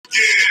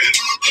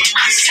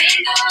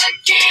single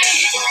again,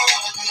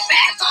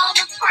 back on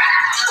the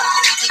prowl.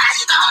 I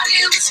thought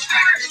it was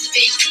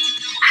perfect.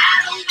 I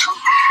don't know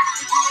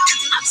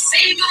how. I'm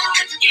single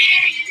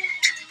again,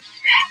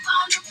 back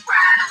on the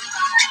prowl.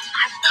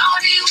 I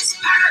thought it was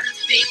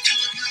perfect.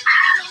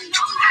 I don't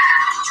know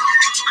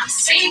how. I'm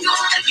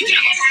single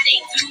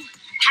again.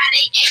 How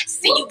they act,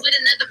 see you with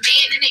another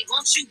man and they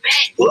want you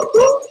back.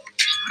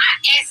 My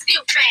ass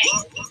still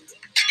fat.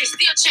 They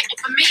still checking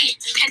for me.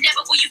 And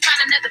never will you find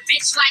another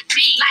bitch like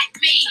me.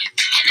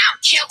 And I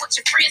don't care what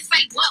your friends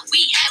say. What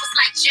we had was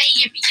like Jay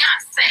and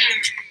Beyonce.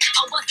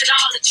 Or was it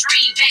all a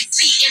dream?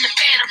 Backseat in the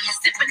Phantom,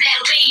 sipping that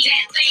lean.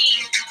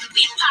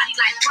 We party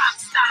like rock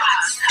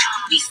stars.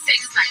 We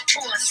sex like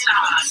porn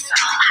stars.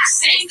 I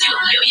sang you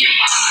a million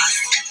bars.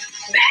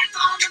 Back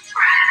on the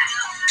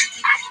prowl.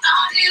 I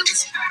thought it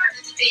was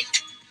perfect.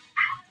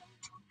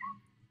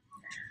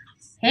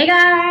 Hey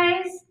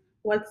guys,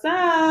 What's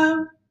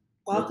up?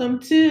 Welcome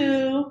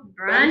to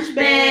Brunch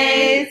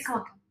Base.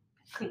 Come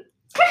on.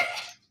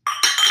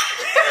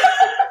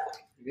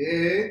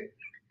 Yeah.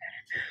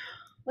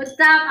 What's up?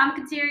 I'm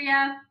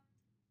Kateria.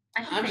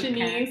 I'm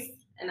Shanice.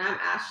 And I'm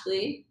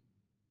Ashley.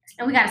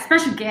 And we got a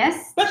special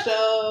guest.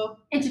 Special.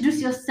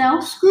 Introduce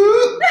yourself.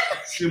 Scoop.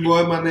 It's your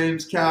boy. My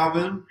name's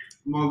Calvin.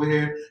 I'm over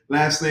here.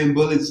 Last name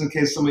Bully, just in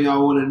case some of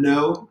y'all want to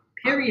know.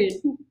 Period.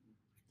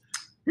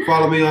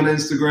 Follow me on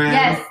Instagram.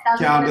 Yes, that's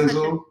Cal what I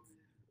Dizzle.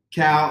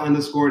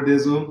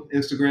 Cal_Dizzle.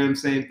 Instagram,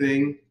 same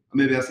thing.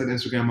 Maybe I said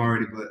Instagram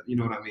already, but you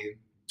know what I mean.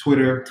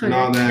 Twitter. And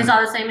all that. It's all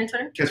the same in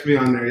Twitter? Catch me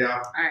on there, y'all.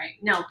 All right.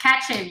 No,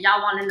 catch him.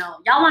 Y'all want to know.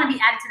 Y'all want to be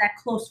added to that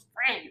close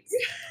friends.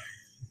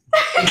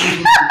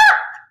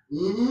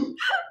 Mm-hmm.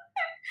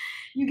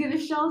 You giving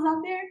shows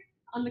out there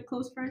on the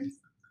close friends?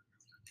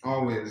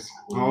 Always.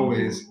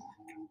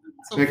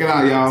 So, Check it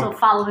out, y'all. So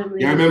follow him.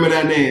 Y'all remember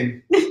that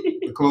name?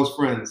 The Close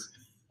Friends.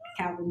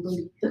 Calvin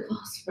Bully. The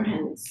close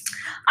friends.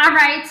 All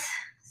right.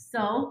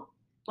 So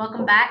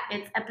welcome back.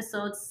 It's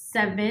episode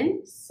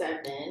 7.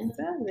 7.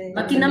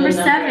 Lucky number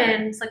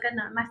 7. It's like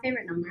my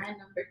favorite number. My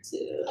number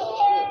 2.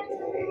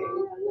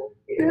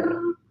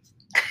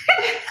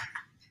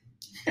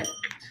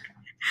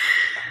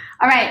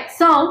 All right.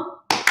 So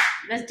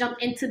let's jump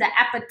into the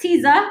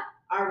appetizer.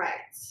 All right.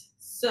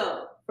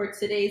 So for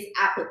today's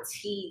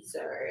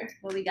appetizer,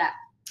 What we got?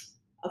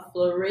 a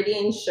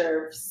Floridian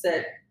sheriff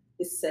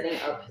is setting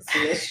up his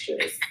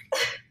mistress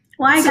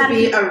Why to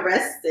be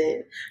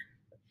arrested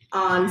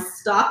on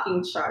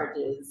stalking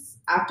charges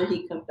after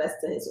he confessed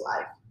to his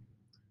wife.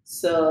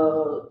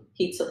 So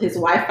his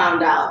wife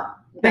found out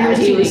that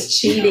he was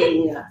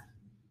cheating.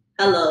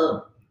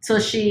 Hello. So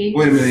she.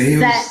 Wait a minute, he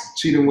set- was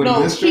cheating with a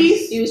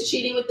mistress? He was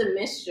cheating with the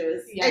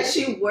mistress, and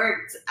she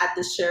worked at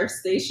the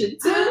sheriff's station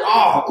too.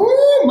 Oh,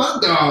 ooh, my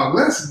dog,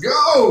 let's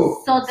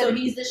go. So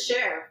he's the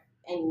sheriff,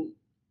 and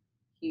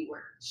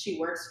she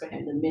works for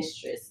him, the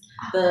mistress.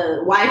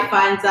 The wife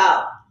finds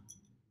out,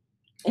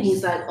 and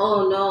he's like,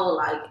 "Oh no,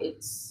 like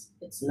it's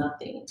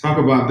nothing." Talk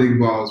about big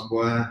balls,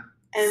 boy.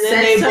 And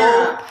then they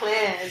both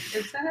plan and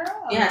set her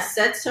up. Yeah,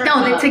 sets her No,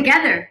 up. they're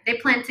together. They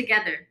plan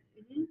together.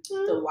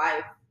 The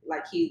wife,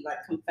 he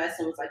confessed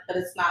and was like, "But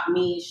it's not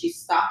me. She's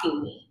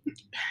stalking me."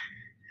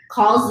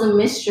 Calls the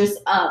mistress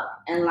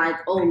up and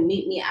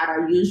meet me at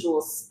our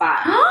usual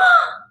spot.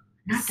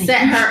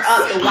 Set her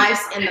up. The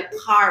wife's in the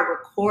car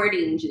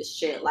recording just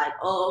shit.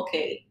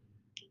 Okay.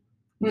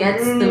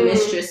 Gets the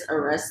mistress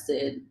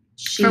arrested.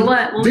 For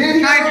what? What were Did the he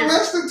get charges?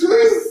 arrested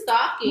too?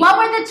 Stalking. What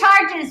were the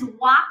charges?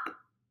 WAP?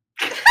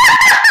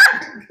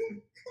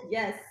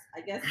 Yes,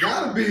 I guess.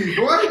 Gotta be.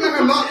 Boy, he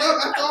got locked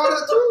up after all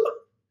that too.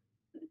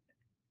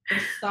 The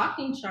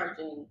stalking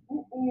charging.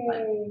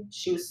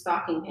 She was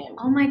stalking him.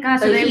 Oh my God.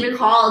 So So they he really.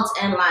 called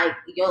and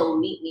yo,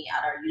 meet me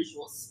at our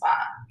usual spot.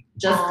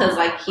 Just because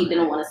he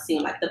didn't want to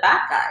seem like the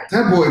bad guy.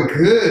 That boy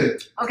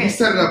good. Okay. He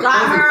set it up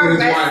Got perfect her for his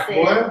wife, arrested,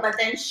 boy. but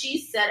then she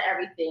said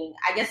everything.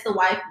 I guess the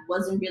wife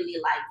wasn't really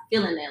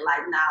feeling it.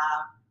 Nah.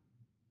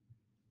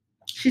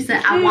 She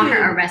said, I want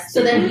her arrested.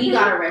 So then he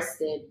got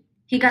arrested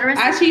He got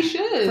arrested? As he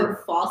should.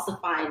 for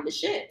falsifying the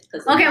shit.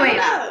 Okay, wait.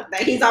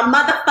 That he's a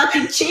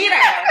motherfucking cheater.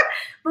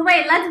 But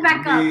wait, let's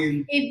back I up.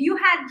 mean, If you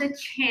had the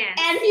chance,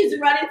 And he's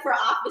running for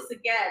office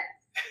again.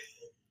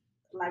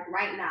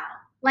 Right now.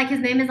 like his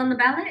name is on the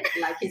ballot?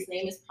 His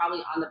name is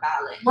probably on the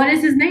ballot. What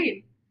is his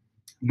name?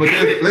 but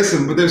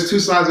there's two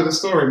sides of the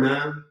story,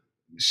 man.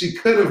 She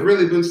could have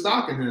really been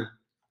stalking him.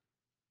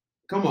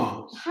 Come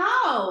on.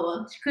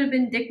 How? She could have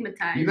been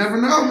digmatized. You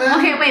never know, man.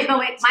 Okay, wait.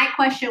 My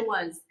question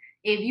was,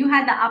 if you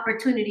had the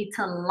opportunity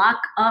to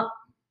lock up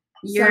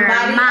your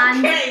Somebody- man,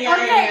 okay,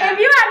 yeah. if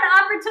you had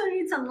the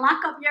opportunity to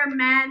lock up your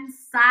man's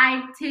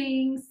side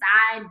ting,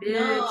 side bitch,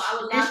 No, I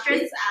would lock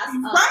mistress. his ass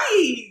up.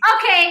 Right.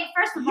 Okay,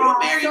 first of You all,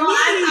 married So me.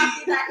 I'm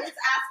happy that his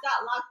ass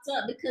got locked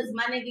up because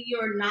my nigga,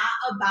 you're not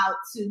about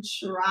to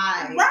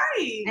try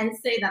Right. and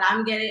say that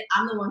I'm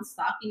the one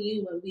stalking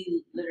you when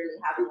we literally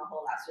having a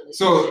whole ass relationship.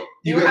 So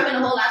they you were got having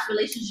a whole ass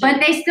relationship. but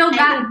they still and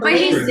got, but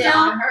he blamed it still,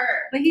 on her.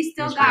 but he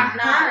still That's got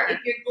crazy. Now, her. if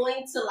you're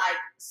going to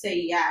say,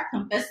 yeah,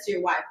 confess to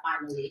your wife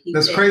finally. He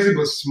that's did. crazy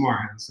but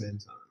smart at the same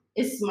time.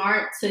 it's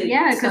smart to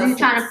Yeah, 'cause he's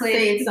trying to play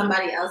say it it's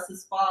somebody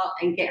else's fault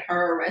and get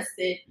her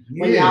arrested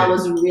Yeah. when y'all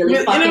was really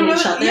fucking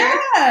each other.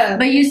 Yeah.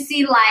 But you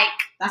see, like,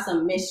 That's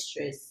a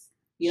mistress.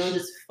 You don't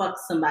just fuck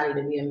somebody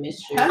to be a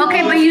mistress. Hello.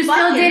 okay, but you still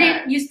Fucking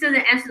didn't. her. You still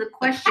didn't answer the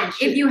question.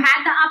 passion. If you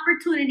had the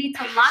opportunity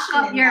to lock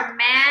up your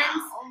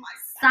man's Oh my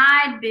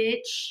side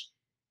bitch,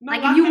 No,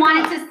 like lock if you it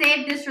wanted up. to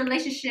save this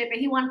relationship and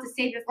he wanted to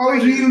save it Oh, for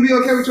would you you, even be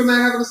okay with your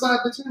man having a side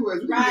bitch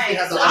anyways? You Right.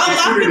 have the So I'll lock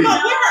him opportunity.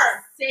 up with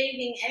her.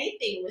 saving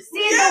anything with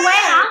see the way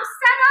I'm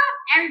set up,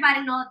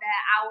 everybody know that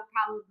I would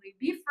probably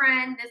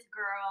befriend this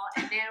girl,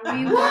 and then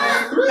we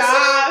would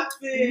Stop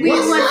it. we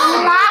What's would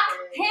up? lock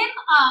him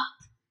up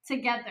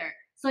together.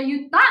 So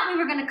you thought we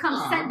were gonna come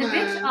Aw, set the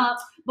bitch man. up,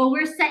 but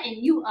we're setting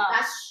you up.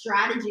 That's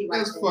strategy right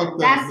That's there. fucked up,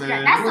 That's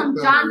man. that's What some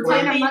the John fuck?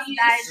 Turner Women mustache. use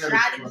That is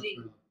strategy.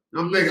 fucked up.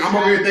 I'm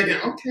over here thinking,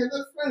 okay,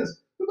 they're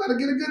friends. We better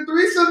get a good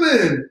threesome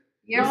in.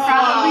 You're No.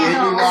 probably And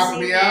the you lock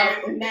only me man.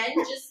 out? Men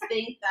just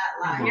think that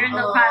like You're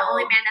the oh, probably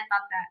only man that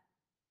thought that.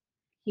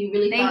 he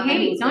really They thought that he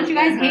hate. was Don't gonna you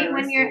guys get her hate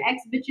when your arrested.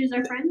 ex bitches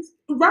are friends?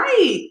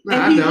 Right. Nah, I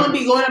and he's don't. gonna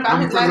be going about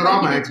I'm his friends life. with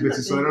all like my he ex didn't do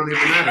bitches, so it nothing. don't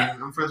even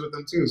matter. I'm friends with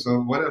them too, so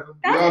whatever.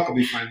 We all could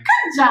be friends.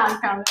 Good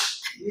job, Carla.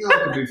 We all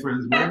could be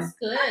friends, man. That's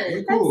We're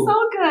good. That's cool.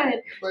 so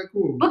good. Like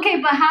cool. Okay,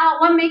 but how?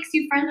 What makes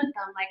you friends with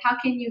them? Like, how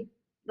can you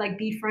like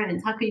be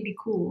friends? How can you be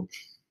cool?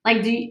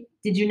 Like, did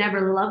you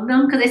never love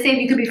them? Because they say if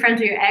you could be friends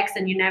with your ex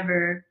and you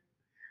never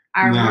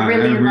are Nah,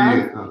 really in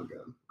love. Oh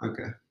god.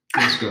 Okay.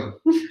 Let's go.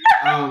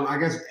 I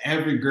guess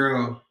every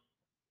girl.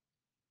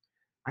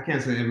 I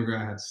can't say every girl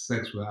I had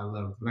sex with I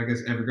love, but I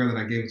guess every girl that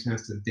I gave a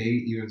chance to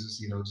date, even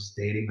just just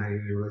dating, not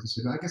even in a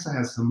relationship. I guess I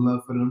had some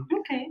love for them.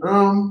 Okay.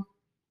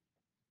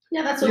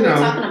 Yeah, that's what You we're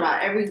know. talking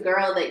about. Every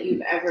girl that you've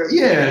ever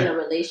Yeah. been in a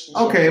relationship.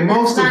 Okay, Let's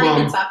most of not even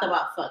them. talk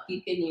about fuck.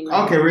 You can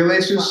Okay,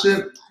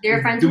 relationship.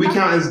 They're friends Do with we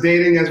them? count as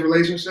dating as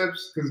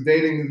relationships? Because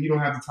dating, you don't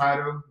have the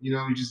title.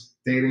 You're just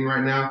dating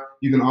right now.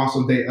 You can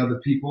also date other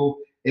people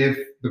if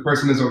the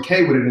person is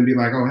okay with it and be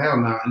like, oh hell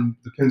no, and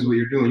depends what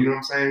you're doing. You know what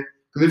I'm saying?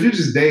 Because if you're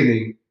just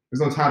dating,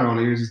 there's no title on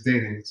it. You're just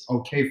dating. It's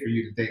okay for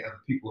you to date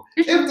other people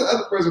if the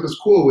other person is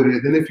cool with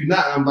it. Then if you're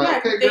not, I'm like, Yeah,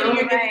 okay, then girl,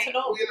 you're getting Right. to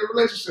know. we in a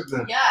relationship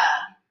then. Yeah.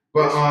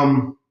 But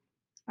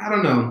I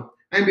don't know.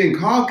 I ain't being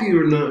cocky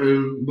or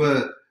nothing,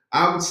 but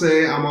I would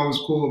say I'm always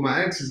cool with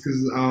my exes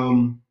because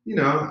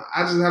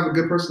I just have a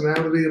good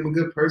personality. I'm a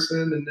good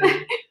person, and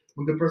then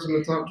I'm a good person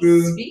to talk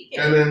to. Speaking.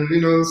 And then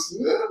Big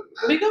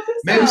up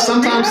maybe yourself.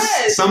 sometimes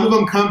Yes. some of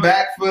them come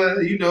back for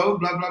blah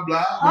blah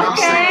blah. But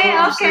Okay,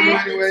 I'm single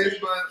okay. anyways.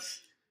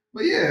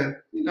 But yeah,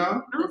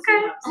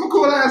 Okay. I'm a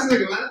cool ass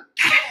nigga, man.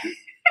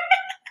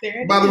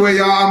 There it By the is. way,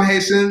 y'all, I'm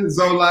Haitian.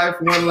 Zoe life,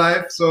 one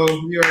life. So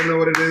you already know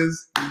what it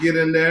is. You get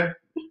in there,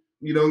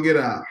 you don't get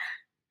out.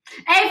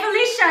 Hey,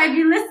 Felicia, if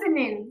you're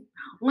listening,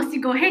 once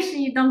you go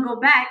Haitian, you don't go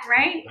back,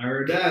 right? I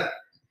heard that.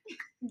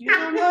 You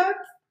know what?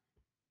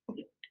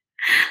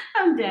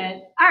 I'm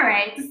dead. All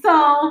right,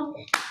 so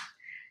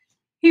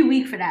he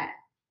weak for that.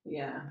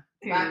 Yeah.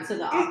 Back to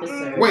the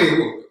officer. Wait,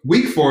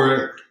 weak for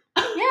it.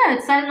 Yeah,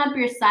 it's setting up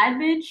your side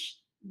bitch,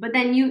 but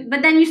then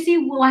you see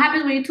what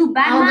happens when you're too I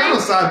bad don't got no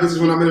mind. side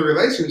bitches when I'm in a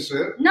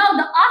relationship. No,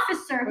 the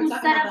officer We're who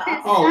talking set about up the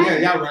his Oh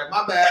side yeah, y'all right.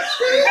 My bad.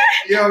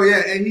 Yo,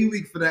 yeah, and he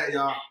weak for that,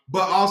 y'all.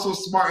 But also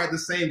smart at the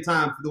same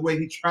time for the way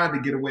he tried to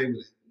get away with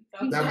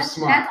it. That was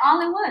smart. That's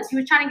all it was. He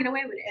was trying to get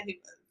away with it.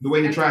 The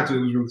way he tried to, it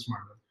was really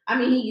smart. I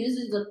mean, he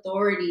uses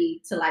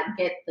authority to like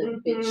get the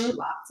Mhm. bitch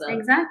locked up.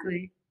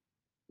 Exactly.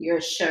 You're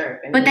a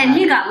sheriff. and But then you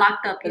he got- got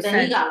locked up. But You then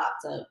said. he got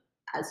locked up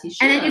as he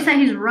should. And then you said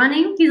he's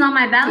running. He's on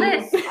my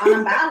ballot. He's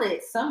on a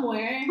ballot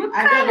somewhere. What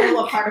I don't know kind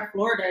what part of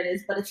Florida it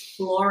is, but it's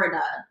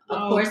Florida.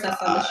 Of Oh, course,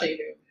 that's on the God. shade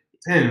room.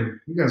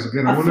 Damn, you guys are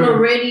good. I A wonder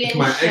Floridian if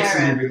my exes will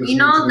sheriff. be listening You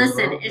know, to this,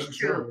 listen, bro. it's That's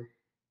true. terrible.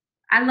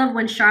 I love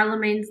when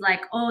Charlemagne's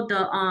like, oh,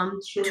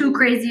 the two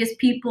craziest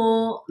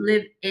people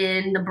live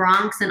in the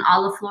Bronx and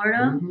all of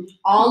Florida. Mhm.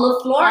 All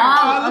of Florida.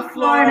 All of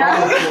Florida.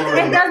 All of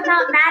Florida. It does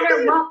not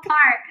matter what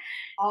part.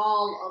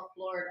 All of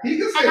Florida. He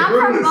can And say I'm from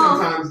Brooklyn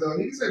both. sometimes, though.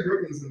 He can say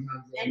Brooklyn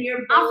sometimes, though. And you're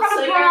I'm both from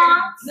the so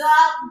Bronx. you're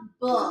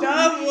double.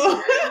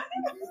 Double.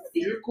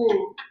 You're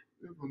cool.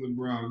 You're from the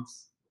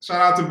Bronx.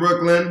 Shout out to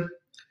Brooklyn,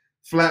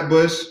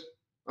 Flatbush,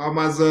 all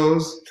my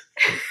Zoes.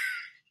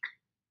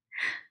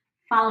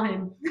 Follow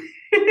him.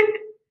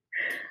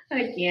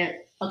 I can't.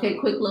 Okay,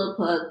 quick little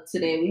plug.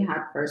 Today we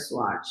had First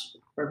Watch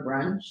for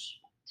brunch.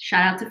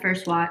 Shout out to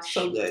First Watch.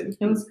 So good.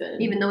 It was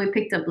good. Even though we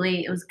picked up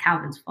late, it was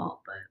Calvin's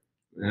fault.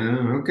 But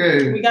Yeah,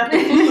 okay. We got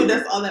the food.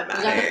 That's all that We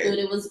got the matters. food.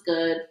 It was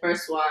good.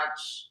 First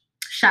Watch.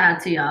 shout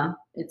out to y'all.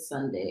 It's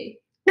Sunday.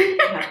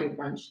 Happy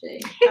brunch day.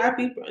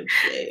 Happy brunch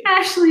day.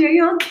 Ashley, are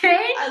you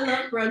okay? I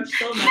love brunch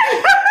so much.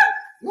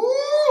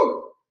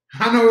 Woo!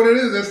 I know what it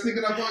is. That's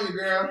sneaking up on you,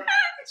 girl.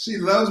 She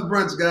loves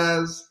brunch,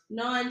 guys.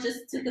 No, I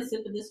just took a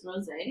sip of this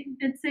rosé.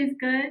 It tastes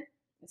good.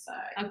 It's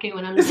alright. Okay,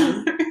 when I'm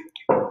done.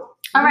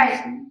 All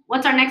right.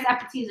 What's our next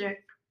appetizer?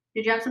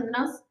 Did you have something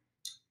else?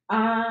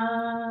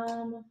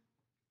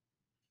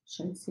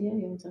 Shensia,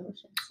 you want to talk about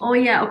Shensia? Oh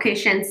yeah. Okay,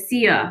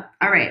 Shensia.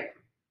 All right.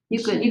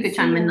 You could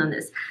chime in on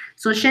this.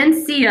 So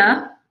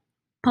Shensia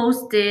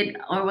posted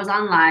or was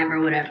on live or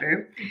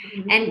whatever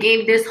and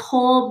gave this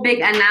whole big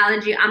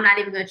analogy. I'm not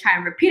even gonna try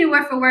and repeat it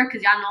word for word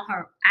because y'all know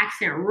her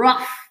accent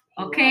rough.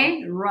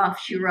 Okay, rough.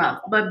 She rough.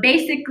 But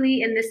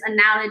basically, in this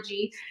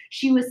analogy,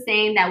 she was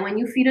saying that when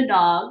you feed a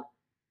dog,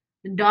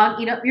 the dog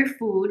eat up your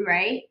food,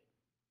 right?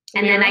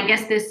 And then I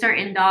guess this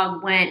certain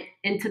dog went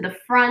into the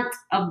front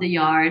of the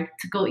yard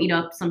to go eat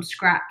up some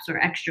scraps or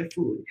extra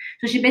food.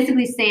 So she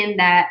basically saying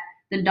that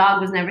the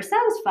dog was never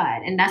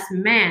satisfied. And that's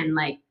man.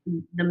 Like,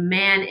 the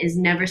man is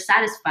never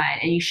satisfied.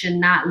 And you should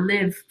not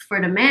live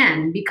for the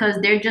man because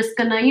they're just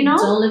gonna, you know.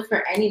 Don't live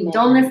for any man.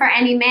 Don't live for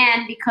any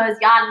man because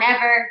y'all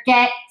never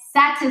get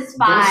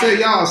satisfied. Don't say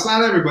y'all. It's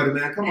not everybody,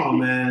 man. Come on,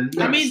 man.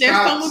 I mean, there's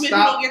some women who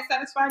don't get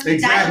satisfied.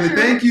 Exactly. That's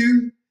true. Thank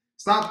you.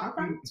 Stop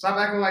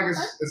acting like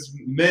it's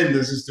men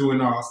that's just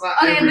doing all. It's not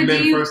Okay, every but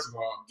man, first of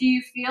all. Do you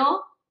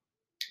feel?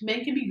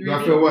 Men can be greedy. Do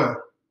I feel what?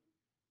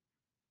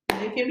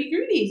 Men can be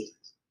greedy.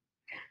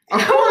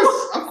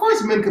 Of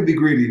course, men could be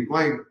greedy.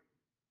 Like,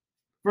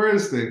 for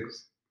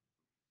instance,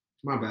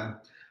 my bad.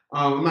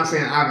 I'm not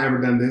saying I've ever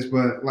done this,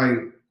 but like,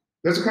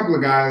 there's a couple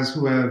of guys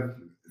who have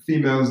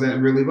females that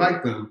really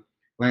like them.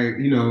 Like,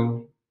 you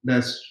know,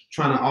 that's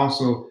trying to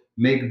also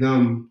make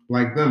them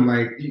like them.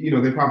 Like, you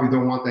know, they probably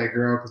don't want that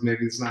girl because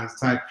maybe it's not his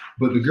type,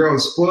 but the girl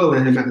is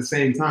spoiling him at the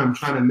same time,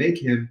 trying to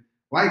make him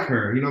like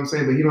her. You know what I'm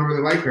saying? But he don't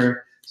really like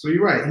her. So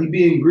you're right. He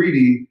being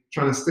greedy,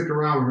 trying to stick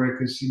around with her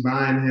because she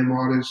buying him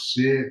all this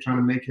shit, trying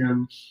to make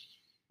him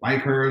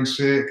like her and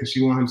shit because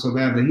she want him so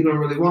bad. But he don't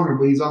really want her,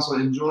 but he's also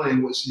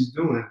enjoying what she's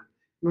doing. You know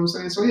what I'm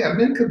saying? So yeah,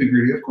 men could be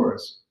greedy, of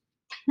course.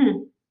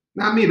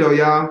 Not me though,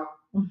 y'all.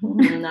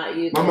 Not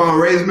you. My mom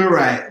raised me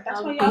right.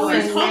 That's why y'all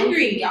always Men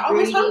hungry. can be Y'all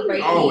always greedy, hungry.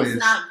 but Always. He's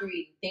not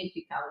greedy. Thank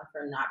you, Calvin,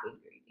 for not being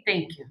greedy.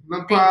 Thank you.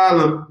 No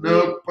problem.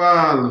 No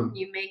problem.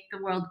 You make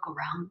the world go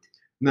round.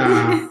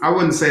 Nah, I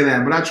wouldn't say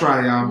that, but I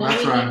try, y'all. No, I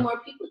we try. need more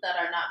people that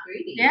are not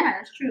greedy. Yeah,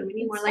 that's true. We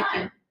need more It's like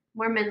fine. you.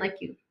 More men like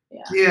you.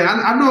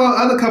 Yeah, I know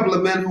other couple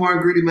of men who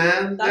aren't greedy,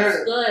 man. That's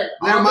They're good.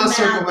 they're All in my the men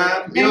circle, out there.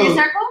 man. They're in your Yo,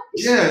 circle?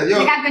 yeah, They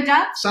yo. got good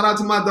jobs? Shout out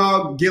to my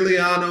dog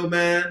Giuliano,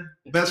 man.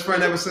 Best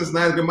friend ever since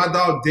ninth grade. My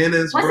dog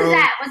Dennis, What's bro. his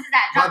that? What's his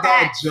that? My Drop dog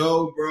that.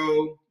 Joe,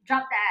 bro.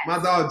 Drop that.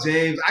 My dog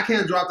James. I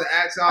can't drop the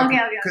axe y'all Okay.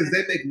 because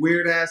they make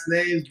weird ass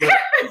names. But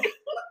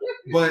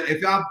but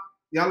if y'all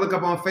look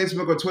up on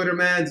Facebook or Twitter,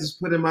 man, just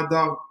put in my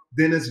dog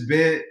Dennis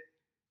Bent,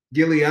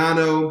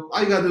 Giuliano.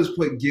 All you gotta do is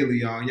put Gilly,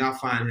 y'all, and y'all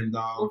find him,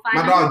 dog. We'll find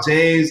My him. dog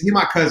James, he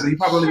my cousin. He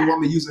probably don't even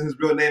want me using his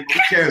real name, but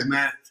who cares,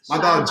 man? My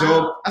dog Shout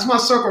Joe. out. That's my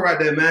circle right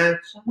there, man.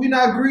 We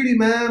not greedy,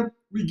 man.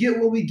 We get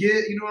what we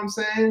get. You know what I'm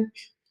saying?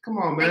 Come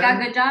on, They man.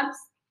 got good jobs?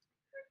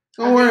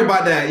 Don't worry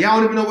about that. Y'all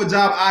don't even know what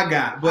job I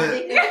got, Are but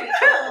they good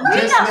people?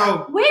 just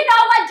know. We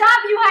know what job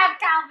you have,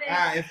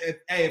 Calvin.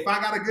 If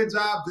I got a good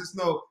job, just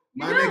know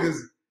my You do.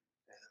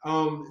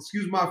 niggas.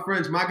 Excuse my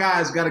French. My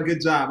guys got a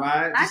good job. All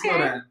right, just know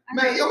Okay. that.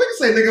 Man, yo, we can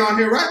say nigga on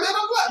here, right, man?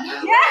 I'm black,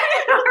 man.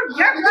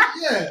 You're black.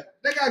 Yeah,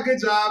 they got good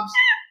jobs,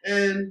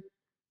 and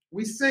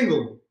we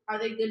single. Are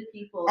they good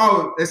people?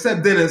 Oh,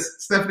 except Dennis,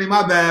 Stephanie.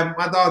 My bad.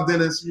 My dog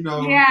Dennis. You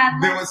know, Yeah,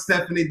 been with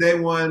Stephanie day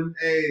one.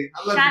 Hey,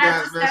 I love Shout you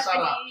out guys, to man.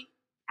 Stephanie. Shout out.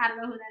 I don't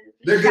know who that is.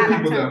 They're good Shout out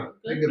people, to her. though.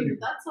 They're Good good people.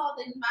 people. That's all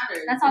that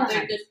matters. That's all that They're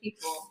matters. good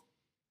people.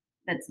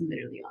 That's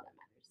literally all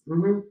that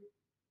matters. Mm-hmm.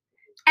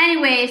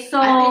 Anyway,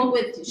 so I think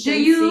with do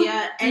you-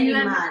 Shamsia, do any you-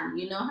 man,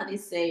 you know how they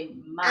say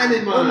man.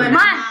 Any man. Woman,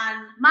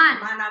 Man. man,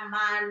 man,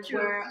 man, True.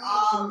 we're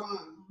all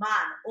man,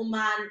 woman,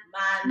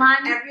 man. Man.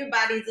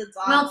 Everybody's a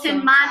dog. Wilton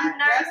sometimes. Manor.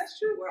 Yeah, that's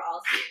true.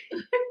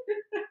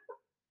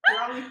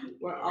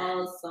 We're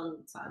all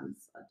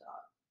sometimes a dog.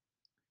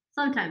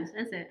 sometimes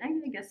that's it. I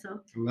guess so.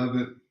 I love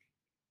it.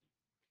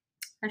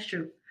 That's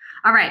true.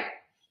 All right,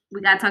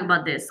 we gotta talk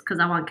about this because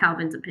I want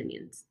Calvin's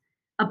opinions.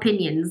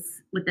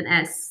 Opinions with an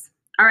S.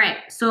 All right,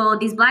 so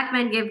these black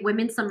men give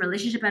women some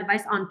relationship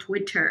advice on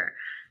Twitter.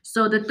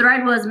 So the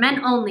thread was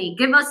men only.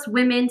 Give us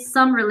women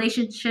some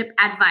relationship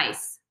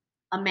advice.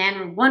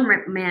 One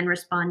man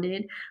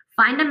responded,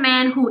 find a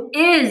man who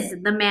is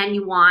the man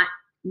you want,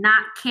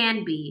 not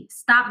can be.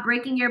 Stop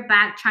breaking your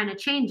back trying to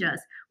change us.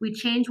 We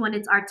change when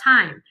it's our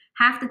time.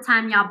 Half the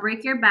time y'all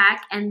break your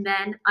back and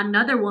then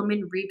another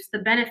woman reaps the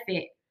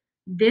benefit.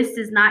 This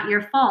is not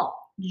your fault.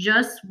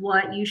 Just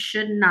what you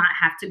should not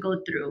have to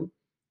go through.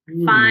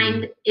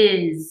 Find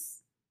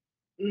is.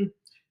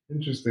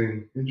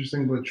 Interesting,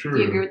 but true. Do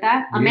you agree with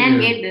that? A man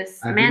Yeah, gave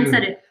this. A I man do.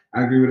 said it.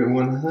 I agree with it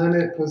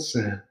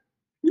 100%.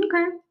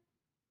 Okay.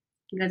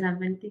 You guys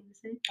have anything to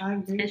say? I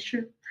agree. It's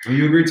true. Oh,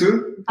 you agree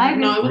too? I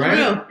agree. No, it was Right?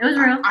 real. It was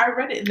real. I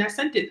read it and I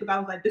sent it because I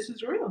was like, this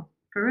is real.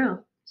 For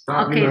real.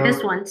 Stop, Okay,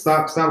 this one.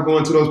 Stop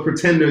going to those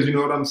pretenders, you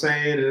know what I'm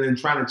saying, and then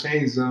trying to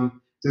change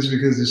them just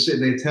because the shit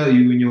they tell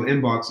you in your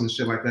inbox and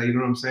shit like that. You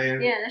know what I'm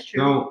saying? Yeah, that's true.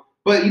 Don't.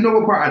 But you know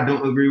what part I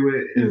don't agree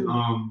with is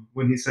Hmm.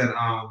 when he said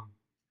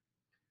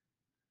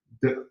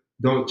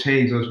don't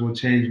change us, we'll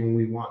change when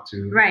we want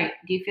to. Right.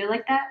 Do you feel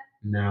like that?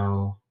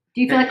 No.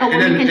 Do you feel like a And woman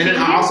then, can and change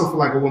then I you? also feel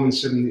like a woman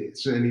shouldn't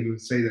even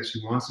say that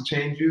she wants to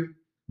change you,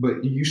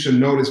 but you should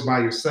notice by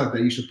yourself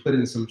that you should put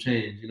in some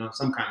change,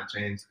 some kind of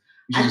change.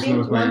 You should I just know think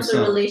it's by once a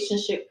yourself.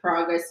 relationship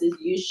progresses,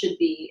 you should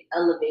be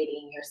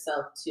elevating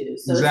yourself too.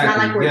 So it's not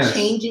Exactly, like we're yes.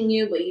 changing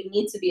you, but you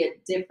need to be a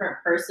different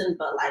person,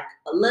 but like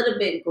a little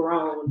bit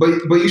grown.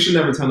 But you should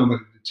never tell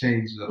nobody to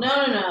change though,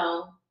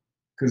 No.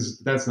 because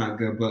that's not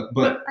good. But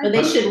But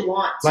they should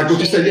want to like what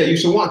you said, change. yeah, you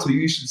should want to.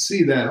 You should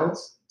see that. Oh,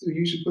 dude,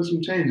 you should put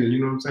some change in. You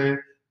know what I'm saying?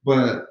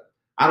 But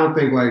I don't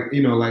think like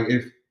like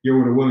if you're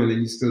with a woman and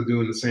you're still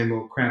doing the same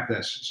old crap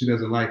that she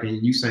doesn't like,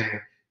 and you saying,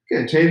 "You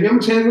can't change me. I'm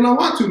gonna change when I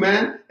want to,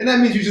 man." And that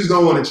means you just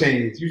don't want to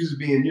change. You're just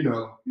being,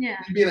 you're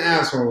being an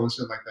asshole and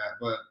shit like that.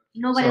 But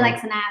Nobody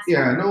likes an asshole.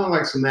 yeah, no one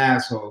likes an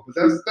asshole. But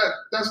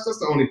that's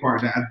the only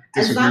part that I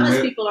As disagree long as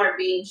with. people are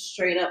being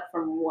straight up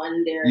from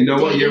when they're You know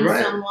what? You're dating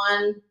right.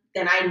 someone,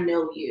 then I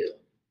know you.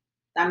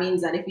 That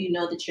means that if you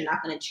know that you're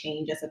not going to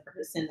change as a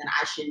person, then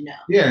I should know.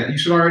 Yeah, you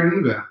should already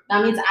know that.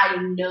 That means I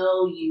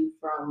know you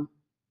from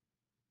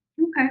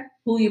Okay.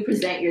 who you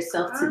present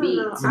yourself to be.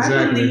 I don't know.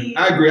 Exactly.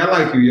 I agree. I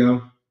like you,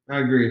 yo. I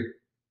agree.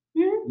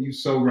 Hmm? You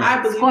so I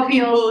right. believe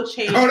Scorpio. people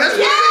change. Oh, that's what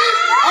it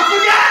is. I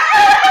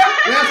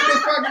forgot. That's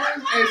what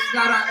fucking is. Hey,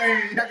 shout out.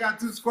 Hey, I got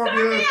two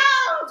Scorpios.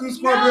 Two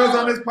Scorpios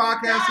on this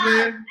podcast,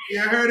 man. You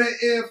heard it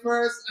here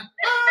first.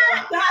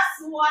 That's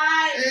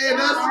why. Hey,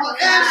 that's Oh what. my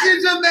And God.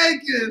 she's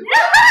Jamaican.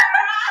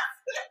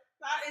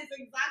 That is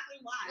exactly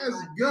why.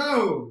 Let's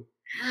go,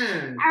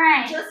 man. All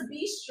right. Just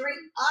be straight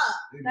up.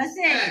 That's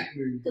it.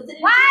 Exactly. 'Cause then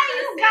if Why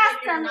just you say got that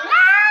you're to not-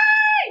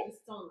 lie?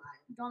 Just don't lie.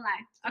 Don't lie.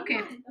 Don't Okay.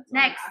 lie. That's what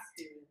I'm Next.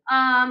 asking you.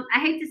 I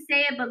hate to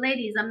say it, but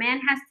ladies, a man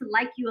has to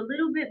like you a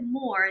little bit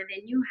more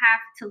than you have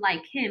to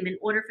like him in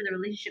order for the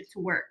relationship to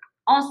work.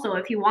 Also,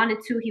 if he wanted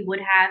to, he would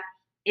have.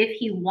 If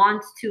he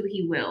wants to,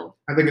 he will.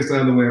 I think it's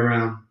the other way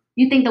around.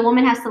 You think the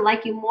woman has to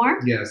like you more?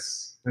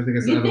 Yes. I think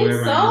it's the You other way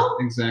think around. so?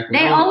 Exactly.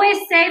 They Oh, always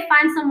say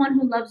find someone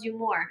who loves you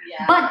more.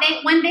 Yeah. But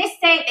when they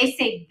say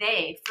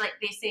like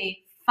they say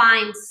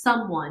find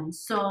someone.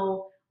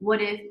 So what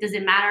if does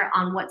it matter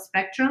on what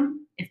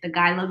spectrum? If the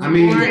guy loves I you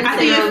mean- more, If if I the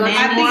think girl it's, loves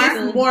I you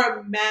think more.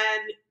 it's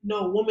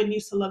more woman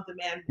needs to love the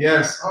man more.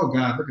 Yes. Oh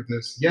God, look at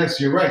this.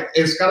 Yes, you're right.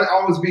 It's gotta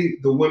always be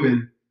the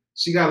woman.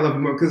 She gotta love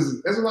him more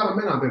because there's a lot of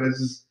men out there that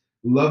just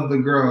love the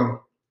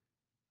girl.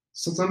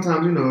 So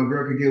sometimes a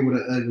girl could get with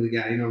an ugly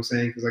guy. You know what I'm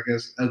saying? Because I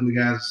guess ugly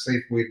guys a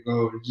safe way to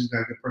go. You just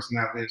got a good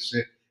personality and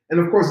shit. And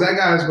of course, that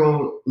guy's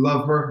gonna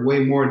love her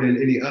way more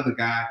than any other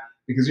guy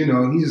because he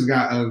just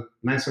got a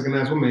nice looking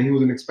ass woman. He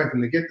wasn't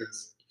expecting to get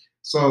this.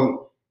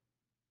 So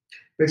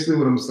basically,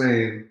 what I'm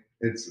saying,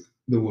 it's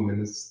the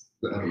woman. It's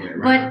the other way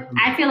around.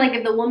 But I feel like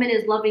if the woman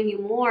is loving you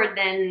more,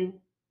 then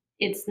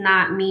it's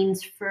not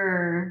means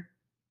for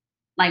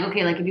like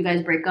okay, like if you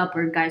guys break up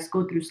or guys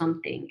go through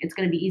something, it's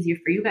gonna be easier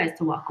for you guys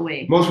to walk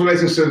away most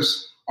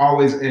relationships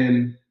always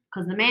end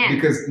because the man.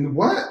 because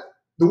what?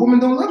 The woman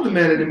don't love the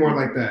man anymore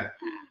like that.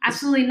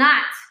 Absolutely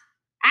not.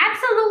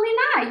 Absolutely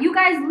not. You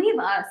guys leave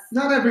us.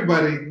 Not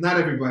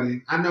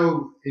everybody. I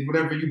know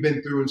whatever you've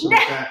been through and shit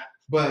like that,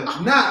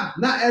 but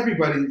not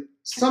everybody.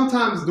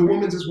 Sometimes the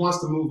woman just wants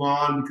to move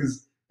on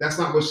because that's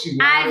not what she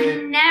I've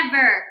wanted.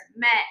 never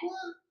met What?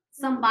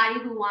 somebody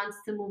who wants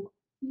to move.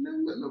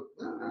 No,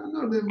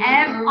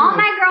 All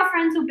my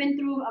girlfriends who've been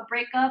through a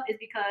breakup is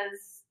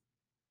because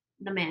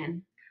the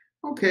man.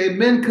 Okay,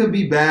 men could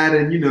be bad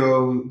and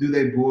do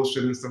they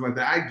bullshit and stuff like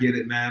that. I get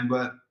it, man,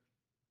 but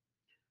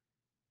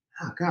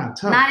God,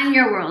 tough. Not in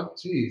your world.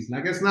 Jeez,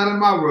 I guess not in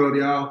my world,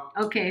 y'all.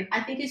 Okay.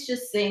 I think it's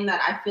just saying that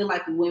I feel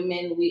like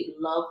women, we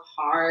love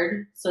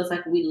hard. So it's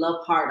like we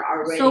love hard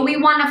already. So we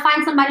want to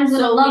find somebody who's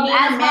gonna So love we need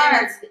a as man hard.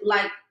 that's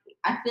like,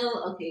 I feel,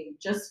 okay,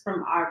 just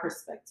from our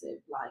perspective,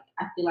 like,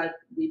 I feel like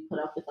we put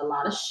up with a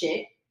lot of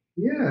shit.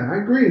 Yeah, I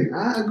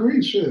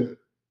agree, sure.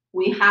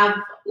 We have,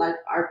 like,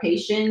 our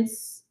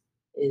patience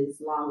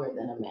is longer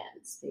than a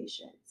man's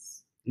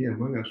patience. Yeah,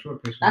 man got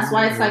short patience. That's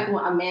why it's like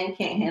when a man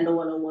can't handle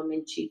when a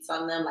woman cheats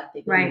on them, like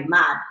they go Right.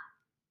 mad.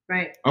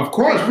 Right. Of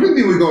course, what do you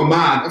mean we go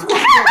mad? Of course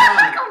we go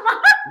mad. Come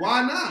on.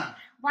 Why not?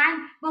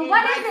 Why? But It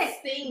what is likes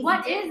it? things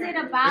What is it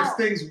differently. about?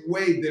 This thing's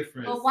way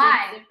different. But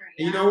why? It's different,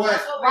 And you yeah. know what?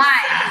 That's we're Why?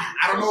 saying.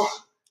 I don't know.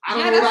 I don't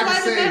Yeah, know what I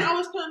that's can why the say. men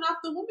always turn off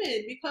the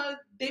women because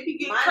they be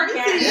getting Mine crazy.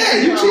 can't. Yeah,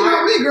 you cheated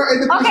on me, girl.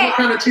 It depends Okay. what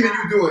kind of cheating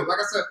you doing. Like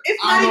I said,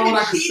 It's I not don't know even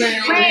what I can say cheating.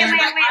 on Wait, here.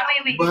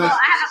 wait. But- So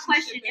I have a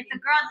question. If the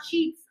girl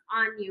cheats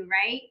on you,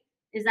 right?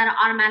 Is that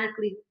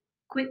automatically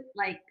quit?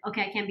 Like,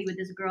 okay, I can't be with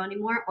this girl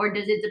anymore, or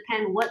does it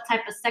depend what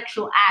type of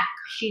sexual act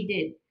she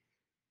did?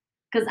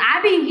 Because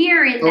I've been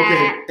hearing Okay,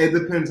 that. it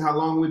depends how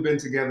long we've been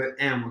together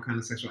and what kind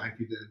of sexual act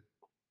you did.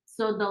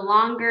 So the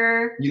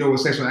longer. You know what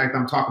sexual act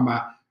I'm talking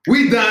about.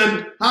 We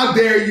done. How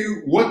dare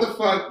you? What the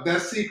fuck?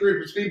 That's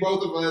secret between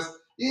both of us.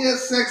 Yeah,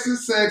 sex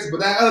is sex, but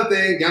that other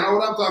thing, y'all know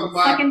what I'm talking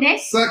about. Sucking dick?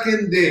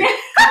 Sucking dick.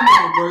 Come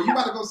on, bro. You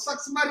about to go suck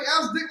somebody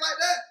else's dick like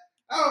that?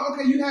 Oh,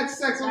 okay. You had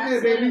sex. Okay,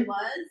 That's baby. what it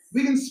was.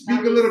 We can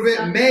speak That a little was bit.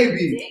 sucking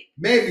Maybe. dick.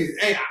 Maybe.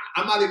 Hey,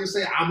 I'm not even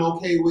saying I'm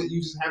okay with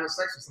you just having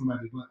sex with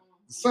somebody, but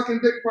sucking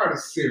dick part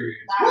is serious.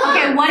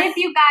 Okay, what if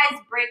you guys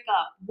break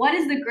up? What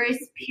is the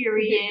grace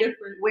period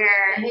different.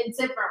 where And it's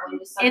different when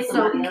you suck it's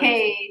somebody else,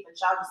 okay but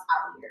y'all just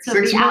out here. to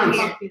 6 be out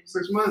months. here?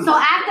 6 months. So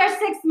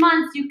after 6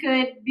 months, you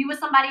could be with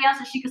somebody else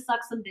and she could suck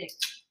some dick.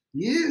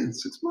 Yeah,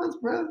 6 months,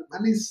 bro.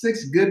 I need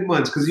 6 good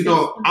months because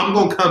I'm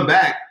gonna come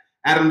back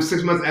out of them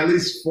 6 months, at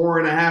least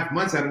 4.5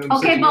 months out of them.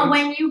 Okay, 6 but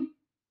months.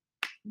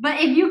 but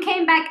if you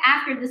came back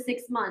after the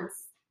 6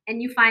 months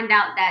and you find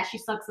out that she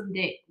sucked some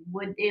dick,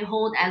 would it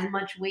hold as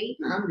much weight?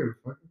 Nah, I don't give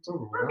a fuck. It's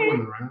over with. Okay. I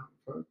wasn't around.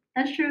 Fuck.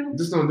 That's true.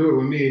 Just don't do it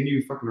with me and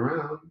you fucking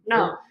around.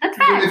 No, that's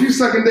If fine. you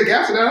sucking dick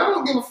after that, I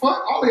don't give a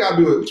fuck. All of y'all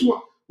do it. What you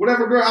want?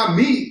 Whatever girl I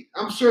meet,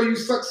 I'm sure you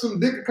sucked some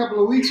dick a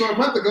couple of weeks or a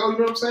month ago. You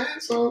know what I'm saying?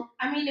 So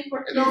I mean, if we're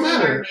It don't pleasing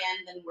matter. our man,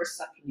 then we're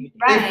sucking your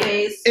dick.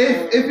 Right.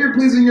 if you're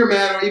pleasing your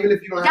man, or even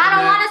if you don't Y'all have a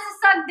don't man, want us to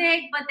suck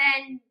dick, but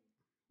then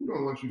we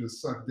don't want you to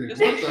suck dick.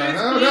 Just What make the sure it's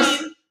hell?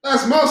 clean.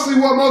 That's mostly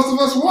what most of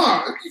us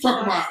want. What you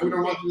talking about? We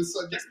don't want you to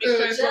suck dick. Just make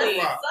sure it's just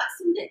clean. suck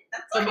some dick.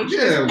 That's So all. make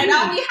sure Yeah. it's And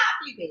I'll clean. be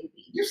happy, baby.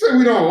 You said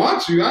we don't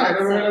want you. I ain't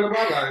never heard that in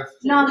my life.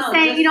 no, I'm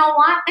saying just- you don't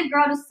want the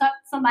girl to suck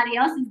somebody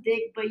else's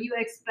dick, but you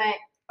expect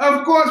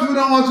Of course, we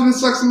don't want you to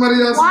suck somebody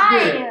else's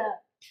dick. why?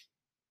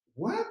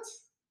 What?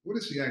 What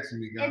is she asking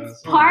me, guys?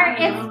 It's part.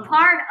 my It's God.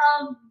 part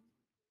of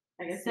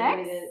I guess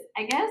sex. it is.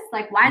 I guess.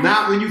 Like why?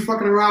 Not when you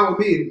fucking around with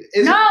me.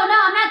 Is No, it,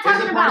 I'm not is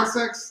talking it part about. of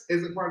sex?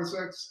 Is it part of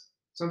sex?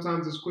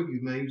 Sometimes it's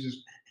quickies, man. You just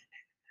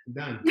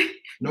done.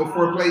 No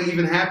foreplay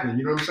even happened.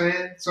 You know what I'm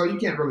saying? So you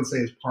can't really say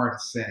it's part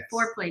of sex.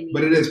 Foreplay.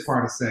 But it is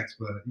part of sex.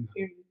 But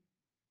you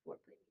know.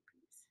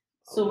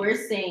 So we're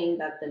saying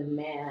that the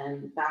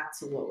man, back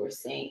to what we're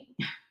saying,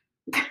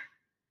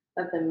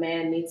 that the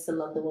man needs to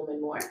love the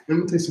woman more. Let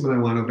me tell you something I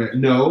want over there.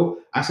 No,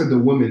 I said the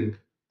woman.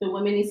 The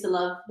woman needs to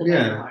love the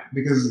man Yeah, more.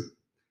 because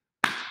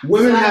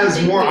women So I'm has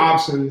more thinking-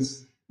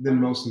 options than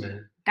most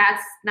men.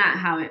 That's not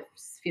how it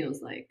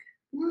feels like.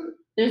 What?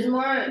 There's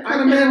more. kind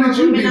Aren't of there man more would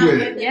you women be out with?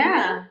 there than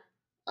Yeah.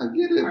 I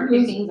get it. men? Our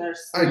because- pickings are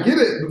I slim. get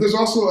it, but there's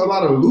also a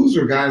lot of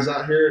loser guys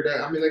out here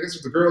that, I mean, I guess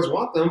if the girls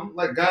want them,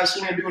 like guys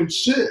who ain't doing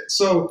shit.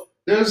 So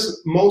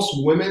there's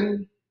most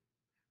women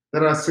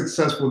that are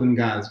successful than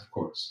guys, of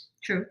course.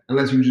 True.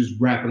 Unless you're just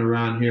rapping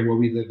around here where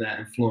we live at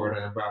in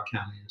Florida and Broward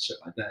County and shit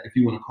like that, if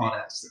you want to call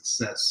that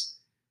success.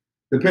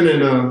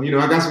 Depending on,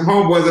 I got some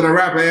homeboys that are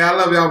rapping. Hey, I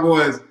love y'all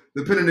boys.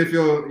 Depending if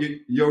your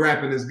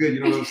rapping is good, you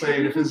know what I'm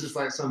saying? If it's just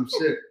like some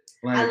shit.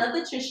 Like, I love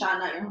that you're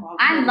shouting out your home.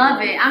 I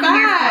love it. I'm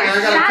here for Hey, it. I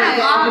gotta Shout take it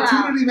the all out.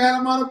 opportunity, man.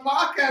 I'm on a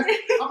podcast.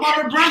 I'm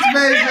on the brunch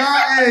page,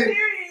 y'all. Hey,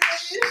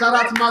 shout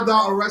out to my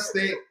dog Arrest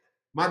State.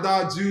 My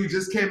dog Jude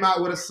just came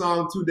out with a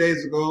song 2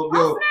 days ago. Yo,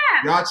 Oh,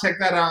 snap. y'all check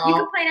that out. You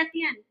can play it at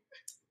the end.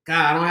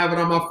 God, I don't have it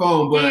on my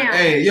phone, but Damn.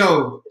 hey,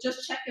 yo,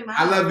 Just check him out.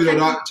 I love you, though,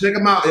 dog. Check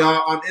them out,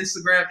 y'all, on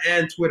Instagram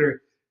and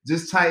Twitter.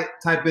 Just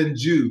type in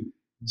Jude,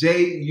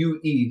 Jue,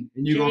 and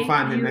you're gonna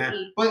find him, man.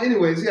 J-U-E. But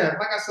anyways, yeah,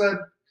 like I said,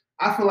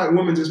 I feel like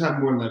women just have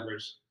more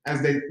leverage,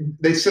 as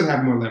they should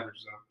have more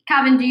leverage, though.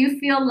 Calvin, do you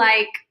feel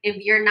like if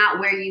you're not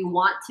where you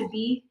want to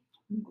be,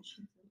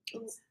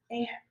 Go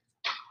ahead.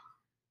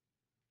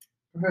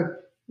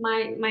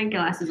 my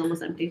glass is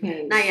almost empty.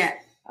 Okay. Not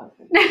yet.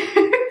 Okay.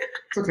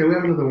 It's okay. We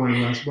have another wine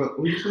glass. But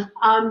what did you say?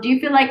 Do you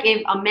feel like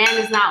if a man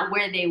is not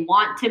where they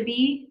want to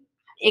be,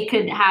 it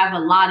could have a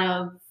lot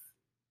of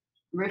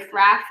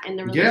riffraff in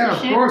the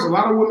relationship? Yeah, of course. A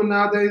lot of women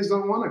nowadays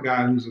don't want a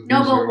guy who's a No,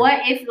 loser. but what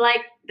if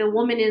like the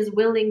woman is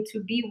willing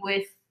to be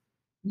with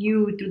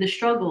you through the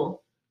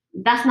struggle?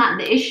 That's not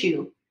the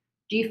issue.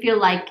 Do you feel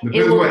like it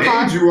Depends will what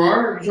cause? age you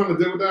are. You're trying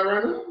to deal with that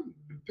right now?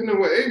 Depending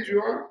on what age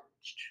you are.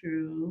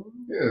 True.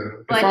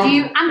 Yeah. But if do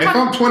you? if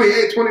I'm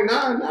 28,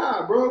 29,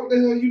 nah, bro. What the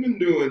hell you been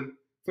doing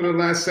for the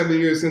last 7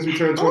 years since we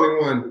turned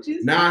 21?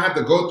 Jesus. Now I have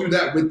to go through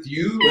that with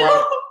you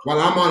while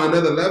I'm on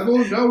another level?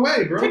 No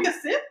way, bro. Take a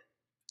sip.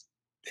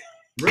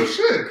 Real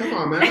shit. Come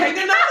on, man. Take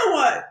another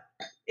one.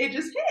 It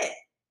just hit.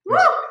 Woo!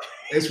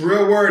 It's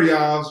real word,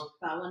 y'all.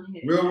 That one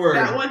hit. Real word.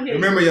 That one hit.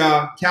 Remember,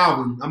 y'all,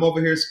 Calvin. I'm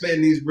over here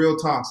spitting these real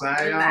talks. All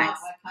right, y'all? Relax,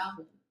 like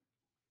Calvin.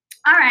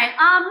 All right.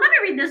 Let me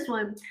read this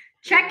one.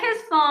 Check his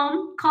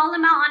phone, call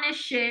him out on his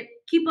shit,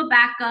 keep a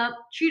backup,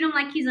 treat him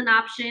like he's an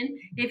option.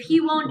 If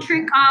he won't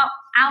trick out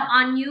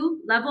on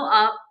you, level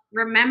up.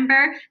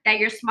 Remember that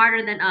you're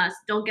smarter than us.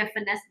 Don't get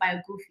finessed by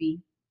a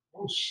goofy.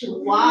 Oh, shit.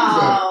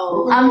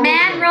 Wow. A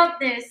man wrote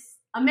this.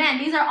 A man.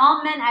 These are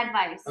all men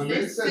advice. A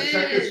man said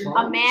check his phone.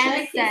 A man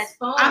Check said. his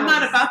phone. I'm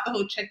not about the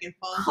whole checking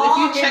phones. Call If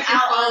you him check your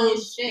out on phones,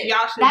 his shit.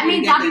 y'all should That be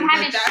means y'all be together,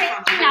 having but that's shit on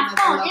a in whole your nother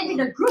phone level.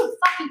 into the group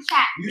fucking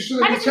chat. You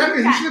shouldn't Let be me see your checking.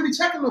 group You chat. shouldn't be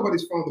checking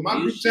nobody's phone. My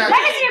You group should. chat.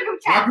 Let me see your group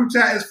My chat. group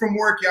chat is from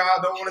work, y'all.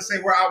 Don't want to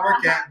say where I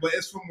work at, but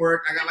it's from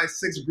work. I got like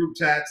 6 group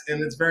chats, and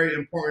it's very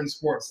important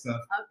sports stuff.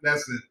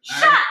 That's it.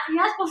 all Shut. right?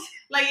 You're not supposed to.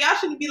 Like y'all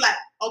shouldn't be like,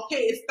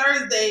 okay, it's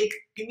Thursday.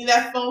 Give me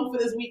that phone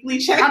for this weekly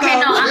checkup. Okay,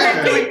 no, I'm Yeah.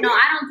 not doing. No,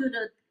 I don't do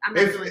the. I'm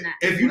not If doing that.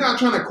 if you're not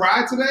trying to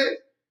cry today,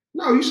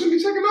 no, you shouldn't be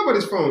checking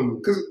nobody's phone.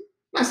 Because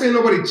I'm not saying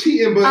nobody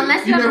cheating, but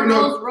Unless you have a never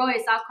know. Rolls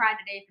Royce, I'll cry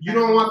today. You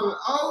don't want the.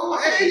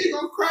 Oh, hey, you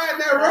gonna cry in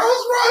that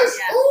Rolls Royce?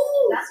 Yeah.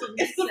 Ooh. That's what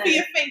It's he gonna be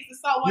said. a face. It's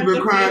all You one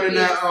been crying in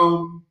that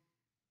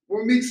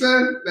What Meek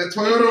said? That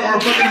Toyota or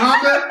a fucking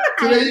Honda?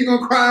 Today you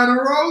gonna cry in a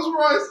Rolls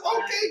Royce?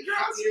 Okay,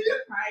 girl, I see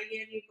it. Cry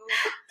again, you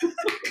go.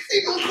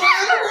 You gonna cry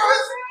in a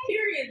Rolls?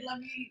 Period. Let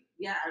me.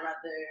 Yeah,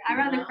 I'd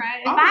rather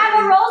cry. If Oh, I have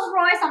a yeah. Rolls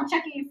Royce, I'm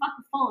checking your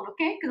fucking phone,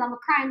 okay? Because I'm gonna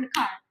cry in the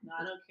car. No,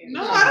 I don't care.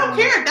 No, I don't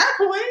care at that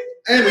point.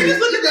 Hey, Let me just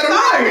look you at the got a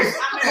stars. Rolls.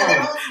 I'm Come in a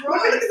on. Rolls Let me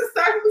look Royce. at the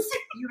stars and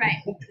see. You're right.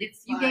 If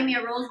you gave me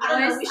a Rolls I don't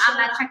know, Royce, we I'm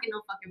not shouldn't- checking no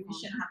fucking We phone.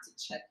 shouldn't have to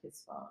check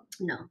his phone.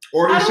 No.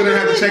 Or you I shouldn't don't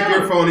have to check really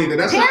your know. phone either.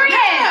 That's not. Period.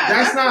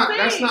 That's the not. thing,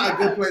 That's not a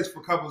good yeah. place for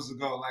couples to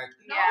go. Like,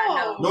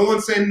 Yeah, no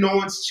one's saying no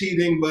one's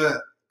cheating,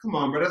 but come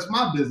on, bro. That's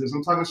my business.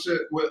 I'm talking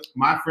shit with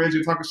my friends.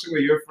 You're talking shit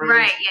with your friends.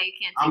 Right, yeah, you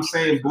can't. I'm take it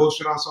saying personal.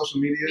 bullshit on social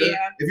media. Yeah.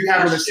 If you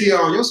happen to That's see it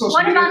on your social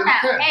What media, about that?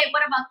 then okay. Hey,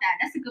 what about that?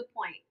 That's a good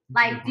point.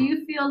 That's a Like, good do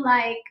you feel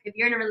like if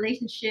you're in a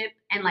relationship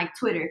and like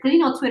Twitter, because you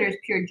know Twitter is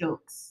pure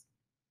jokes,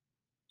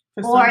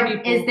 For or some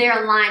people. is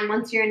there a line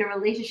once you're in a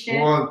relationship?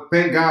 Well,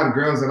 thank God,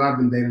 girls that I've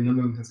been dating, none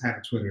of them has had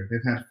a Twitter.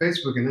 They've had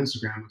Facebook and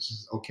Instagram, which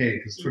is okay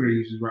because Twitter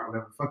you just write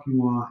whatever the fuck you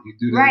want. You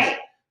do this. Right.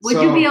 Would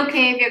So- you be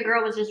okay if your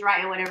girl was just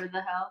writing whatever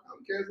the hell? I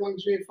don't care as long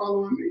as you ain't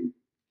following me.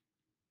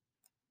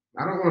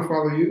 I don't want to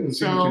follow you and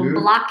see what So you do.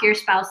 block your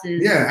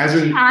spouses. Yeah, as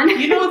in, on.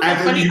 You know what's I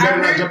so think funny? you I better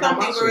not heard jump on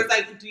my something where shit.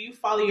 it's like, do you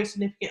follow your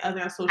significant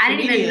other on social I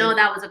didn't media? even know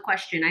that was a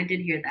question. I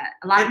did hear that.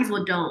 A lot of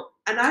people don't.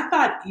 And I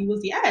thought it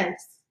was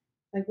yes.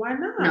 Like, why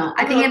not? No,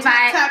 I A think little if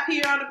I- tap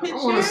here on the I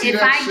don't wanna picture. see If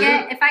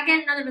that I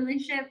get another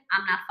relationship,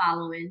 I'm not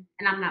following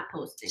and I'm not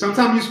posting.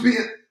 sometimes you speak.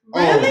 Really?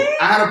 Oh,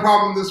 I had a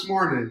problem this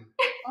morning.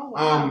 Oh,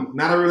 wow.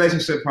 Not a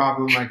relationship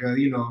problem, like a A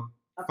fucking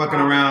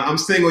problem. around. I'm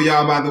single,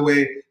 y'all. By the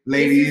way,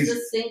 ladies. This is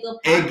a single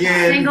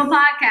Again. Single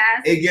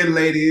podcast Again,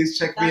 ladies,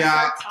 check me That's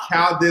out. our topic.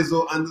 Cal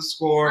Dizzle _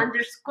 underscore.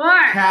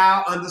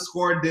 Cal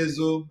 _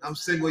 Dizzle. I'm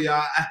single,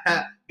 y'all.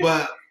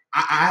 But I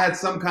had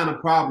some kind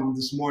of problem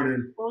this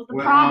morning. What was the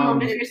Well,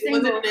 problem if you're Was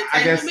single? it an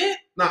I guess- entanglement?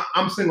 No,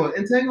 I'm single.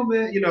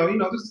 Entanglement,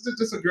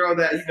 just a girl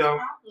that,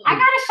 I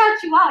gotta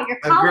shout you out. Your A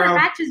collar girl-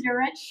 matches your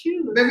red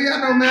shoes. Baby, I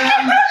know, man.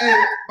 Hey,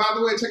 by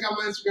the way, check out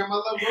my Instagram. I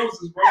love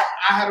roses, bro.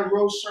 I had a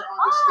rose shirt on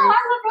Oh, yesterday.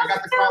 I I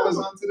got the love collars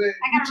roses too. on today.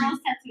 I got a Gucci, rose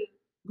tattoo.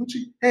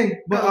 Gucci. Hey,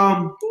 but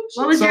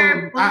What was so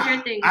your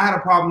thing? I had a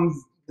problem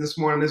this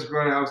morning. This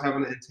girl that I was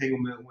having an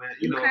entanglement with,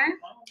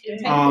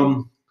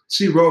 Okay.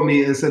 she wrote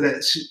me and said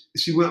that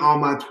she went on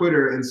my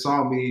Twitter and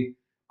saw me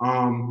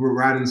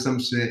writing some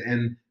shit,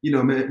 and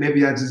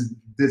maybe I just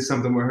did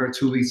something with her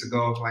 2 weeks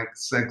ago, like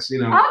sex,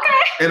 Okay.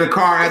 in a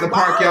car at the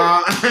park, y'all.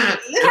 in,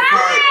 a car,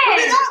 Put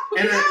it up, put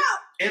in, it a, up.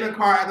 in a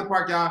car at the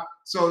park, y'all.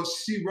 So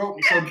she wrote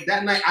me. So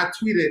that night I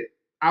tweeted.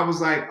 I was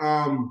like,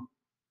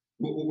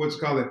 what you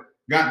call it?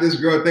 Got this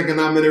girl thinking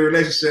I'm in a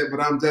relationship,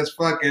 but I'm just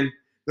fucking.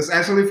 That's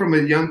actually from a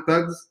Young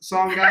Thug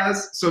song,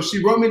 guys. So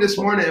she wrote me this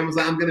morning and was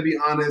like, I'm gonna be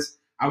honest.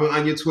 I went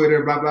on your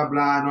Twitter, blah blah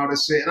blah, and all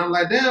this shit. And I'm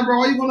like, damn, bro,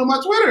 why you going on my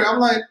Twitter? I'm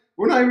like,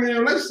 we're not even in a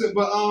relationship,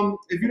 but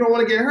if you don't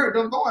want to get hurt,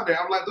 don't go on there.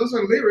 I'm like, those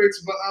are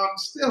lyrics, but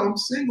still, I'm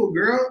single,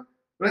 girl.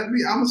 I'm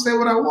gonna say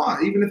what I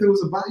want, even if it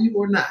was about you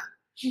or not.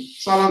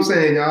 That's all I'm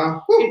saying,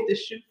 y'all. Woo. If the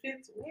shoe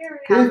fits, wear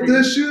it. If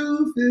the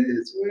shoe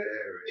fits, wear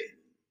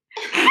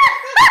it.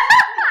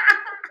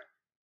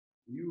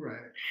 You right.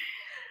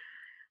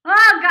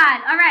 Oh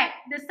God. All right.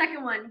 The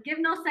second one. Give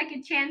no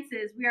second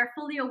chances. We are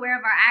fully aware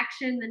of our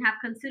actions and have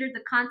considered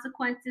the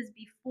consequences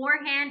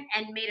beforehand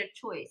and made a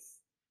choice.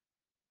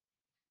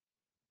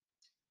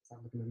 Stop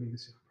looking at me.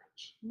 This is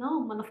French.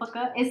 No,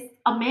 motherfucker. It's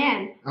a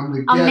man. I'm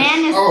like, A yes.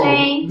 man is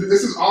saying-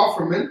 This is all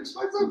for men. It's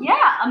like something.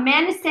 Yeah, a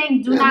man is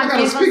saying do Damn, I not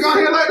gotta give speak us. on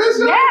here like this.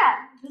 Yeah. Yeah.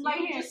 Just like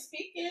You here. just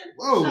speaking.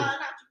 Whoa. Shout out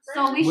to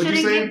So we What'd you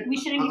shouldn't say? give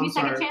you I'm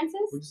second sorry. chances?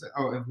 What'd you say?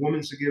 Oh, if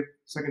women should give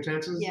second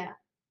chances? Yeah.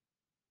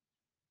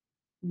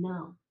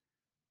 No.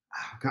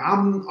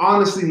 I'm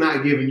honestly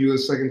not giving you a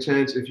second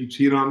chance if you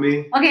cheat on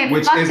me. Okay,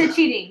 Which fuck is the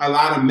cheating. a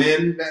lot of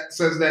men that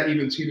says that,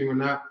 even cheating or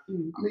not.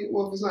 Mm. I mean,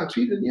 well, if it's not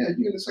cheating, yeah,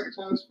 you get a second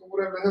chance for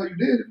whatever the hell you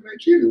did if it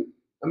ain't cheating.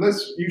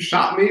 Unless you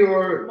shot me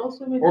or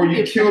Most women Or do you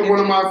give killed second one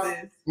of my-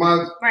 chances.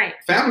 my Right.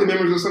 family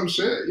members or some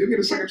shit, you'll get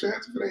a second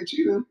chance if it ain't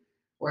cheating.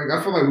 Like,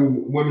 I feel like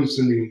women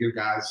shouldn't even give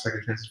guys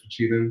second chances for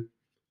cheating.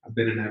 I've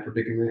been in that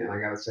predicament and I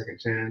got a second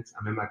chance.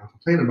 I mean, I'm not gonna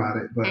complain about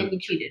it, but And you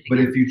cheated. but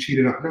again. if you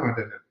cheated on, no, I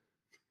didn't.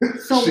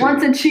 So Shit.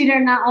 once a cheater,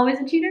 not always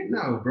a cheater?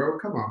 No, bro,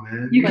 come on,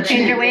 man. You can But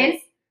change your then- ways?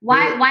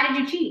 Why Yeah. why did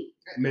you cheat?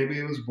 Maybe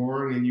it was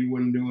boring and you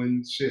weren't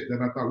doing shit that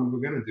I thought we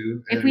were gonna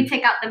do. If we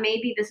take out the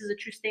maybe, this is a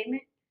true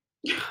statement.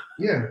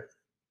 yeah,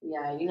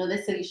 Yeah,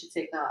 they said you should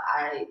take out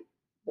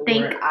the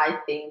Think. word I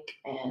think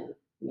and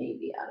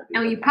maybe out of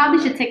your And you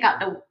probably should take out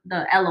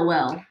the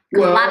LOL. 'Cause a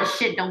Well- lot of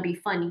shit don't be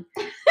funny.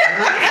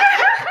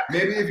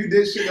 maybe if you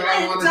did shit that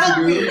I wanted Tell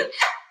to me. do,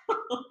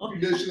 if you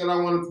did shit that I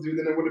wanted to do,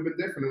 then it would have been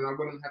different, and I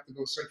wouldn't have to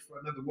go search for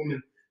another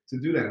woman to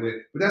do that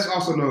with. But that's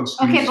also no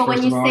excuse. Okay, but when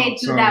first you of all. say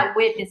do So, that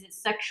with, is it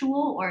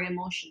sexual or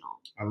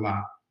emotional? a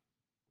lot,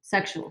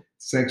 Sexual.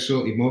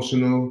 sexual,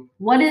 emotional,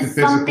 What is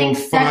physical, something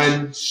sexual?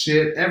 fun,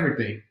 shit,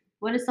 everything.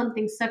 What is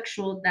something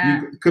sexual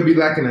that You could be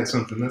lacking at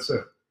something. That's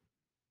it.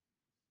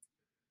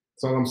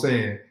 That's all I'm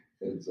saying.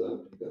 It's,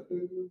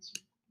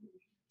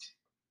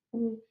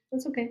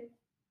 that's okay.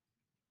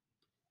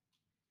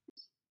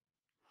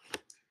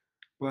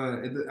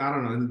 But I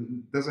don't know.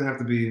 It doesn't have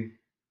to be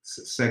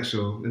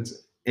sexual.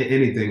 It's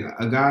anything.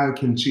 A guy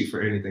can cheat for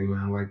anything,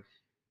 man. Like,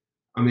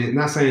 I mean,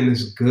 not saying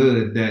it's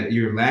good that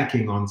you're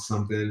lacking on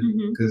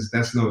something because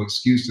that's no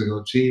excuse to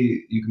go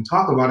cheat. You can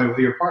talk about it with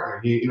your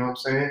partner. You know what I'm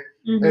saying?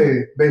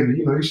 Hey, baby,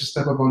 you should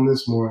step up on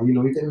this more. You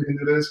think we can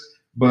do this?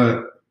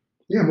 But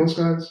yeah, most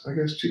guys, I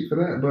guess, cheat for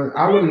that. But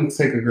I wouldn't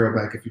take a girl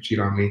back if you cheat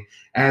on me.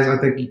 As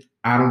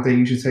I don't think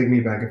you should take me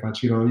back if I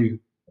cheat on you.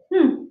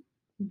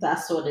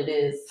 That's what it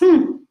is.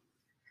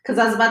 Because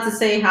I was about to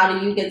say, how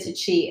do you get to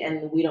cheat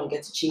and we don't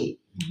get to cheat?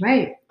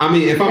 Right. I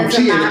mean, if I'm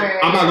cheating,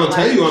 I'm not gonna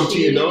tell you I'm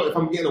cheating though. cheating. If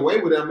I'm getting away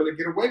with it, I'm gonna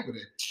get away with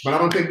it. But I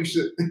don't think you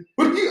should.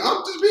 I'm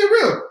just being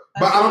real.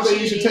 But I don't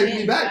think you should take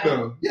me back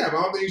though. Yeah, but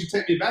I don't think you should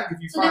take me back if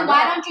you So find then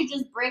why out. don't you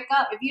just break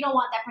up? If you don't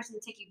want that person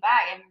to take you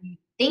back and you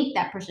think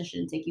that person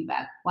shouldn't take you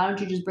back, why don't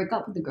you just break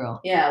up with the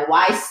girl? Yeah,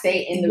 why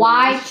stay in the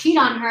Why relationship? cheat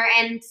on her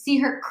and see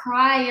her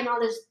cry and all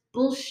this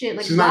bullshit?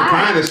 Like, She's why? not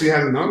crying that she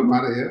hasn't known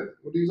about it yet.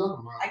 What are you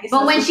talking about? I guess But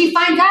that's when what she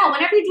finds out,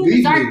 whenever you do the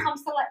Leave dark me.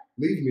 comes to light.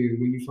 Leave me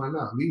when you find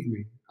out. Leave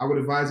me. I would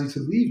advise you to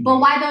leave me. But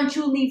why don't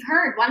you leave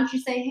her? Why don't you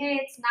say,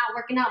 hey, it's not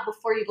working out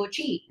before you go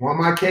cheat? Want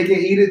my cake and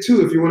eat it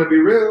too if you want to be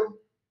real.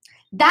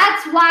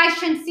 That's why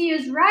Shansi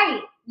is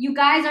right. You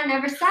guys are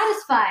never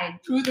satisfied.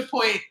 Prove the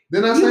point.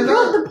 Then I You say proved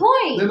that. the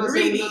point. Then I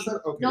say Really?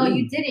 okay. No,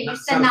 you didn't. You Not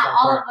said not satisfied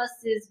all part. of us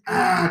is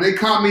good. They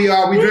caught me,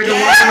 y'all. We drinking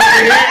wine.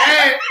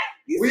 Hey,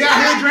 You we see out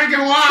how- here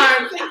drinking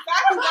wine. That's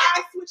exactly why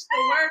I switched the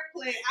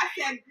wordplay. I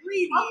said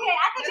greedy. Okay,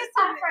 I think it's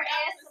time for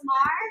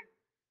ASMR.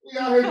 We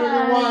out here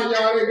drinking wine,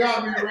 y'all. They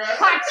got me, bruh.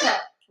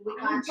 Gotcha. we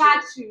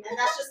Got you. And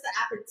that's just the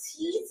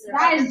appetizer.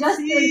 That is just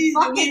the Jeez,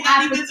 fucking we're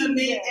not even the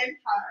main appetizer.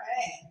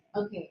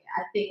 empire. Okay,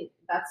 I think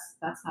that's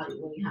how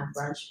when you have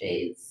brunch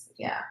phase.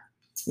 Yeah.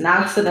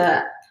 Now to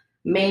the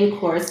main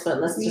course, but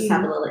let's just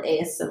have a little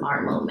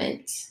ASMR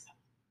moment.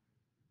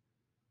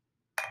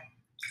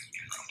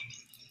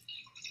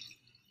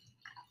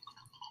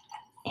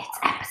 It's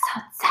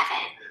episode 7.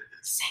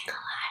 Single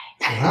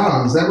life.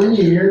 Wow, is that when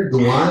you hear the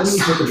wine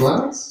with the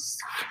glass?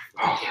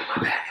 Oh yeah,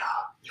 my bad,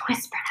 y'all. You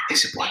whisper now.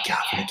 It's your boy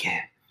Calvin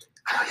again.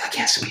 I know y'all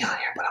can't see me on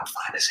here, but I'm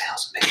fine as hell.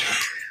 So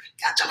nigga,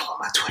 y'all tell me on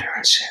my Twitter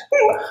and shit.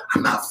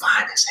 I'm not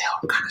fine as hell.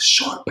 I'm kind of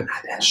short, but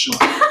not that short.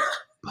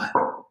 But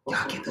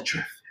y'all get the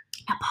drift.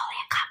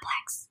 Napoleon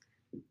complex.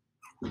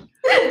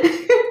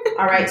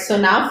 All right, so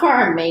now for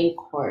our main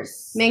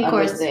course. Main of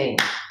course. the day.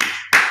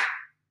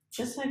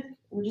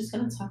 We're just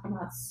gonna talk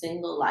about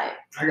single life.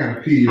 I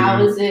gotta pee.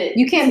 How is it?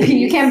 You can't to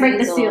be break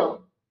the single?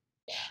 seal.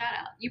 Shut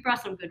up. You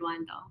brought some good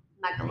wine though.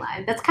 I'm not gonna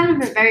lie. That's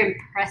kind of very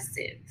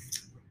impressive.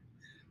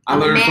 I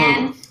learned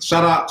Man. from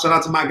shout out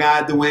to my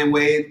guy Dwayne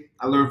Wade.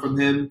 I learned from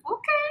him.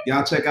 Okay.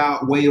 Y'all check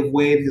out Way of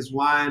Wade, his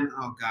wine.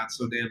 Oh God,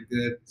 so damn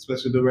good,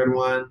 especially the red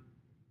wine.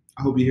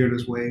 I hope you hear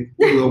this, Wade.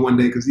 You will one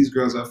day because these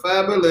girls are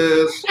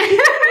fabulous. I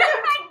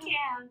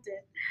can't.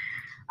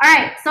 All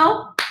right, so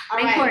All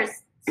main right, course.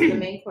 So the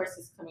main course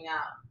is coming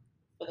out.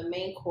 For the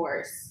main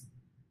course,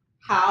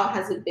 how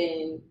has it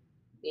been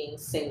being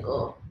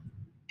single?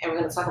 And we're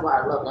gonna talk about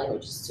our love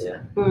languages too.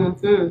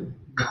 Mm-hmm.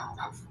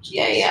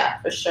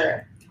 Yeah, for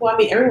sure. Well, I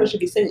mean, everyone should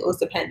be single.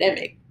 It's a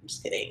pandemic. I'm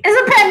just kidding.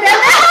 It's a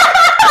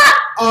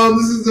pandemic.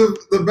 This is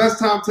the best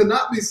time to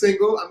not be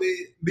single. I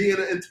mean, be in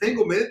an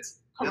entanglement.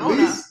 At Corona.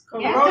 least.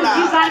 Yeah, 'cause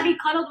you gotta be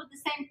cuddled with the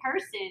same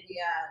person.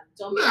 Yeah,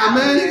 don't be Nah, out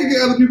man, you there. can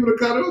get other people to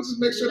cuddle. Just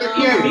make sure No.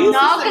 they Yeah, cuddle. immune No,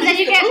 system because then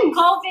you needs to get boost.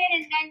 COVID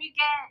and then you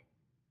get.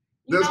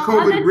 Does other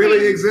COVID really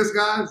things. exist,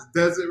 guys?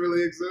 Does it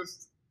really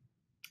exist?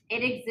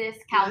 It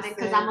exists, Calvin,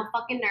 because I'm a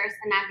fucking nurse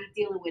and I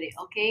be dealing with it.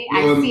 Okay,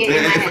 Well, I see it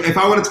in my head. if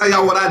I want to tell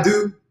y'all what I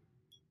do,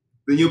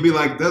 then you'll be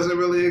like, does it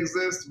really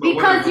exist? But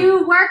Because whatever.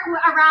 you work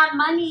around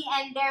money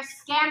and they're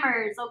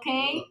scammers,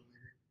 okay?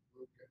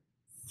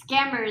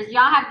 Scammers.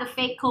 Y'all have the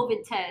fake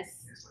COVID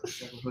test. It's like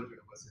 700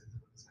 of us.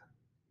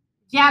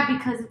 Yeah,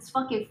 because it's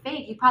fucking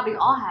fake. You probably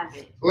all have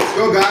it. Let's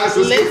go, guys.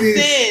 Let's get these.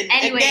 Listen,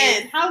 Anyways.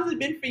 again, how's it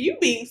been for you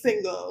being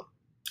single?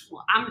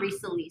 Well, I'm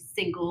recently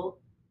single.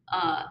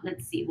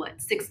 Let's see,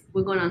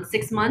 we're going on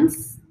 6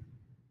 months.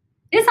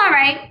 It's all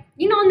right.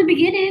 You know, in the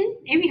beginning,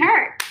 it be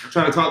hurt. I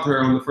tried to talk to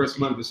her on the first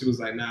month, but she was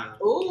like, nah.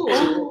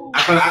 Ooh.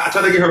 I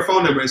tried to get her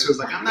phone number, and she was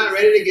like, I'm not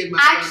ready to get my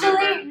phone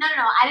number. Actually, no,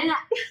 I didn't.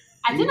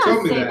 I You did not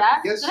told me say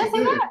that. Yes, did I you say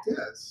did. that?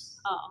 Yes.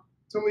 Oh,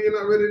 Told me you're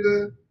not ready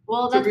to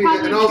well, that's be.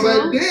 probably And I was true.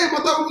 like, damn, I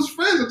thought we was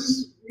friends. I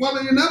just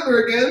wanted your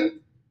number again.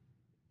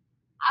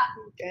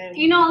 Again.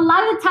 You know, a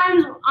lot of the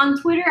times on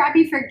Twitter, I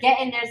be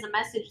forgetting there's a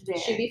message there.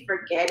 Should be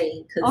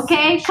forgetting. Cause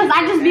Okay, because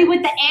I just be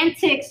with the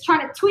antics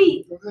trying to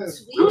tweet. Go ahead.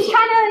 I'm just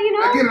trying to, you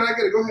know. I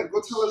get it. Go ahead.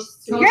 Go tell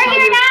us. Tell You're us how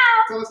here your- now.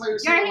 Tell us how your You're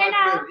single here life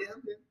now. been. Yeah,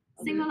 I'm here.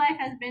 Single life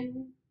has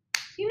been,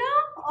 you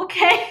know,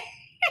 okay.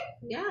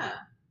 Yeah.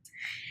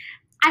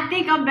 I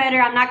think I'm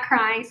better. I'm not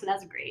crying, so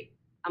that's great.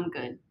 I'm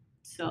good.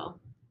 So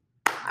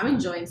I'm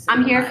enjoying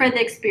I'm here life. for the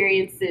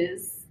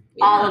experiences,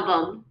 Yeah. all of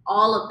them.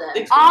 all of them.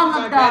 The all experiences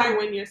of are better them.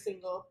 when you're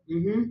single.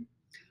 Mm-hmm.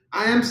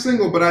 I am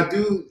single, but I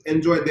do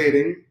enjoy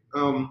dating.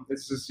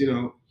 It's just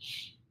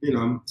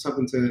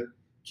something to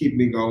keep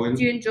me going.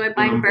 Do you enjoy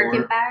buying I'm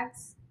Birkin bored.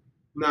 bags?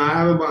 No, I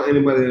haven't bought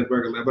anybody a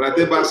Burgerland, but I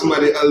did buy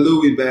somebody a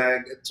Louis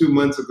bag 2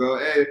 months ago.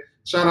 Hey,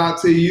 shout out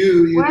to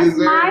you. You Where's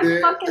my deserved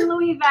it. fucking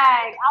Louis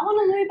bag? I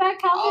want a Louis bag,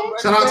 Calvin.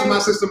 Shout out to my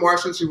sister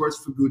Marsha. She works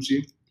for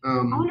Gucci. I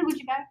want a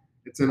Gucci bag.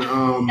 It's in That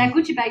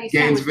Gucci bag you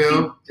said was cute.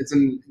 Gainesville. It's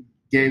in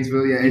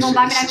Gainesville. Yeah, You gonna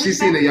buy me that she's Gucci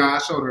seen bag? it, y'all. I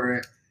showed her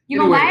it. You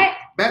gonna buy it?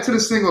 Back to the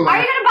single Are you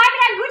life. gonna buy me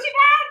that Gucci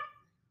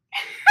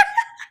bag?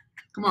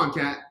 Come on,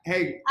 Kat.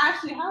 Hey,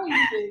 Ashley, how are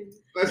you doing?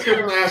 let's hear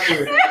from Ashley.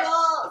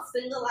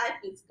 Single life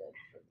is good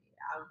for me.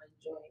 I'm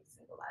enjoying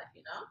single life,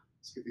 you know?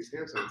 Let's get these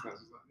hand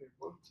sanitizers out here.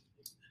 Boy.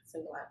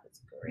 Single life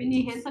is You great.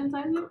 need hand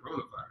sanitizer?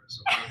 Coronavirus.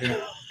 So,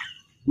 yeah.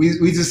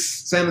 We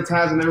just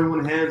sanitizing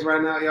everyone's hands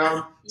right now,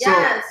 y'all.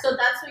 Yeah, so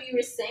that's what you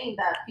were saying,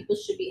 that people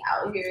should be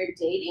out here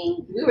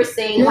dating. We were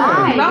saying Yeah.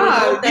 why? Nah, We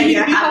hope that you need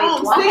you're to be having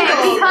home one. Okay,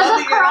 single, because of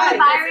loving your life.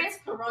 coronavirus, It's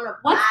coronavirus.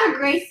 what's the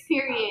grace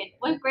period?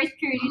 What grace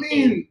period I do you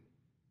think? mean,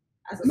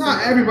 As a not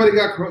single everybody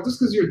got corona. Just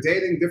because you're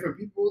dating different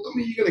people, don't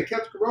mean you're gonna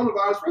catch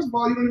coronavirus. First of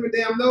all, you don't even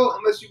damn know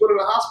unless you go to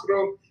the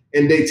hospital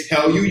and they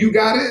tell you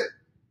got it.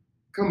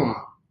 Come on.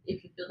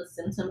 If you feel the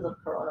symptoms of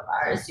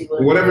coronavirus, you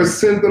would. Whatever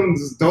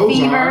symptoms those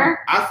Fever. are.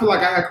 I feel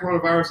like I had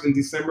coronavirus in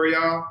December,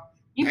 y'all.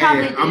 You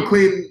probably And I'm did.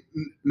 clean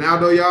now,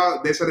 though,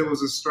 y'all. They said it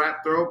was a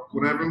strap throat,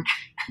 whatever,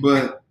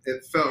 but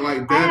it felt like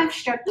I death. have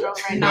strep throat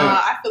right Nah, now.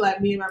 I feel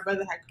like me and my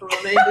brother had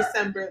corona in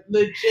December,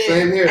 legit.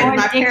 Same here. And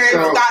my parents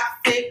So- got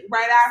sick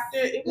right after.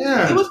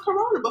 It was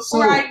corona before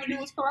So- I even knew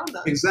it was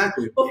corona.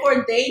 Exactly.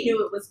 Before they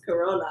knew it was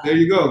corona. There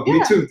you go. Me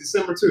Yeah. too.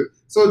 December too.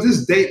 So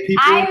just date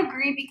people. I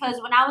agree because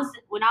when I was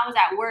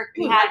at work,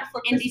 we It was had right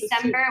before in Christmas,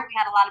 December we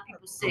had a lot of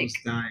people I sick was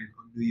dying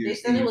on New They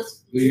Year's said Eve. it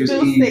was New Year's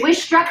still Eve. sick. with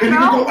strep Couldn't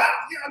even go throat. out.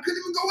 Yeah, I couldn't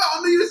even go out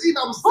on New Year's Eve.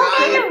 I was Who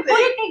dying. did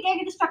they gave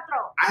you the strep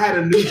throat? I had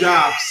a new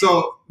job.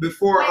 So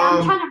before Wait,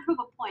 I'm trying to prove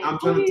a point. I'm Who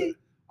trying did-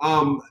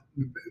 to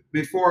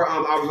before I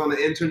was on the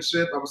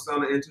internship. I was still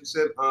on the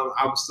internship.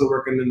 I was still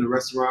working in the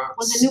restaurant.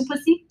 was it new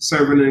pussy?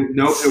 Serving in,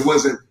 nope, it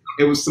wasn't.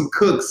 It was some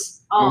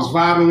cooks. I was Oh,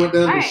 vibing with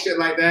them and Alright. shit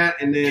like that.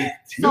 And then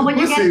So new when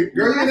you pussy, get-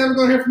 girl, you ain't never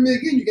gonna hear from me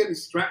again. You get me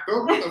strapped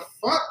up. What the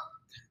fuck?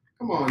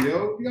 Come on,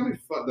 yo. You got me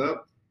fucked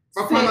up.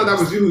 If I found out that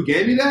was you who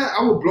gave me that,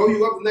 I would blow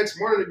you up the next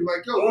morning and be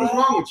like, yo, what is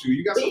wrong with you?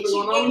 You got Bitch, something you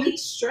going on gave with you? me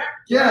strep.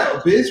 Yeah,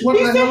 throat. bitch, what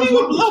He the said hell is he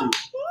would wrong with blow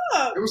you?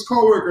 up. It was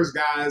coworkers,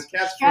 guys.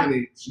 Catch Strep- 20.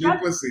 New strep-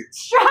 pussy.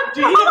 strep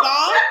Do you need throat. a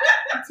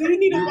bomb? Do you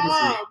need a New pussy.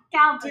 bomb?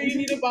 Do you Calvin.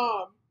 need a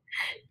bomb?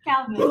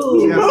 Calvin.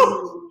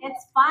 Boom. Yes.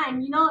 It's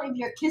fine. You know, if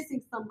you're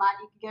kissing somebody,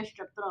 you can get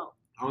strep throat.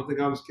 I don't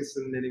think I was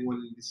kissing anyone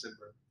in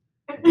December.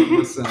 But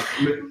myself.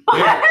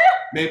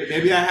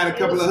 Maybe I had a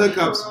couple of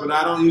hookups, but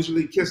I don't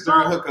usually kiss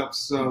during hookups,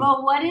 so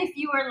But what if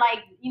you were like,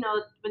 you know,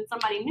 with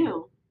somebody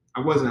new? I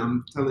wasn't.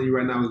 I'm telling you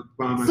right now, I was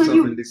by So myself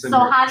you, in December.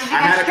 so how did you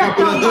I get had a strep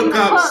couple of throat from the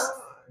hookups.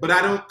 cook? But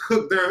I don't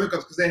cook during hookups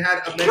because they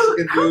had a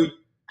Mexican dude.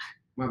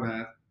 My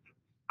bad.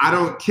 I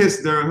don't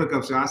kiss during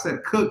hookups, y'all. I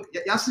said cook.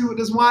 Y'all see what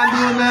this wine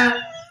doing,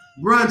 man?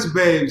 Brunch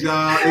babes,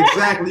 y'all.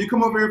 Exactly. You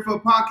come over here for a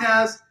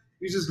podcast,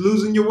 you're just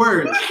losing your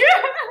words.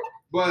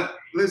 But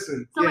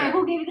listen, So yeah, wait,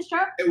 who gave you the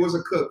strep? it was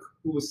a cook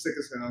who was sick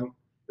as hell.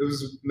 It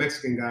was a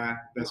Mexican guy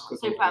that's So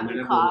cooking. he probably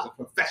That boy was coughed.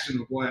 a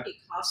professional boy. He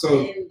coughed So-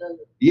 in the-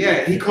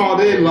 Yeah, he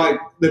called in like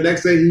the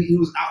next day. He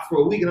was out for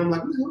a week, and I'm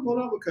like, "What the hell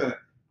going on with Cut?"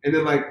 And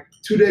then like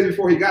 2 days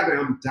before he got there,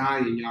 I'm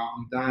dying, y'all.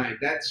 I'm dying.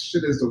 That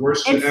shit is the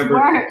worst shit It's ever.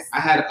 worse. I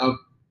had an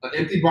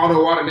empty bottle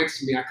of water next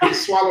to me. I couldn't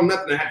swallow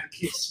nothing. I had to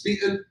keep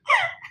spitting.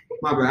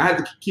 My bad. I had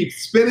to keep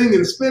spitting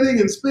and spitting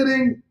and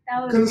spitting.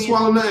 That was Couldn't real.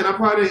 swallow nothing. I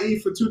probably didn't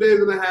eat for 2 days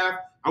and a half.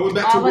 I went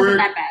back Oh, to it wasn't work.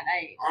 that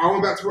bad. I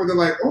went back to work. They're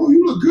like, "Oh,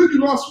 you look good. You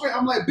lost weight."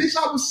 I'm like, "Bitch,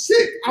 I was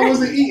sick. I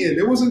wasn't eating.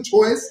 It wasn't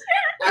choice.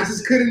 I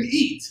just couldn't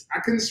eat. I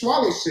couldn't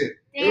swallow shit.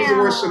 It was the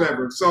worst shit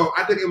ever." So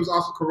I think it was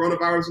also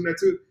coronavirus in there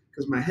too,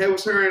 because my head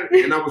was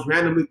hurting and I was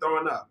randomly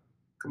throwing up.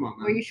 Come on,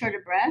 man. Were you short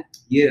of breath?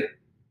 Yeah,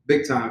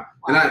 big time.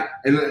 And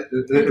You let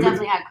me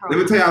definitely had let me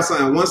corona. tell y'all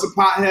something. Once a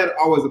pothead,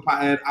 always a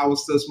pothead. I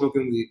was still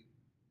smoking weed.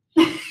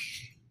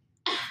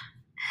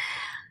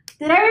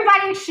 Did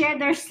everybody share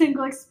their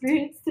single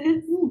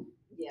experiences?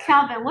 Yeah.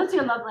 Calvin, what's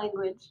your love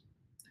language?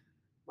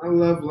 My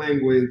love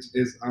language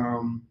is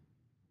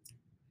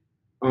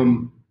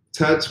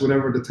touch,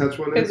 whatever the touch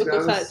one is.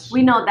 Physical guys. touch.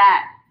 We know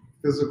that.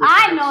 Physical.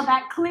 I touch. know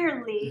that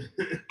clearly.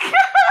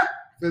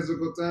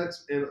 Physical touch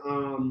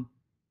and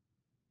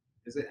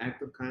is it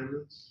act of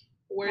kindness?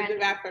 Words of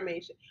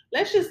affirmation.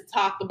 Let's just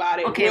talk about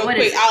it Okay, real what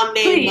quick. is it? I'll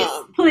name Please,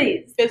 them.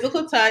 please.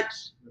 Physical touch,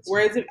 That's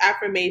words of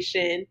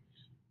affirmation,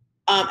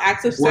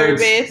 acts of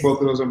words. service,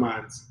 Both of those are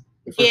mine.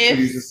 The first two you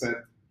Gifts. just said.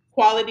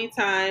 quality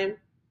time.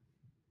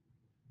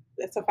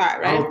 That's a 5, I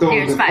right? don't throw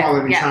Here's the 5,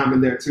 quality yeah. time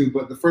in there too,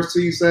 but the first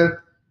two you said,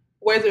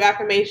 Words of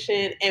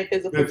affirmation and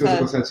physical and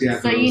physical touch. touch. Yeah.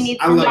 So those. you need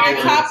I love somebody- Our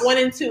words. top 1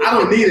 and 2. I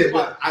don't need it,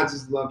 but I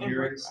just love And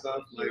hearing words of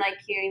stuff. You like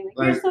hearing, like,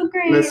 like, you're so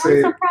great. I'm let's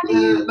say, so proud of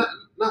you.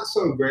 not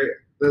so great.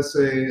 Let's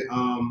say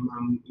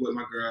I'm with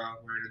my girl,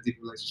 we're in a deep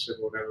relationship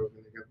or whatever,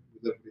 we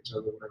live with each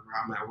other, whatever.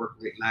 I'm at work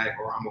late night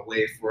or I'm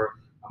away for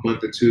a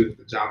month or two with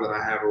the job that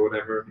I have or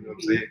whatever. You know what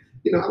I'm saying?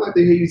 You know, I like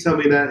to hear you tell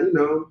me that, you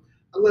know,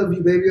 I love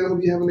you, baby. I hope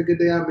you're having a good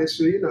day. I miss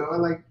you. You know, I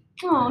like,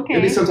 Oh, okay.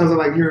 maybe sometimes I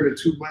like hearing it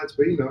too much,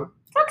 but you know,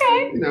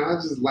 Okay. You know, I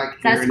just like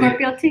Is that hearing it.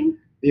 Scorpio thing?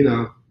 You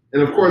know,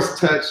 and of course,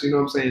 touch. You know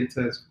what I'm saying?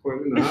 Touch. Of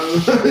course, you know,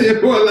 you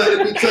won't let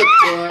it be touched,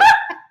 boy.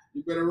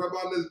 You better rub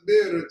on this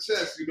beard or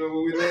chest. You know,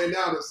 when we laying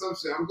down or some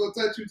shit. I'm gonna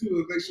touch you too,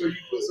 and make sure you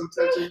put some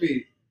touch in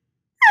me.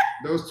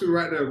 Those two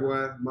right there,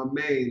 boy. My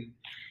main.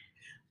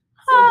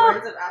 So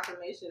words of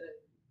affirmation.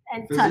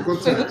 And Physical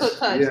touch. touch. Physical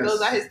touch. Yes.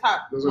 Those are his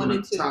top Those are 1 my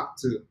and 2. top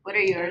 2. What are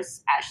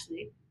yours,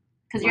 Ashley?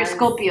 Because you're Mine's-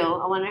 Scorpio.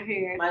 I want to hear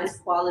yours. Mine's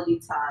quality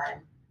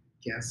time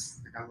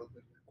Yes, I got a little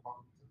bit of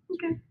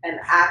quality. and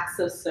acts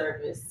of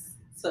service.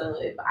 So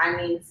if I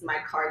need my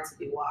car to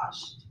be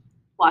washed,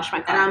 Wash my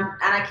and car.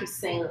 I keep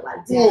saying it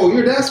like, damn, Whoa,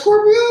 you're that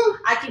Scorpio?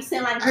 I keep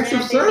saying like, Acts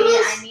damn, of baby,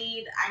 service?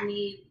 I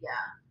need, yeah,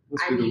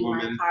 Must I be the need my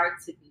woman. car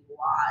to be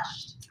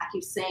washed. I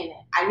keep saying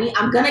it.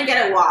 I'm gonna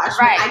get it washed.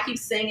 Right. But I keep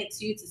saying it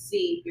to you to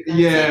see if you're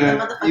gonna take the Yeah,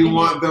 motherfucking you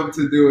want hit. them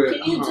to do it.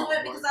 Can you do Oh,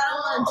 it? Because I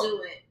don't want to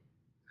do it.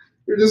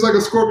 You're just like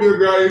a Scorpio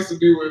girl I used to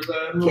be with,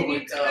 man. Can Oh you my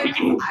do God. it? 'Cause I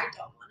don't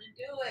want to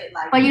do it.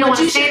 Like, But you don't want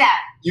to say should- that.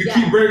 You Yeah.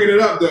 keep bringing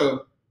it up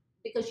though.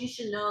 because you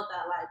should know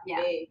that, like, Yeah.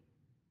 babe,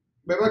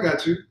 Babe, I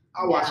got you.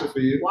 I'll wash Yeah. it for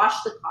you.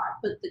 wash the car,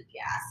 put the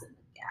gas in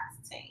the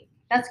gas tank.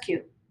 That's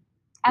cute.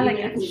 I like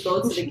Even it. if we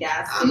go to the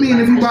gas I tank, mean,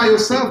 like, if you I by should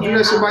yourself, take do it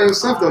that shit out by the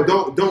yourself though.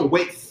 car. Don't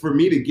wait for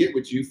me to get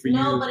with you for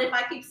No, you. but if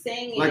I keep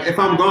saying it, Like if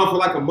I'm gone for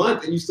like a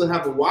month and you still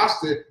haven't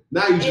washed it,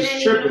 now you it just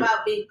ain't even tripping.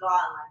 about being gone.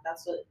 Like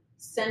that's what.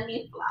 Send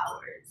me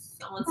flowers.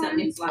 Someone send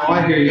me flowers. Oh,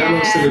 I hear you. I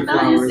love sending Yeah,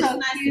 flowers. those are so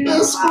It's nice to cute. get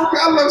That's Scorpio.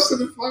 I love flowers.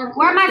 sending flowers.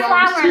 Where are my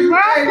flowers? too. Where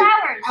are Hey,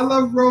 flowers? I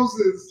love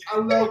roses. I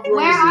love roses.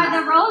 Where are I the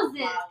love roses,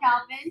 flowers.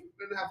 Calvin?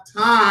 I didn't have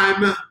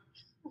time.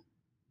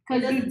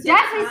 Because It you doesn't take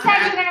definitely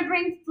time. said you're gonna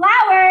bring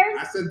flowers.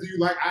 I said, do you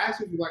like? I asked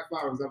you if you like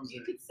flowers. That was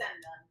You it. could send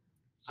them.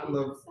 I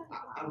love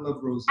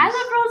roses. I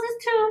love roses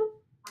too.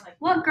 I like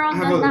What girl I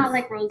have does a- not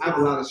like roses? I have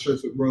a lot of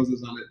shirts with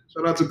roses on it.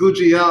 Shout out to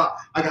Gucci, y'all.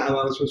 I got a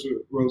lot of shirts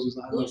with roses.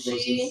 I love Gucci.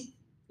 roses.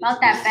 About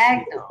that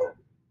bag though.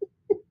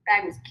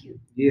 Bag was cute.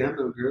 Yeah, I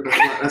know, girl.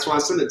 That's why I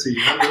sent it to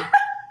you. I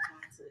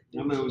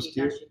know. I know it was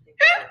cute.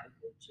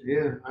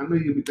 Yeah, I knew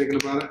you'd be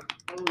thinking about it.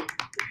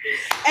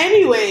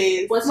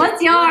 Anyways, What's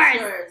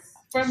yours?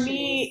 for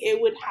me, it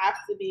would have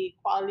to be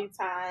quality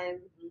time.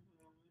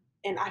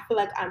 And I feel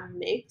like I'm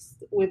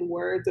mixed with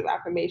words of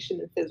affirmation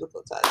and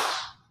physical touch.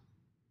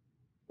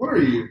 What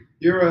are you?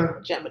 You're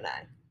a. Gemini.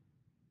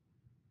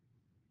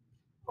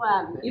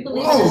 Well, You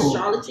believe Whoa. in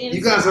astrology? And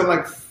You guys are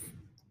like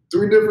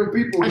 3 different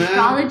people, man.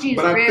 Astrology is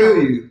but I real.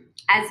 feel you.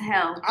 as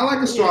hell. I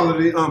like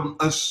astrology.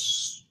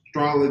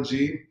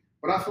 Astrology,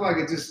 but I feel like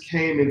it just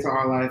came into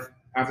our life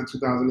after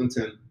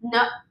 2010.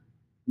 No,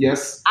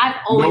 Yes. I've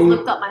always No-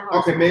 looked up my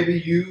horoscope. Okay, maybe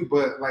you,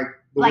 but like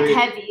the like way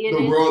heavy. It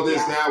the is, world is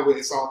yeah. now, where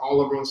it's all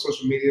over on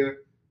social media.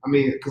 I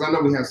mean, because I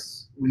know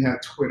we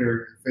had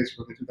Twitter and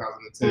Facebook in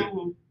 2010.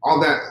 Mhm. All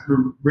that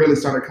really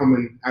started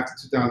coming after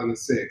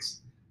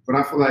 2006. But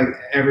I feel like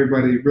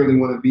everybody really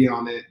want to be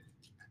on it.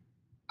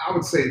 I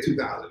would say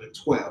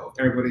 2012.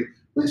 Everybody,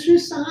 what's your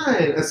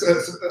sign?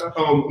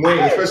 Wayne,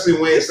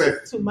 especially Wayne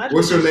said, Too much.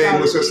 what's your name?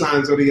 What's your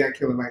astrology. sign? Zodiac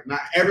killer. Like,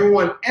 not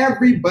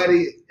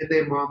everybody in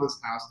their mama's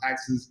house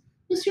asks,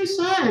 what's your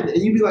sign? And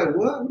you be like,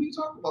 what? What are you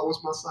talking about?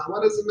 What's my sign?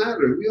 Why does it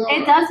matter? We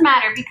are. It does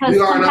matter because We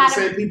are not the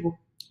compatible- same people.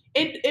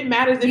 It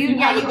matters if You- you,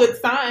 yeah, have you- a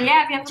good sign.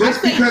 Yeah, if you have I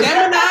Just say because-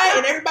 Gemini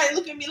and everybody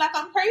look at me like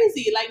I'm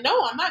crazy. Like,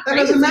 no, I'm not That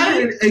crazy. doesn't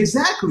matter.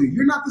 Exactly.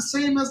 You're not the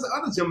same as the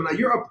other Gemini.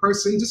 You're a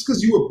person. Just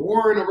because you were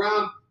born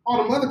around all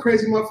them other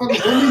crazy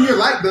motherfuckers don't mean you're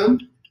like them.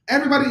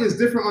 Everybody is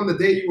different on the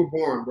day you were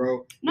born,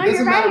 bro. No, It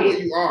doesn't you're matter right.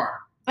 what you are.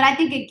 But I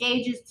think it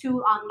gauges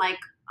too on like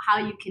how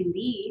you can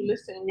be.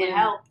 Listen, It when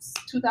helps.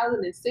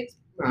 2006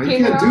 No, you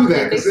came can't around do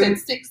that. and they 'cause then-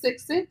 said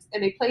 666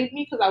 and they played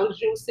me because I was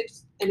June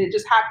 6th and it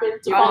just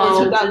happened to Oh, fall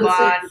in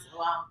 2006.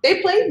 Wow.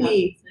 They played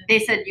me. They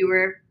said you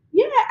were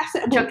Yeah, I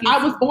said, well, Chucky.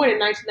 I was born in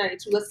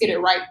 1992. Let's get it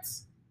right.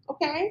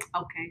 Okay,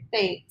 okay.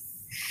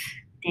 thanks.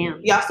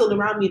 Damn, Y'all still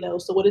around me though,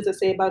 so what does it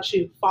say about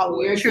you? You're a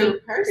Followers. True.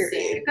 good person.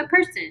 you're a good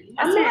person.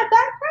 I'm That's not it.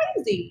 that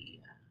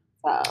crazy.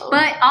 So,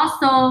 But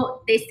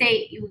also, they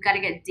say you got to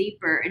get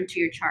deeper into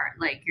your chart,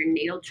 like your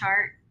natal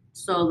chart.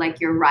 So, like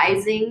your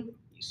rising.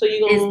 so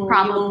you is gonna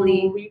probably-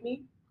 you gonna read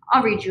me?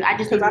 I'll read you. I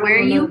just Because need I don't where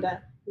know you,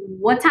 that.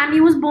 what time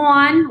you was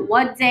born,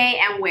 what day,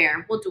 and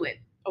where. We'll do it.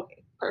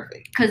 Okay,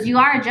 perfect. Because you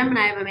are a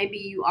Gemini, but maybe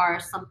you are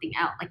something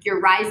else. Like your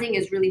rising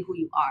is really who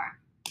you are.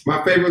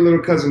 My favorite little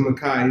cousin,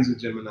 Makai, he's a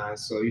Gemini,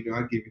 so, you know,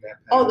 I'll give you that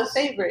pass. Oh, the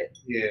favorite.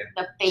 Yeah,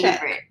 The Check.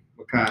 favorite.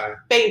 Makai.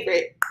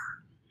 Favorite.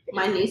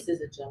 My niece is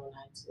a Gemini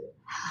too.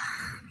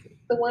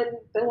 The one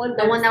The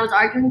one that was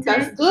arguing today.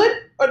 that's good,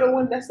 or the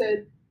one that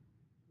said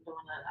The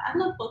one I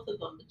love both of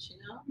them, but you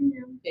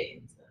know,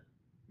 okay,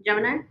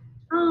 Gemini?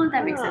 Oh,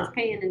 that makes Ah. sense.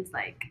 Paying is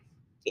like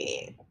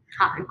yeah.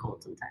 hot and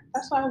cold sometimes.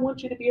 That's why I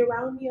want you to be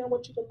around me. I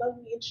want you to love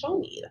me and show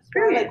me. That's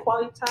why I Period. like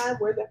quality time,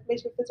 words of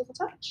affirmation, physical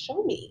touch.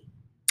 Show me.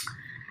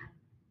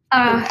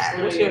 Uh,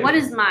 yours? what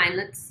is mine?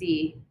 Let's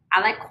see.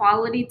 I like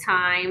quality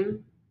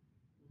time.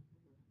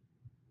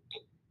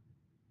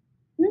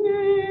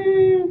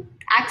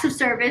 Acts of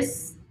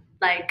service.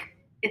 Like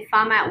if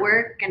I'm at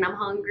work and I'm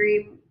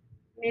hungry,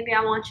 maybe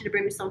I want you to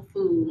bring me some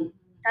food.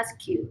 That's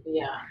cute.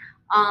 yeah.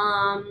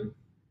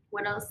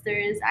 What else there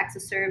is? Acts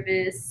of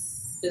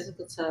service.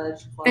 Physical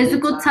touch. quality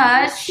Physical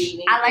time, touch.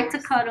 receiving I like to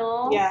gifts.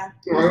 cuddle. Yeah.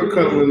 I'm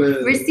cuddling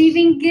that.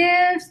 Receiving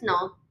gifts?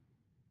 No.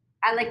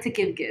 I like to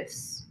give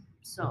gifts.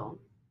 So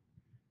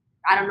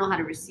I don't know how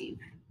to receive.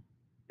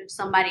 If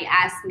somebody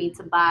asked me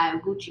to buy a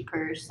Gucci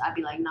purse, I'd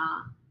be like,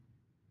 nah,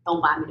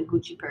 don't buy me the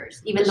Gucci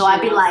purse. Even But though she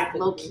I'd be wants like, the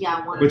low key,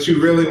 I Gucci want But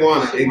you really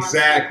want it. She wants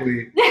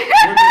Exactly.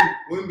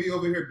 women be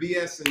over here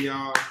BSing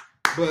y'all.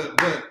 But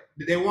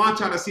they want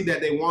y'all to see that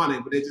they want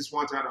it, but they just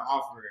want y'all to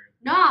offer it.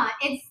 Nah,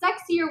 it's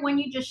sexier when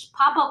you just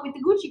pop up with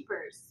the Gucci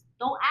purse.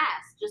 Don't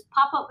ask. Just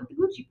pop up with the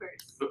Gucci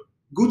purse.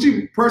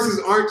 Gucci purses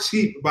aren't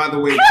cheap, by the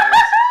way, guys.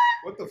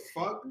 What the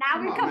fuck? Now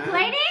Come we're on, man.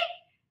 complaining?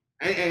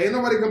 Ain't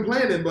nobody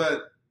complaining, but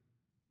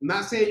I'm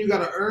not saying you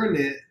gotta earn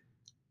it.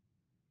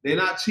 They're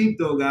not cheap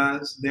though,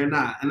 guys. They're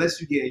not. Unless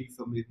you get, you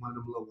feel me, one of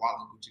them little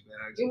wallet Gucci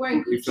bags. You're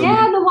wearing You Gucci. feel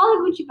Yeah, me? the wallet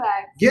Gucci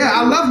bag. Yeah,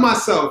 I love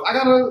myself. I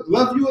gotta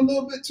love you a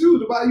little bit too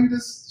to buy you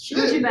this shit.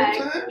 Gucci You know what I'm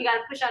bag. saying? You gotta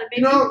push out a baby.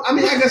 You know, I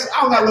mean, I guess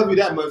I don't gotta love you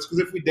that much because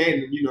if we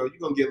dating, you know, you're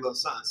gonna get a little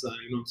something, something.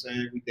 You know what I'm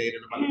saying? We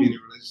dating, about to be in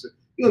a relationship.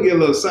 You're gonna get a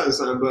little something,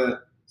 something.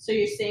 But So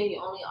you're saying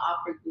you only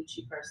offer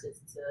Gucci purses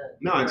to?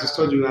 no, I just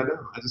told you I don't.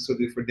 I just told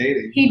you for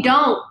dating. He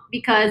don't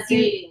because you.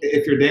 Dating.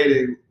 If you're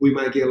dating, we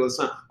might get a little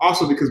something.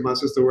 Also, because my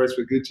sister works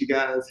for Gucci,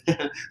 guys.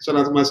 Shout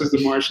out to my sister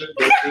Marsha.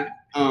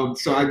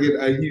 So I get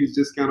a huge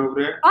discount over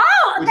there,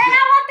 Oh, Which then is-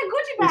 I want the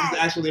Gucci which is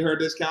bag. actually her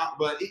discount.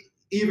 But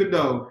even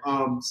though,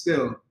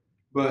 still,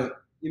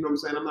 but you know what I'm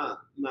saying? I'm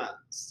not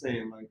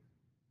saying like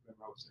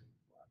whatever I was saying.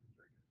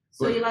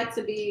 So But-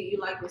 you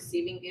like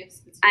receiving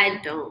gifts? I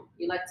don't.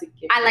 You like to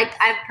give.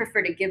 I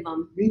prefer to give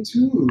them. Me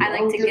too. I like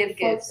don't to give give a fuck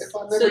gifts. If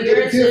I So never get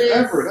a yours gift is-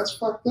 ever, that's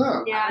fucked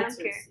up. Yeah, I like don't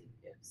to care. receive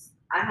gifts.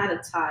 I had a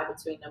tie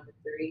between number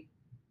 3.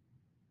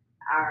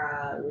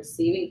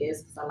 Receiving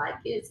gifts because I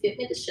like gifts. Give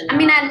me the Chanel. I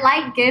mean, I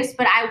like gifts,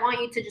 but I want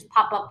you to just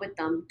pop up with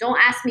them. Don't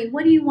ask me,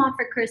 what do you want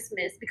for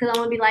Christmas? Because I'm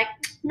gonna be like,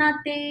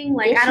 nothing.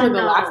 Like, I don't The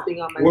know. last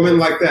thing on my Women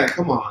list. like that,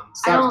 come on. I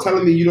Stop don't-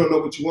 telling me you don't know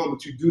what you want,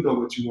 but you do know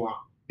what you want.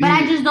 But you,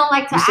 I just don't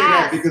like to you say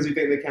that ask. because you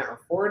think they can't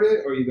afford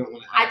it, or you don't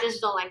want to I ask?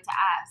 just don't like to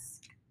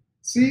ask.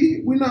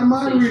 See, we're not So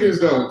mind you should readers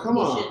though. know- Come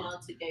you on. should know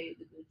to get you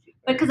the Gucci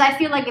purse. Because I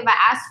feel like if I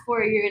ask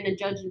for it, you're gonna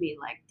judge me.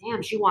 Like,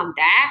 damn, she want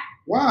that?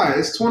 Why?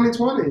 It's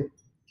 2020.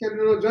 Can't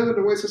do no judging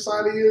the way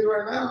society is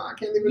right now. I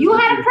can't even. You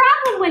judge had a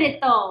problem with it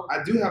though.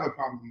 I do have a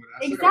problem with it.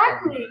 I still got a problem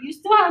Exactly. with it. You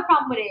still have a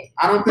problem with it.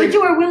 I don't But think.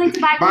 you were willing to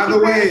buy By Gucci the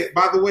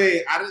purse?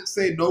 way, I didn't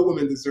say no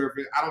woman deserve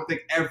it. I don't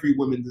think every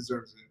woman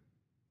deserves it.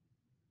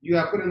 You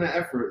gotta put in the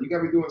effort. You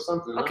gotta be doing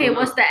something. I Okay, don't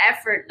know. what's the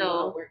effort You wanna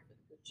though? work for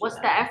the Gucci What's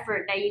the bag.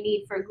 effort that you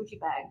need for a Gucci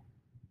bag?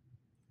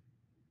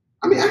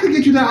 I mean, I can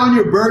get you that on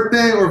your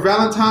birthday or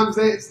Valentine's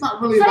Day. It's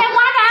not really. So then about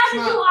why the hell it's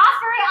did you not-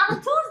 offer it on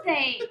a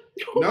Tuesday?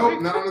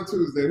 Nope, not on a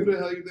Tuesday. Who the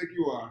hell you think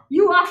you are?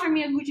 You offered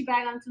me a Gucci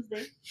bag on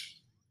Tuesday.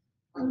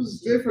 I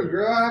was different,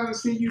 girl. I haven't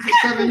seen you for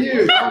 7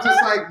 years. I was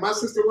just like, my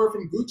sister worked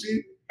from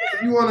Gucci.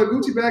 If you want a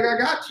Gucci bag, I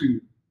got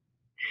you.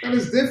 That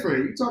is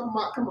different. You talking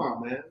about? Come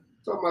on, man. You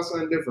talking about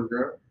something different,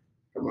 girl.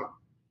 Come on.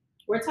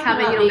 We're talking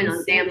Calvin, about you don't being make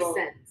no damn single.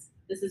 sense.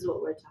 This is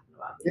what we're talking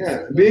about.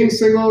 Yeah, being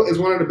single is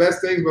one of the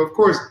best things, but of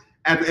course,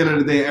 at the end of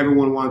the day,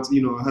 everyone wants, a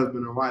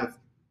husband or wife.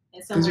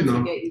 And someone you know.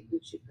 to get you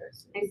Gucci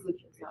purses. And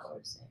Gucci That's all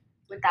we're saying.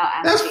 Without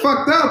asking. That's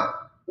fucked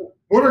up.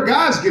 What are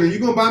guys getting? You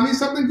gonna buy me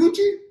something,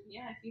 Gucci?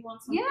 Yeah, if you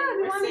want something. Yeah, if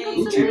you we're want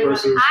saying Gucci everybody-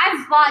 purses.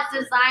 I've bought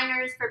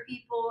designers for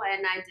people,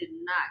 and I did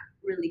not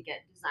really get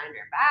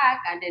designer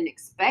back. I didn't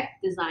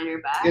expect designer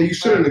back. Yeah, you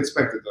shouldn't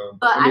expect it though.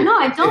 But I know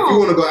I If you don't.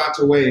 want to go out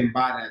your way and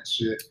buy that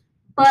shit,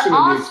 But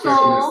shouldn't be expecting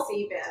also,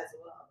 Receive it as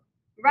well.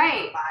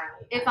 right. Buying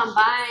it, If I I'm should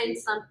buying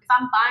receive some, it. if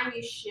I'm buying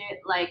you shit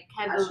like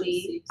heavily,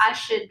 receive I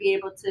should be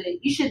able to.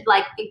 You should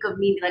like think of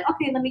me, be like,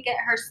 okay, let me get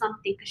her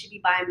something because she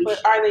be buying me But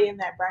shit. are they in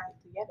that bracket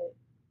to get it?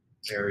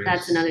 Aries.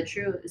 That's another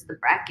true. It's the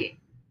bracket.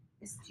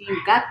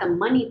 You got the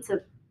money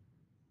to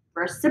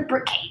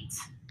reciprocate.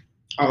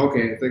 Oh,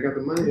 okay. If they got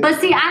the money. But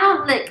see, I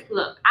don't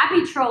look, I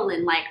be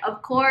trolling. Like,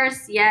 of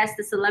course, yes,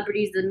 the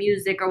celebrities, the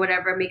music or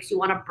whatever makes you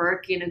want a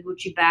Birkin, a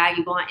Gucci bag.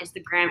 You go on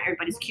Instagram,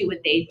 everybody's cute with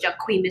a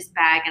Jaquimus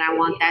bag, and I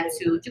want that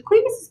too.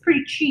 Jaquimus is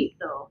pretty cheap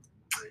though.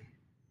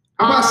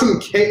 How about some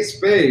Kate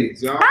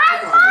Spades, y'all? I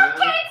Come love on,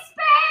 man. Kate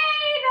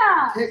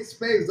Spade! Kate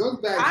Spades, those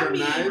bags I are mean,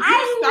 nice. you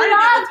I started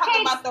love to talk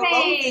Kate about the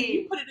roses. Spade.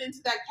 You put it into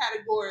that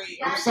category.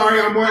 I'm sorry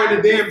I'm wearing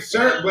a damn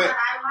shirt, but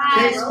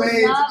I Kate love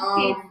Spades,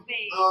 Kate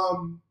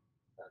Spade.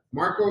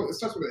 Marco, it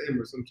starts with an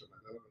M or some shit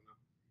like that. I don't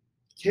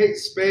know. Kate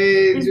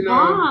Spades, It's you know.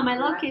 bomb. I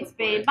love Kate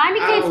Spade. Buy me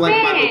I Kate don't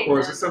like Michael Spade.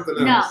 Kors. It's something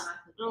No. else.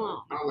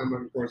 Oh. I don't like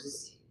Michael Kors.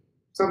 It's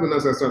something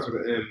else that starts with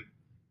an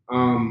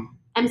M.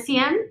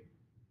 MCM?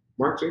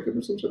 Marc Jacob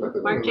or some shit like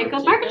that. Marc I don't know.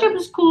 Jacob. Marc Jacob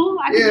is cool.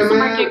 I can Yeah, do some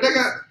Marc man. Jacob.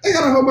 They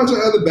got a whole bunch of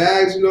other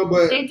bags,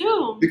 but They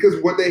do.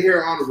 because what they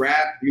hear on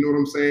rap, you know what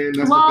I'm saying?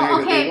 That's the bag Well,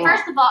 that okay, they want.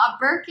 first of all, a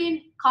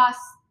Birkin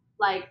costs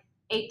like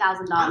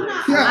 $8,000. I'm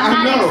not- Yeah, I'm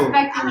I not know.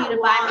 expecting you to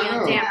buy me I a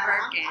know. damn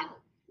Birkin.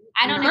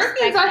 I don't Birkins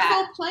expect are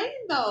that. so plain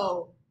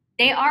though.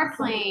 They are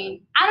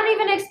plain. I don't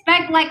even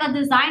expect like a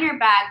designer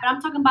bag, but I'm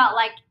talking about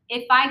like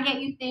if I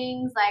get you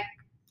things like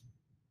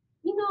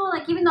you know,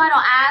 like even though I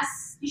don't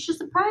ask, you should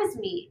surprise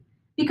me.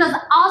 Because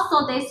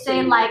also they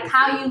say like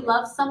how you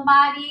love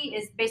somebody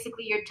is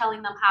basically you're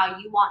telling them how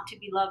you want to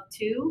be loved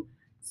too.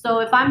 So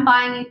if I'm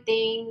buying you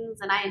things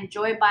and I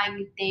enjoy buying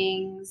you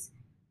things,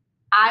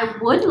 I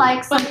would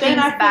like some But then things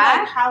I feel back.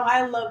 like how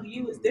I love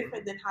you is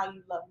different than how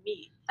you love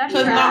me. That's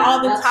Because true. not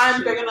all the That's time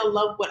true. they're gonna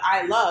love what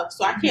I love.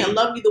 So I can't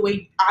love you the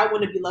way I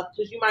want to be loved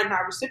because you might not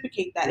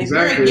reciprocate that. If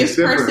Exactly, you're a it's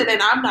gift person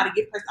different. and I'm not a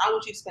gift person, I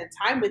want you to spend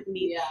time with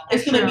me. Yeah.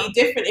 It's gonna True. be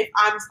different if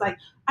I'm just like,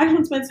 I just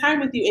want to spend time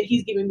with you and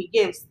he's giving me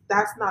gifts.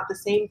 That's not the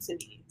same to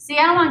me. See,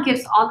 I don't want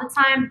gifts all the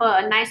time,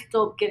 but a nice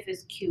dope gift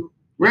is cute.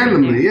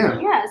 Randomly, yeah.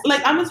 Yes.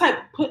 Like I'm the type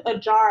put a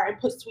jar and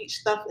put sweet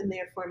stuff in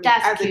there for me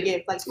That's as cute. a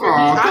gift. Like for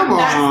Aw, me, come I'm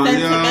that on,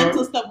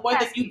 sentimental stuff more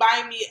That's than you cute.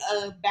 buy me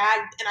a bag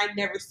and I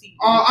never see you.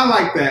 Oh, I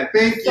like that.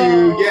 Thank So-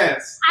 you.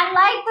 Yes. I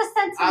like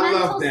the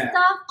sentimental that.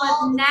 stuff, but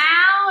All the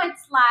now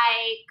it's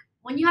like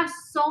when you have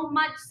so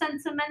much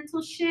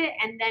sentimental shit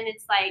and then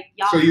it's like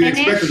y'all So you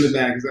finish. expecting the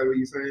bag? Is that what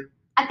you're saying?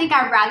 I think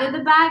I'd rather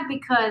the bag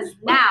because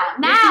now,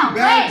 Listen,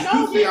 bags wait.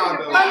 goofy out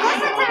though. But Come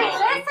listen to me, on.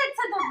 listen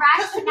to the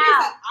Because to me, it's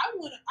rationale.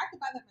 like, I could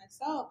buy that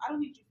myself. I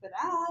don't need you for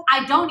that.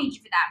 I don't need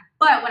you for that.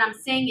 But what I'm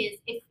saying is,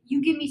 if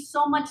you give me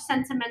so much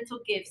sentimental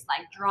gifts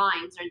like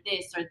drawings or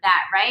this or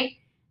that, right?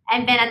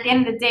 And then at the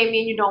end of the day,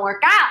 me and you don't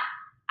work out.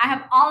 I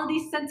have all of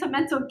these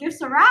sentimental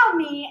gifts around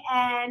me,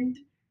 and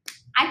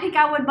I think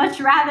I would much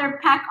rather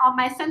pack all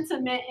my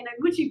sentiment in a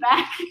Gucci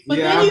bag. But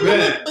Yeah, then I you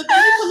bet.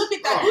 can look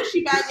at that Oh.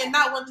 Gucci bag and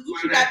not want the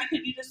Gucci Right. bag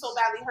because you just so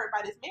badly hurt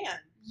by this man.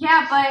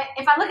 Yeah, but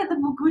if I look at the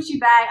Gucci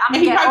bag, I'm And gonna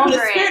he get probably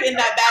over put a spirit it. in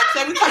that bag, so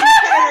every time you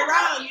carry it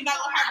around, you're not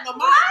gonna have no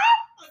mind.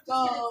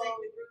 So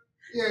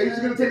Yeah, you're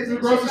just gonna take it to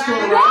the grocery store,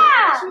 Yeah.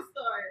 right? Grocery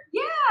store.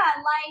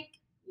 Yeah, like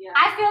Yeah.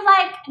 I feel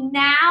like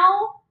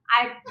now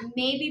I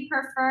maybe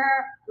prefer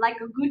like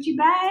a Gucci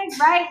bag,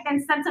 right, than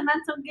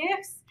sentimental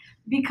gifts.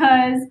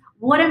 Because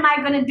what am I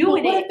gonna do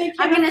with what it? if they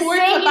I'm can't gonna afford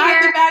sit to buy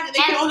here the bag and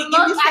they and can only give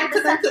look you at the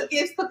sentimental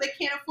gifts because they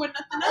can't afford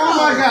nothing else? Oh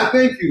my God,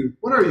 thank you.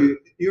 What are you?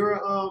 You're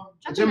a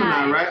Gemini,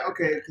 Gemini. right?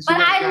 Okay. 'Cause But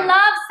you I got-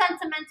 love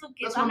sentimental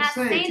gifts. That's what I'm I'm not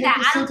saying. saying Take that.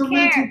 the I don't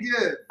sentimental care.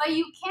 gift. But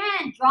you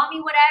can draw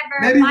me whatever.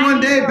 Maybe buy one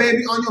me day, your-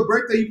 baby, on your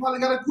birthday, you probably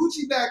got a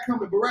Gucci bag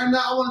coming. But right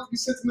now, I want it to be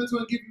sentimental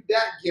and give you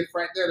that gift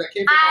right there that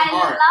came from I my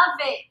heart. love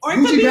it. Or it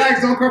could Gucci be- bags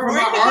don't come from or my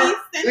it could heart.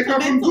 be They come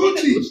from sentimental in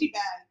the Gucci. Gucci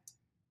bag.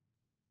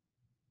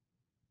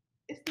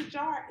 It's the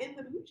jar in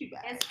the Gucci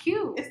bag. It's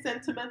cute. It's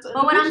sentimental. in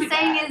But the what I'm Gucci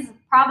saying bag. is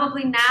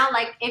probably now,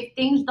 like if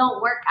things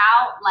don't work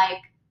out, like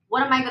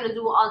what am I gonna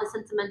do with all the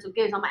sentimental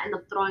gifts? I'm gonna end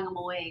up throwing them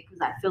away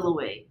because I feel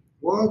away.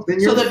 Well, then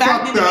So you're the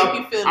bag fucked didn't up.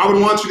 make you feel I would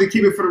good. want you to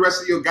keep it for the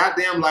rest of your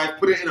goddamn life,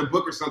 put it in a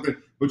book or something,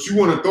 but you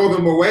want to throw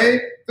them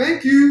away?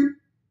 Thank you.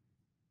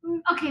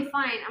 Okay,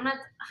 fine. I'm not.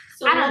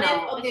 So I don't what if-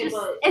 know. okay, it's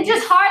but it's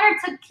just harder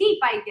to keep,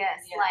 I guess.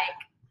 Yeah. Like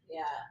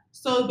yeah.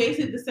 So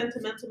basically, the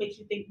sentimental makes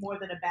you think more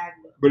than a bag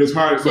will. But it's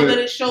hard. So but then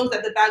it shows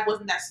that the bag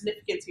wasn't that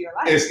significant to your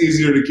life. it's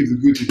easier to keep the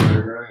Gucci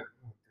bag, right?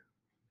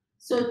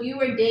 So if you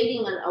were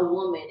dating a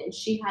woman and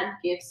she had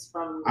gifts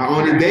from I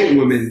only her date ex,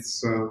 women,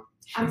 so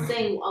I'm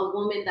saying a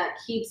woman that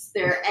keeps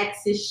their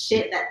ex's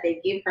shit that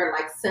they give her,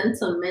 like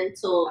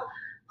sentimental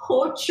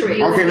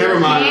portrait. okay, never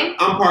mind. Okay.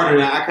 I'm part of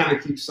that. I kind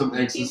of keep some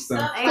You extra keep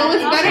stuff. stuff. So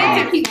it's better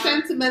Okay. to keep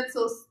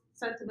sentimental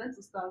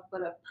stuff,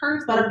 but a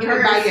purse, But a given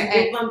by purse, your give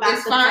ex, them back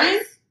it's the fine.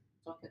 purse.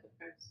 Don't get the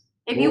purse.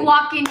 if you Whoa.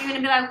 walk in, you're gonna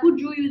be like, "Who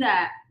drew you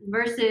that?"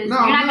 Versus No, you're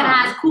not I'm gonna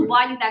not. ask who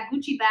bought you that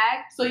Gucci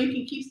bag. So you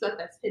can keep stuff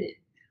that's hidden.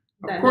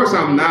 Of course,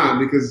 I'm not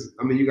because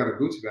I mean you got a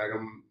Gucci bag.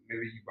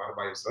 Maybe you bought it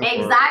by yourself.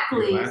 or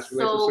Exactly. your last So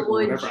relationship or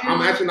would whatever. you-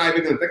 I'm actually not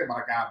even gonna think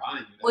about a guy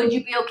buying you that. Would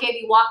you be okay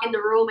if you walk in the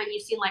room and you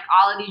see like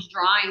all of these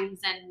drawings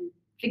and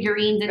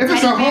figurines and If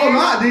it's teddy a whole bears?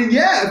 lot, then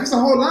yeah. If it's a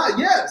whole lot,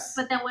 yes.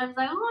 But then when it's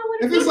like, oh, I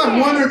want to If it's like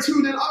one or two,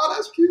 then oh,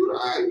 that's cute. All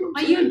right, you know what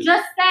But I'm you saying?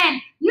 just said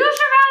you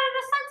should rather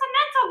the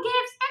sentimental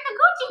gifts than the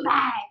Gucci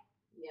bag.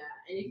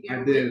 Yeah, and if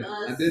you're I did. with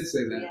us, I did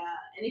say that.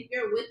 Yeah, and if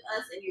you're with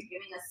us and you're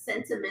giving us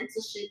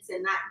sentimental shits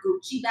and not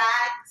Gucci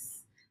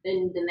bags,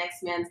 then the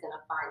next man's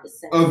gonna find the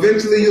sentimental.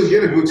 Eventually, you'll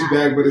get a shit, Gucci not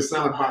bag, but it's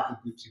not Gucci about bag.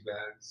 the Gucci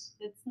bags.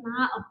 It's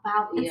not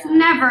about. It's Yeah.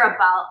 never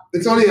about.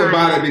 It's only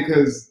about it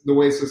because the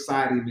way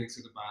society makes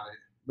it about it.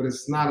 But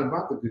it's not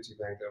about the Gucci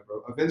bag, though,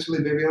 bro.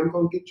 Eventually, baby, I'm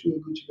gonna get you a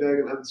Gucci bag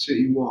and other shit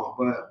you want,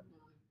 but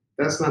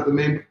that's not the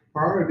main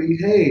priority.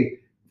 Hey,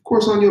 of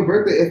course, on your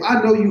birthday, if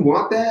I know you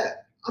want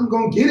that, I'm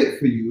gonna get it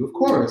for you. Of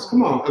course,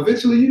 come on.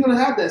 Eventually, you're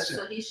gonna have that shit.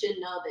 So he should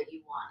know that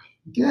you want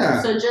it.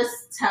 Yeah. So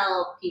just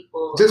tell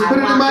people. Just put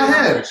it in want my this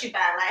head. Gucci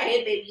bag. Like,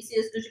 hey, baby, you see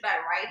this Gucci bag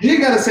right You here?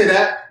 ain't gotta say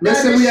that.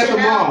 Let's say No, we at the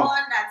Chanel mall.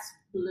 one that's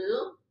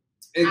blue.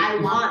 It- I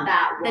want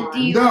that The one.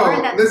 Dior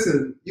No, that's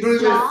listen. You don't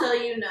even. Just so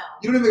you know.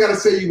 You don't even gotta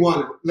say you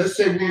want it. Let's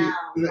say Chanel,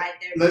 we. right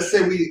there. Let's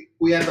say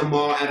we at the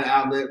mall at an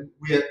outlet.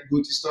 We at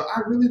Gucci store.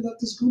 I really love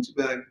this Gucci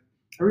bag.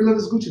 I really love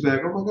this Gucci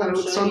bag. Oh my god, it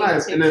looks so Show you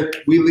nice. the And then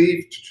we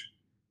leave.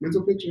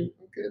 Mental picture.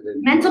 Okay.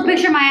 Then mental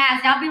picture my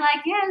ass. Y'all be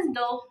like, yeah, it's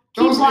dope.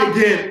 Keep Don't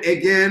walking.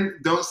 again.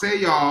 Don't say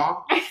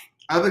y'all.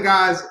 Other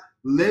guys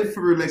live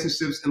for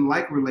relationships and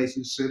like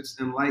relationships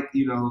and like,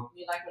 You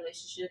like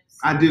relationships?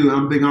 I do.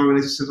 I'm big on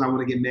relationships. I want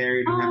to get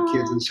married and have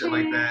kids and shit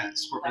like Okay. that.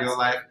 Scorpio That's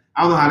life.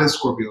 I don't know how this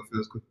Scorpio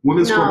feels.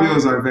 Women No.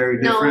 Scorpios are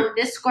very different. No,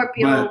 this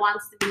Scorpio but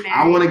wants to be married.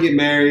 I want to get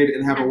married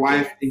and have a And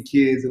wife kids. and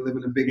kids and live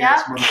in a big Yep.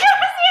 ass motherfucker.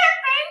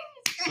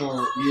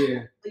 So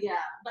yeah, Yeah,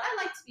 but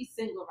I like to be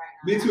single right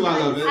now. Me too, I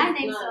love it. I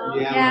think so.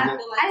 Yeah, I Yeah, love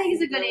feel I think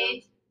it's a good single-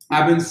 age.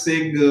 I've been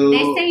single.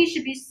 They say you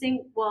should be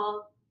single.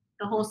 Well,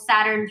 the whole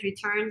Saturn's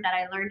return that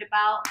I learned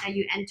about that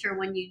you enter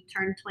when you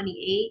turn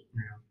 28,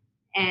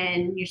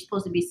 and you're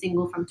supposed to be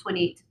single from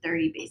 28 to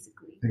 30,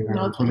 basically, Thank God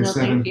No, I'm no,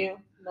 27. thank you.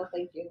 No,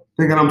 thank you.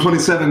 Thank God I'm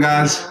 27,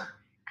 guys. Yeah.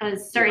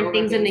 because certain You're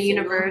things in the already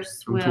single?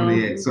 universe I'm will.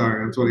 28.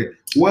 Sorry, I'm 28.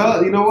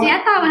 Well, you know what? See, I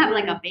thought I would have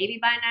like a baby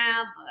by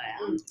now,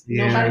 but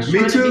Yeah, Nobody's me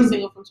trying to be too.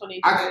 single from 20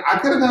 to I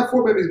could have had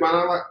 4 babies by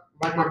now,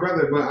 like my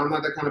brother, but I'm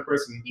not that kind of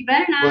person. you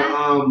better But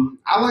not.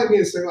 I like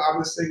being single. I've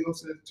been single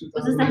since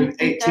Was this like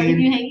 2018,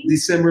 you hanging?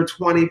 December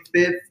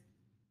 25th,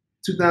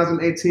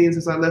 2018.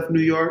 Since I left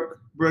New York,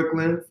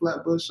 Brooklyn,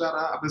 Flatbush. Shout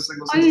out. I've been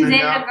single Oh, since you then.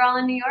 dated y'all. a girl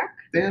in New York?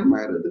 Damn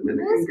right, a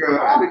Dominican That's girl.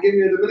 cool. I had to give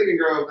me a Dominican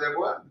girl up there.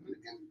 What?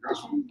 Dominican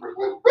girls from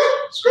Brooklyn.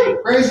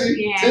 Screw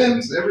crazy. Yeah.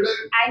 Tim's every day.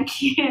 I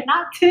can't.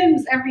 Not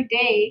Tim's every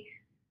day.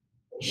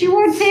 She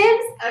wore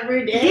Tim's?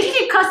 Every Did day.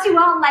 she cuss you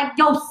out like,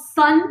 yo,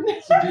 son? She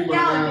beat my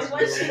Yeah, ass.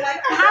 was she yo. like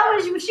How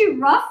was she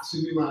rough?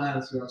 She beat my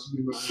ass, y'all. She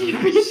beat my She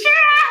ass. beat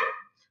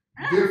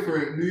your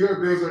Different. New York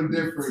girls are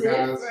different,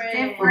 guys.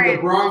 different? From the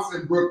Bronx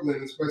and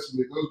Brooklyn,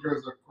 especially. Those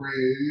girls are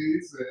crazy.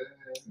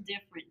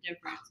 Different.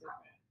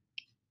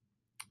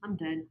 I'm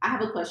dead. I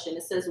have a question.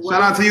 It says,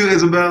 Shout out to you,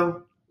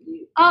 Isabel.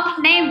 Oh,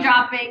 name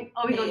dropping.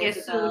 Oh, we gonna Hey, get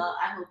Isabel, sued.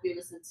 I hope you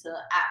listen to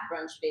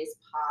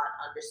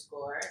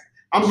 @brunchbasepod_.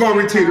 I'm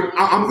gonna retweet it.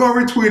 I'm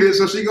gonna retweet it,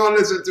 so she gonna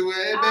listen to it.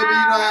 Hey, baby,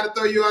 you know how to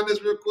throw you on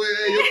this real quick.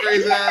 Hey, you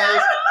crazy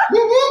ass.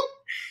 Whoop, whoop.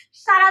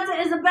 Shout out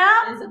to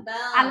Isabel.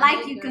 Isabel. I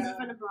like hey, you because girl. you're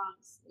from the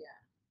Bronx. Yeah.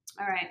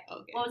 All right.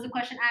 Okay. What was the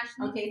question,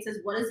 Ashley? Okay, it says,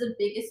 what is the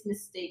biggest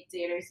mistake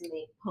daters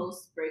make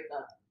post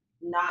breakup?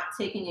 Not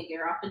taking a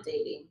year off of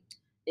dating.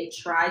 They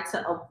try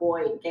to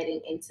avoid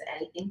getting into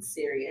anything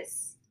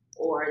serious,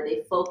 or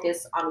they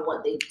focus on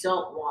what they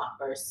don't want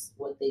versus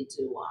what they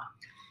do want.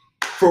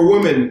 For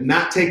women,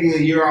 not taking a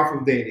year off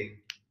of dating.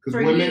 For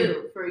Because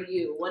women.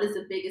 you, what is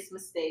the biggest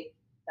mistake?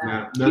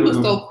 Nah, He none was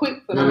of them. so quick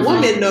for None the of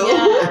them. women, though.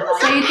 Yeah,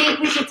 So you think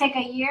we should take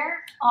a year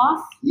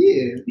off?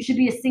 Yeah, We should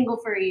be a single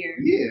for a year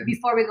yeah.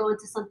 before we go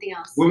into something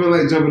else. Women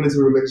like jumping into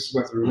a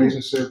relationship after a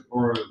relationship,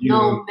 or, you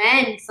No, know.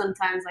 men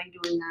sometimes like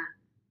doing that.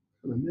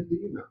 What men do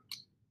you know?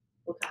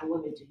 What kind of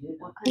women do you know?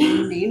 What kind of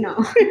women do you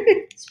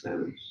know?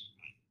 Spanish.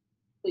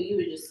 But you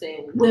were just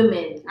saying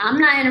women. I'm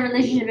not in a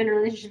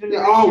relationship.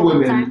 Yeah, all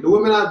women. Sometimes. The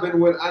women I've been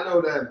with, I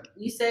know that,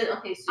 You said,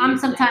 okay, so I'm you're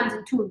sometimes saying-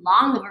 in too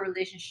long of a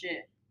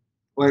relationship.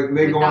 like,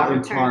 they go Without out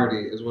and return. party,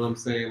 is what I'm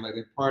saying. Like,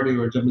 they party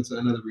or jump into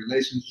another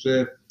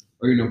relationship,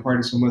 or, you know,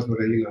 party so much where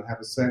they, you know, have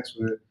a sex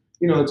with,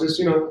 you know, just,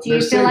 you know, Do you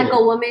they're feel like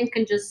single. a woman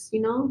can just, you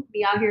know,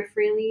 be out here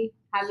freely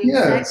having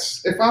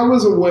sex? Yes. If I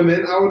was a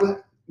woman, I would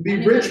be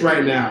Anybody rich right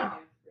can be now. out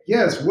here.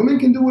 Yes, women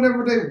can do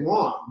whatever they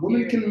want.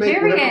 Women can make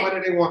Period. whatever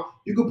money they want.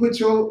 You can put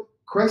your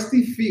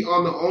crusty feet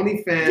on the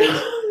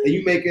OnlyFans and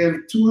you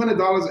making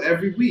 $200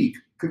 every week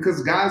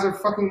because guys are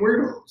fucking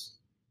weirdos.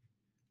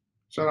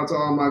 Shout out to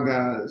all my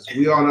guys.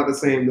 We all not the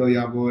same though,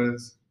 y'all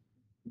boys.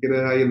 Get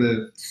it how you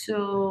live.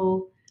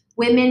 So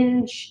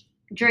women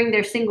during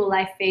their single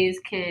life phase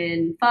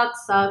can fuck,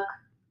 suck,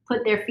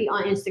 put their feet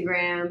on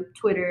Instagram,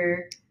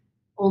 Twitter,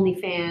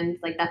 OnlyFans.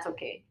 Like that's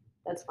okay.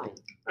 That's fine.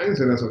 I didn't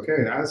say that's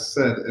okay. I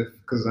said if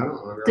because I don't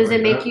know. Does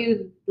it make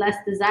you less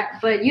desire?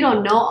 But you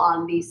don't know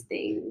all these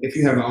things. If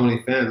you have an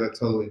OnlyFans, I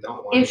totally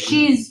don't want. If it.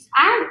 she's,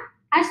 I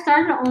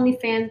started an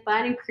OnlyFans, but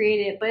I didn't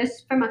create it. But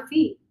it's for my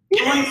feet.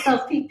 I want to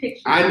sell feet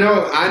pictures. I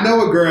know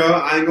a girl.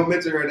 I ain't gonna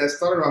mention her that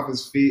started off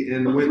his feet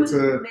and went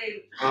to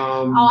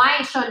Oh, I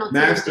ain't showing no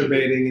titties, baby.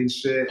 masturbating and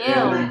shit. Ew.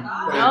 And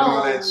all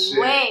No that shit.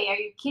 way. Are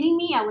you kidding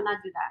me? I would not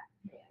do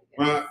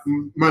that.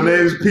 My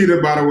name's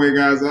Peter, by the way,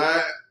 guys. All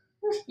right.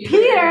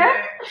 Peter?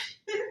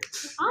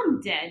 I'm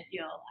dead,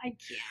 yo. I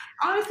can't.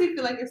 I honestly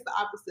feel like it's the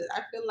opposite.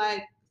 I feel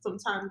like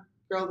sometimes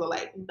girls are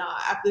like, nah,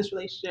 after this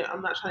relationship,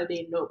 I'm not trying to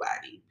date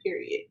nobody,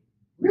 period.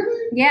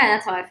 Really? Yeah,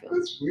 that's how I feel.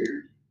 That's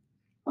weird.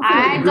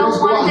 I feel don't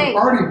girls wanna go out date. and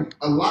party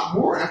a lot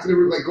more after they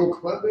like go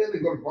clubbing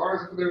and go to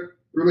bars after their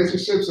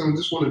relationships and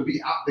just want to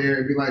be out there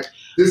and be like,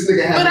 this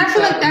nigga has But been I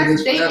feel like trapped in that's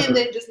this dating forever.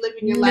 than just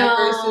living your life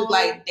versus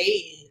like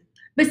dating.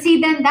 But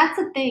see, then that's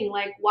the thing.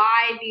 Like,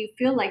 why do you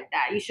feel like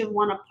that? You should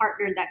want a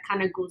partner that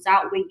kind of goes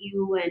out with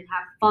you and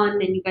have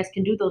fun, and you guys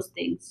can do those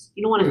things.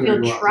 You don't want to Yeah,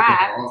 feel go out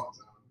trapped. all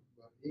the time.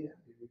 But yeah.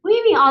 What do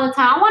you mean all the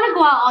time? I want to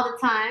go out all the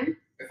time.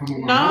 If I'm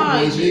with my Nah,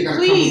 homeboys, you ain't gotta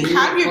come please with me.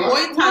 have your Fuck.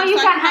 boy time. No, you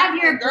so I can can have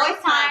your girl boy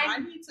time. I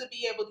need to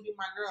be able to be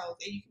my girls,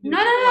 and you can be No,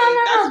 with no, your no, boys.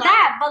 no, That's no, fine.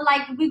 that. But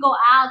like, if we go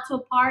out to a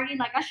party,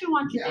 like, I should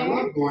want you Yeah, I there.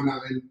 love going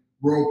out and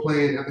role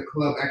playing at the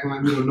club, acting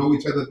like we don't know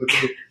each other, but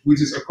then we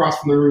just across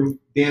from the room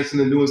dancing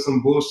and doing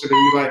some bullshit, and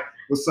you like,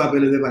 "What's up?"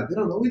 And then they're like, "They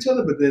don't know each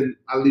other," but then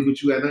I leave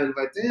with you at night, and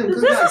like, "Damn,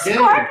 Is good this a night,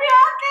 Scorpio damn."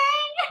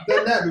 thing?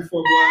 done that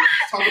before, boy.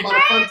 Talk about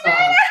a fun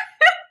time.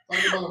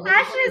 Talk about a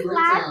Ashley's motherfucking great time.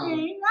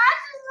 laughing.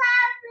 Ashley's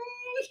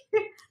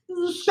laughing.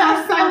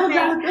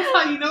 That's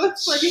how you know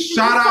it's funny.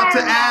 Shout out to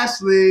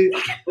Ashley,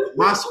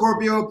 my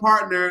Scorpio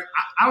partner.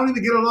 I don't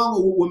even get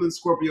along with women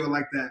Scorpio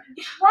like that.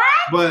 What?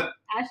 But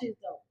Ashley's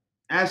dope.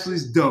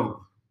 Ashley's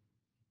dope.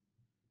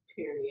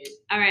 Period.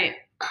 All right.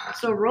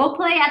 So role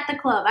play at the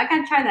club. I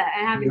gotta try that.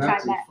 I haven't You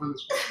have tried to. that.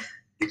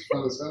 It's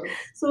fun as hell.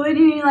 So what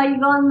do you like? You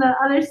go on the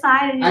other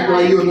side and Act you're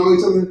like like, you annoy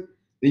each other.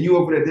 Then you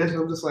over there dancing.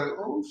 I'm just like,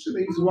 oh shit.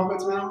 They used to walk up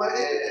to me. I'm like,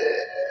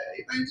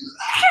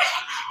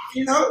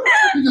 you know,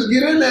 you just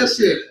get in that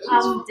shit.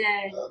 I'm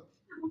dead.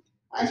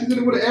 I actually did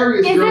it with an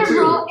Aries Is girl it too.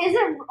 role? Is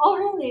it? Oh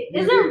really?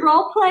 Is Yeah. it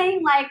role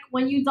playing like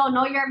when you don't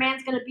know your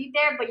man's gonna be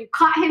there, but you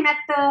caught him at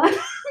the?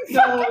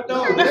 No,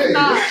 No, that's hey,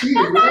 not. that's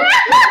cheating, girl.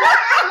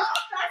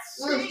 That's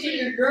That's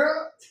cheating,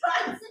 girl.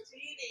 That's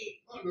cheating.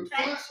 What the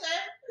That's fuck?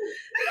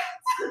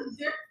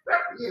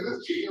 different. Yeah,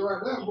 that's cheating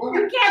right now, boy.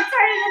 You can't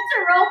turn it into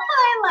role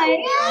play. Like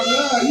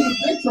Nah, you in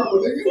big trouble,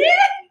 nigga.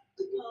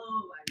 Oh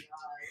my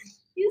god.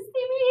 you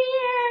see me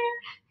here.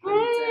 I'm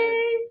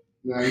Hey,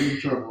 Nah, you in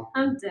trouble.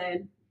 I'm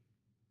dead.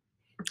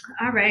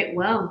 All right.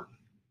 Well,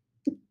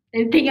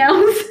 anything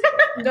else?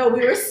 No,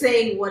 we were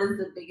saying what is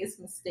the biggest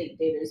mistake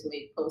daters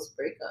make post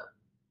breakup?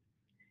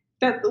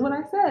 That's what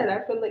I said.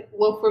 I feel like,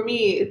 well, for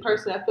me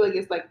personally, I feel like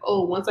it's like,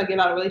 oh, once I get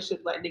out of a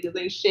relationship, like niggas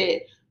ain't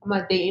shit. I'm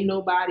not dating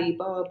nobody.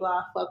 Blah blah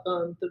blah. Fuck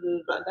them.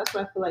 That's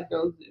what I feel like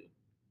girls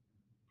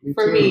do.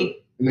 For too. me,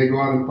 And they go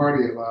out and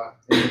party a lot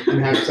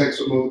and have sex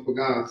with multiple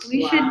guys.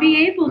 We Wow. should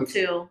be able That's-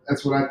 to.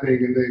 That's what I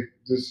think. And they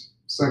just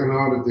sucking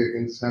all the dick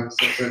and just having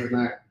sex every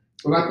night.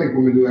 That's what I think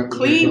women do after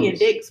clean your breakups.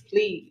 dicks,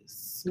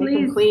 please. Make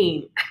Please. them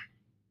clean.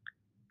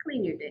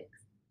 Clean your dick.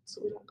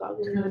 So we're not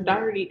calling them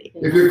dirty dick.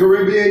 If you're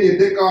Caribbean, your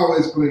dick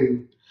always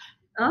clean.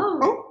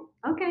 Oh,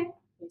 okay.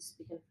 You're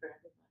speaking for everybody.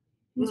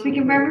 You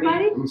speaking for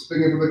everybody? I'm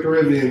speaking for the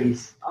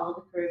Caribbeans. All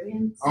the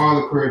Caribbeans.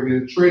 All the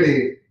Caribbean.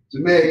 Trini,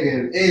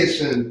 Jamaican,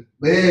 Asian,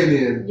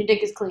 Bahamian, Your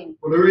dick is clean.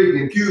 Puerto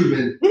Rican,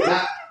 Cuban.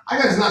 Not,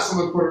 I guess not so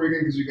much Puerto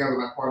Rican because you guys are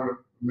like part of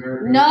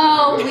America.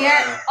 No,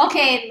 we're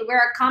okay. We're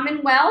a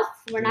commonwealth.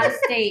 We're not a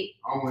state.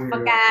 I wanna hear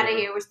Fuck that. out of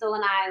here. We're still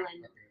an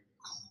island.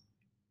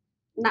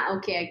 Not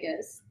okay, I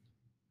guess.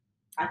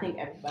 I think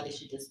everybody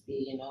should just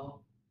be,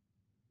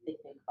 they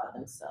think about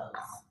themselves.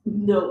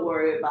 Don't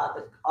worry about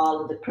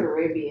all of the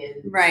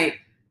Caribbean. Right.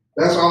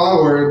 That's all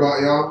I worry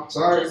about, y'all.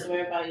 Sorry. Just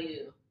worry about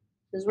you.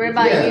 Just worry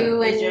about Yeah.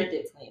 you Is your and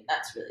dick clean?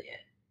 That's really it.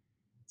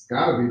 It's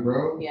gotta be,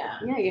 bro. Yeah.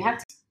 yeah, you have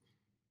to.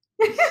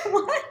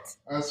 What?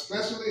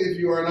 Especially if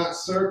you are not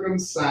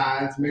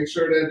circumcised, make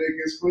sure that dick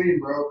is clean,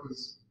 bro,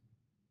 because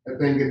that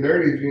thing get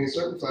dirty if you ain't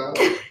circumcised.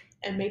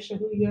 And make sure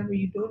whoever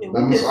you doing it I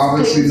with must is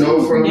obviously clean, know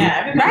too. from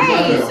Yeah, because I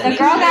Right. know. A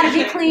girl gotta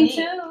be clean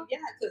too. Yeah,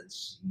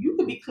 because you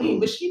could be clean,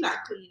 but she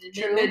not clean, and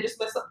then True. they just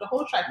mess up the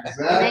whole trifecta.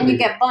 And then you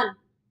get bun.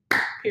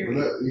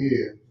 Period.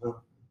 Yeah.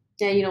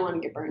 Yeah, you don't want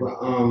to get burned.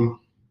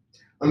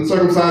 But,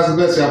 uncircumcised is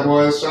best, y'all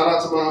boys. Shout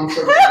out to my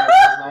uncircumcised.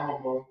 No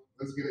homo.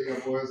 Let's get it,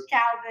 y'all boys.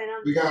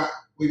 Calvin, We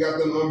got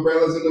them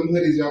umbrellas and them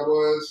hoodies, y'all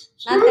boys.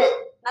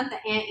 not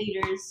the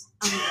anteaters.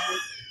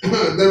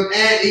 Them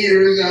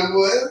anteaters, y'all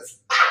boys.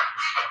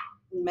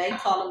 May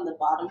call them the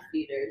bottom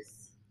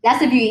feeders.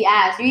 That's if you eat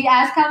ass. You eat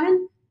ass,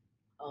 Calvin?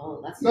 Oh,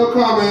 that's No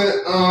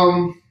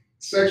comment.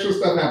 Sexual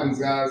stuff happens,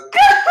 guys.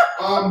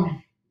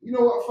 You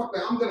know what? Fuck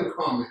that. I'm gonna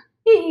comment.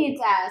 He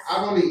eats ass.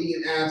 I've only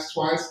eaten ass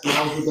twice, and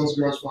I was with those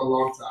girls for a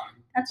long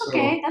time. That's So-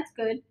 okay. That's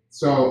good.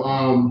 So,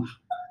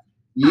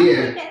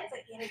 yeah.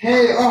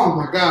 Hey, oh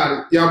my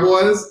God, y'all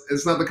boys!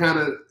 It's not the kind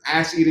of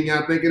ass eating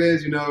y'all think it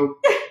is. You know,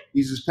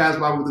 you just pass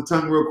by with the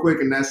tongue real quick,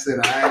 and that's it.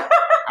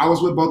 I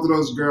was with both of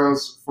those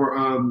girls for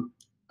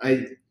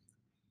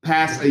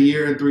past a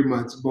year and 3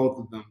 months, both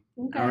of them.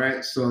 Okay. All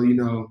right, so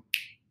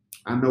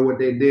I know what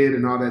they did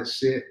and all that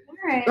shit. All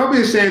right. Don't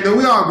be ashamed though.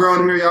 We all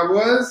grown here, y'all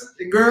boys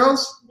and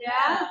girls.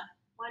 Yeah.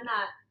 Why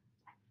not?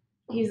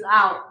 He's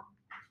out.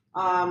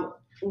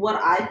 What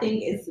I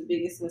think is the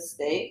biggest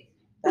mistake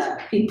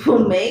that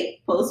people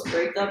make post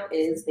breakup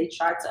is they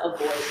try to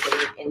avoid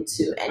getting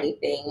into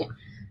anything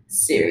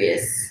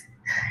serious.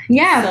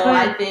 Yeah. So but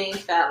I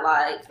think that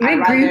I I'd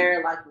agree.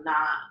 rather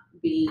not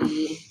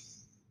be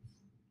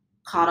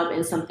caught up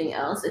in something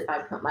else if I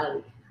put my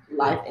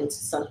life into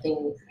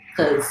something.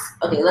 Because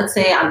let's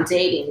say I'm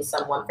dating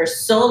someone for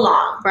so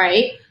long,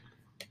 right.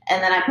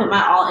 and then I put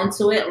my all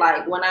into it.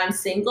 Like when I'm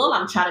single,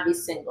 I'm trying to be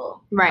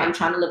single. Right. I'm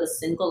trying to live a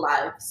single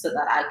life so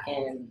that I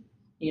can,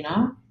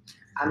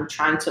 I'm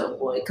trying to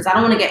avoid because I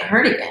don't want to get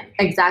hurt again.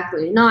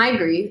 Exactly. No, I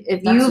agree.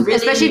 If That's you, really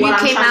especially if what you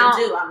I'm came trying out,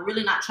 to do. I'm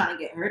really not trying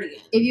to get hurt again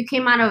if you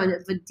came out of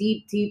a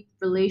deep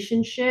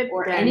relationship,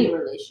 or then- any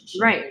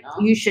relationship. right,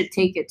 you should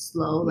take it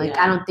slow. Like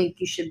Yeah. I don't think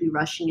you should be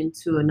rushing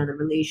into another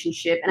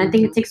relationship, and I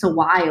think Mm-hmm. it takes a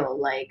while.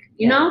 Like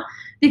you Yeah. know,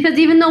 because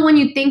even though when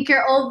you think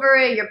you're over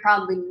it, you're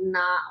probably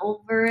not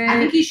over it. I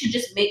think you should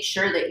just make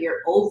sure that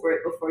you're over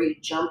it before you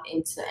jump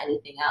into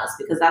anything else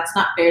because that's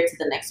not fair to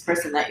the next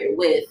person that you're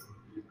with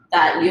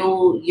that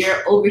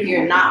you're over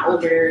here, not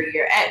over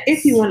your ex.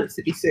 If you want it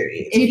to be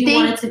serious. If you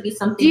think- want it to be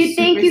something. Do you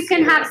think super you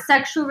can have serious.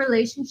 sexual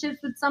relationships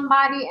with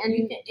somebody and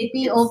You can- it-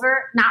 be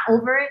it's not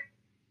over it?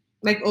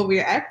 Like over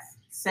your ex?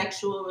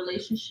 sexual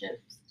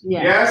relationships?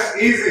 Yeah. Yes,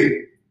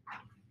 easy.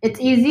 It's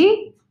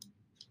easy?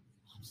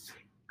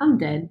 I'm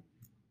dead.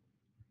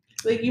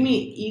 Like you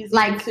mean easy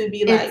Like, to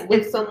be it's- like with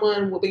it's-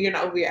 someone but you're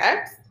not over your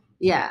ex?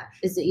 Yeah.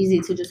 Is it easy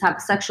to just have a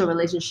sexual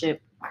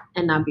relationship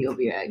and not be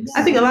over your ex?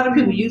 I think a lot of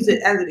people use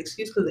it as an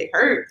excuse because they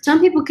hurt. Some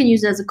people can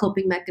use it as a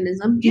coping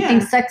mechanism. Do you Yeah.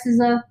 think sex is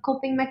a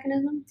coping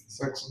mechanism?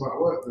 Sex about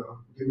what though?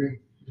 What do you mean?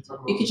 You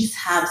talking You about- could just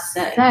have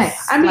sex.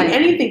 Sex. I mean, Like,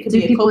 anything could do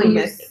be a people coping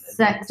use mechanism.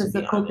 sex to as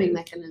a be coping honest.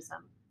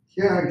 mechanism?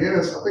 Yeah, I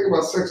guess. I think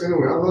about sex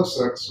anyway. I love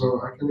sex, so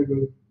I can't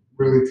even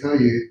really tell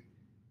you.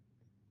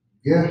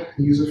 Yeah,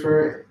 use it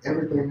for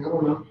everything. I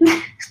don't know.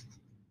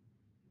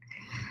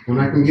 When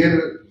I can get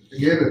it, I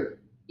get it.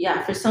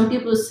 Yeah, for some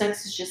people,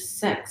 sex is just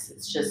sex.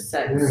 It's just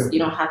sex. Yeah. You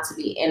don't have to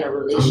be in a having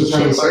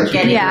relationship or sex with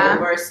getting you. Yeah.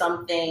 over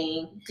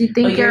something. Do you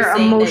think But you're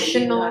saying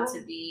emotional? That you have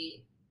to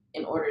be,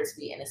 in order to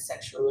be in a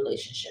sexual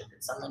relationship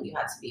with someone, you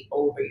have to be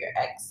over your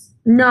ex.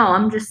 No,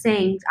 I'm just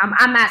saying. I'm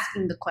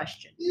asking the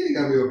question. Yeah, you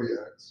gotta be over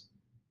your ex.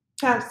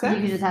 To have You sex?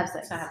 can just have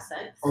sex. To have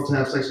sex. Oh, to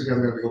have sex, you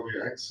gotta be over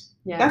your ex.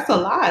 Yeah. That's a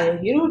lie.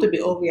 You don't have to be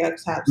over your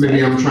ex to have Maybe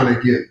sex. I'm trying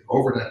to get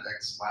over that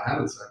ex by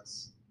having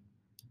sex.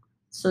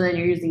 So then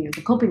you're using it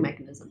as a coping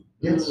mechanism.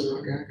 Yes, Mm.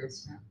 okay, I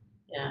guess.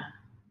 Yeah.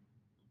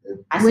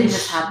 I say Which-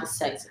 just have the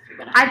sex if you're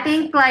gonna. I have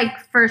think sex.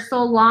 like for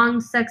so long,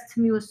 sex to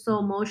me was so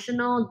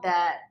emotional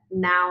that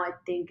now I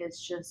think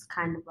it's just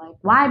kind of like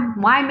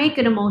why make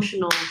it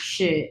emotional?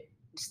 Shit,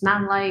 it's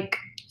not like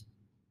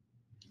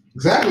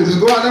Exactly. Just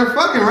go out there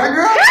fucking, right,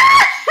 girl?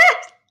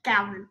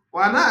 Calvin.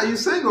 Why not? You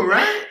single,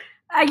 right?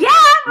 Yeah.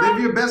 Live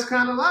your best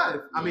kind of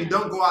life. I mean,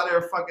 don't go out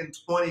there fucking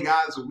 20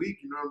 guys a week,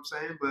 you know what I'm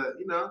saying? But,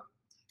 you know,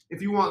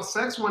 if you want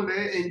sex one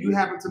day and you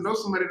happen to know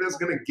somebody that's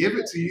going to give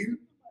it to you,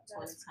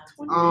 20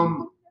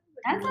 times.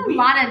 That's a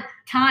lot of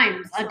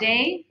times a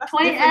day. That's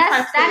 20. different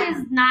types That of-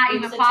 is not You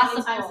even said 20 times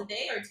a possible.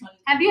 day or 20?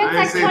 Have you I had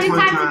didn't sex say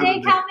 20 times a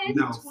day, Calvin?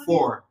 No,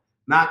 4.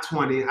 Not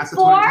 20. I said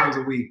 4? 20 times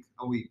a week.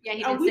 A week. Yeah,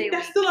 he A didn't week, say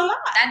that's week. still a lot.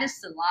 That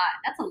is a lot.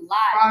 That's a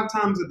lot. 5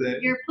 times a day.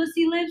 Your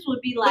pussy lips would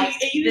be Like,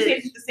 like and you just say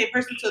this. it's the same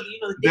person, so you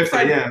know the dicks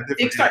Different, are, yeah. Different,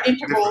 dicks yeah, are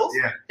intervals.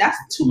 different, That's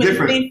too many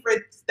Different.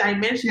 different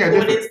dimensions Yeah,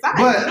 going different. inside.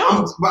 But,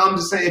 no. I'm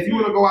just saying, if you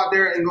want to go out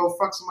there and go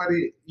fuck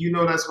somebody, you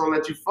know that's going to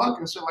let you fuck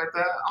and shit like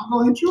that, I'm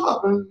going to hit you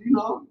up. And, you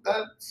know,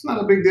 that's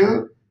not a big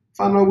deal. If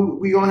I know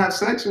we going to have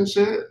sex and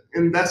shit,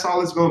 and that's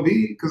all it's going to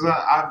be, because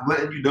I'm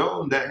letting you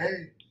know that,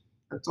 hey,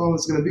 that's all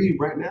it's going to be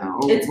right now.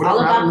 Or It's whatever, all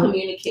I don't about know.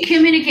 communication.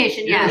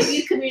 Communication, yes. If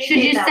you communicate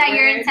Should you that set your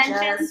we're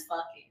intentions? just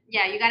fucking.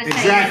 Yeah, you gotta set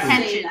Exactly. your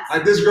intentions.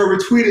 Like this girl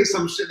retweeted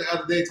some shit the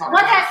other day talking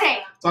What's about, that say?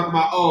 talking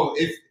about, oh,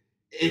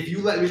 if you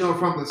let me know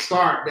from the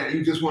start that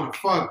you just want to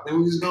fuck, then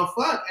we just gonna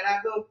fuck, and I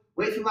go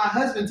wait for my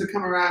husband to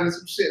come around and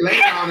some shit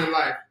later on in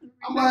life.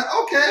 I'm like,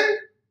 okay,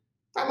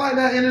 I like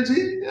that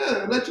energy.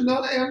 Yeah, let you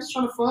know, hey, I'm just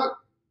trying to fuck.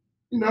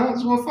 You know, I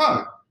just want to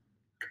fuck.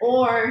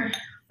 Or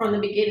from the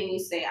beginning, you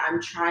say,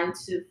 I'm trying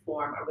to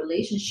form a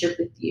relationship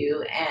with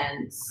you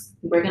and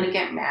we're going to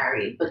get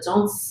married, but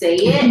don't say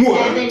it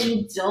What? and then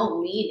you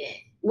don't mean it.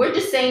 We're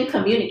just saying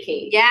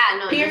communicate. Yeah,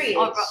 no. Period.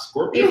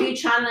 Scorpio, If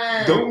you're trying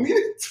to. don't mean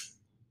it.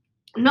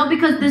 No,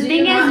 because the Do thing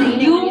you not is, mean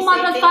it you when you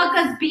say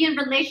motherfuckers be in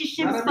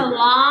relationships Not for everybody.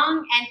 long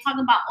and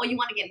talk about, oh, you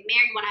want to get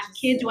married, you want to have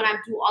kids, you want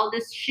to do all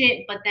this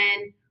shit, but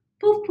then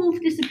poof, poof,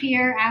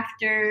 disappear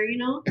after, you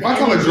know? If I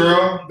tell a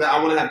girl that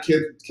I want to have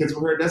kids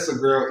with her, that's a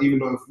girl, even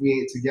though if we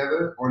ain't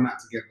together or not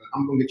together,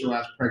 I'm gonna get your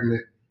ass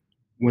pregnant.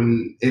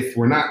 If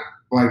we're not,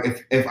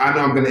 like, if I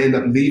know I'm gonna end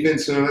up leaving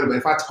sooner or later, but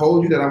if I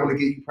told you that I want to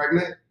get you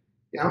pregnant,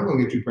 yeah, I'm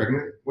gonna get you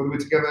pregnant, whether we're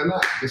together or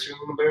not. Guess you're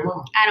gonna be a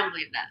mama. I don't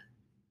believe that.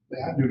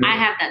 Yeah, I do that. I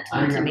have that I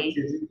told ain't to got no me,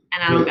 kids either.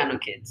 and I don't got no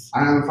kids.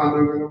 I haven't found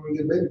a girl I'm gonna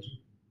get baby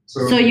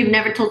to. So you've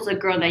never told a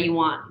girl that you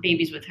want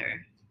babies with her?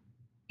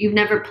 You've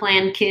never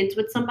planned kids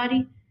with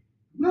somebody?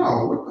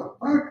 No, what the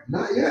fuck?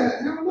 Not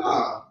yet. Hell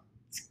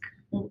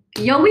no.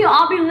 Yo, we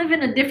all be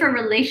living a different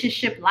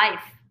relationship life.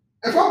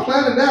 If I'm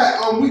planning that,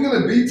 we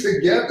gonna be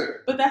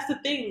together. But that's the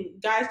thing.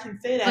 Guys can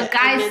say that. But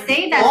guys and then-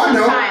 say that Oh, I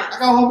know. sometimes. I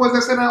got homeboys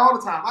that say that all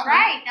the time. I know.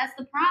 Right, that's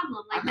the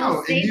problem. Like I know.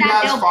 they'll say And you that,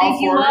 guys they'll fall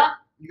big you for it. up.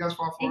 You guys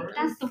fall for it?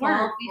 That's the Fall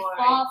word. We for it.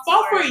 fall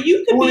Fall for it.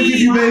 You could I wanna be. give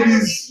you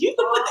babies. You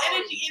could put the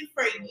energy in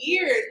for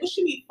years. What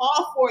should we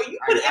fall for? You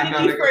put I know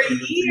energy they for could put it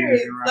for years.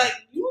 years, you're right. Like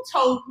you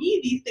told me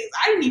these things.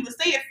 I didn't even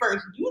say it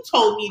first. You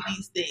told me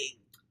these things.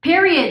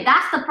 Period.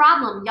 That's the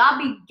problem. Y'all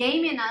be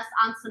gaming us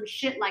on some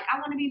shit like I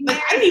want to be Like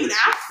married. I didn't even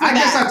ask for I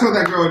guess I that. told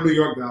that girl in New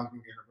York that I was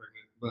gonna get her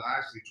pregnant, but I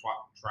actually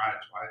tried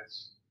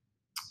twice.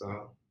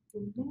 So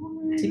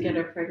To get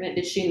her pregnant.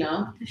 Did she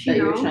know Does she that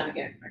you were know? trying to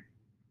get her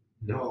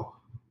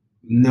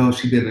no,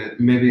 she didn't.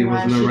 Maybe it Why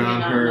wasn't should you around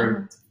not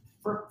her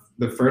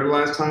the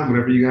fertilized time,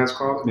 whatever you guys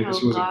call it. Maybe Oh,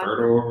 she was God.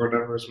 infertile or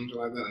whatever, or something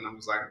like that. And I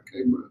was like,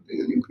 okay, bro,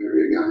 damn, you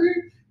period got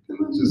here. And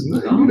I was just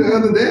you the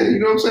other day. You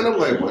know what I'm saying? I'm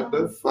like, what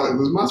the fuck?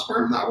 Does my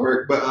sperm not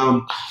work? But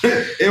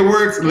it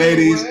works,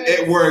 ladies.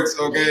 It works.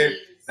 Okay.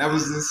 That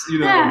was just, you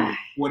know,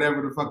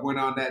 whatever the fuck went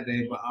on that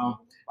day. But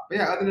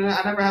yeah, other than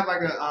that, I never had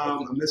like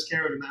a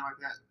miscarriage or nothing like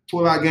that.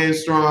 Pull out game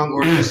strong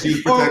or just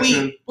use protection.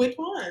 Or weak. Which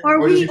one?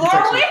 Or just we. use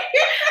protection.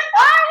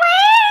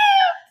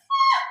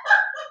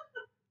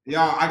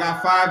 Y'all, I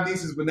got 5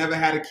 nieces but never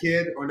had a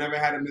kid or never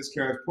had a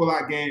miscarriage. Pull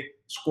out game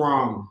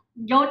strong.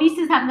 Your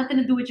nieces have nothing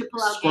to do with your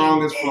pull-out Strong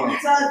game. as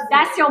fuck.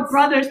 That's your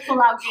brother's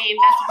pull-out game.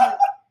 That's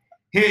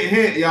me.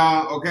 Hint,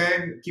 y'all,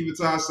 okay? Keep it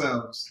to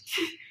ourselves.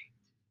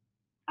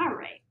 All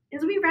right.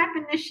 Is we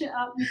wrapping this shit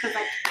up? Because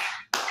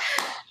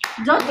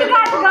don't you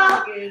guys go?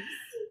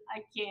 I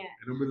can't.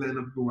 I don't be letting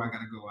them go where I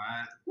gotta go,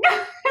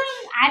 alright?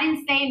 I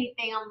didn't say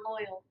anything. I'm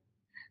loyal.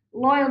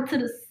 Loyal to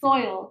the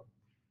soil.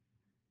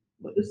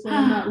 But the soul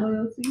not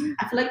loyal to you.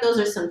 I feel like those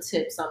are some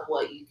tips on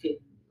what you could,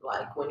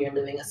 like, when you're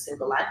living a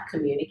single life,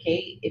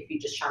 communicate if you're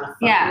just trying to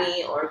fuck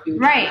me or if you're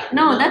right.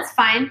 No, that's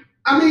fine.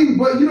 I mean,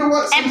 but you know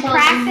what? And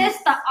practice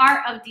the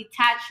art of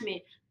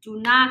detachment. Do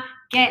not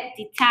get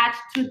detached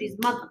to these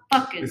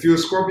motherfuckers. If you're a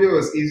Scorpio,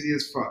 it's easy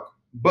as fuck.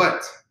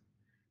 But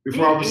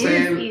before I was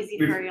saying,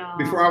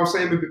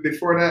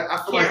 before that, I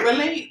feel Can't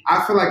relate.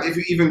 I feel like if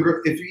you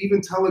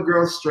even tell a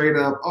girl straight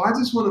up, oh, I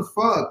just want to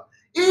fuck.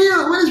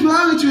 Ew, what is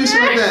wrong with you? And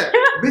shit like that.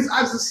 Bitch,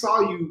 I just saw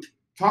you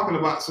talking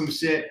about some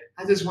shit.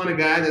 I just want a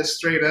guy that's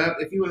straight up.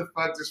 If you want to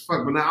fuck, just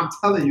fuck. But now I'm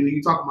telling you,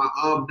 you talking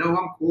about, no,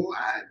 I'm cool. All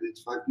right,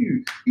 bitch, fuck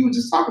you. You were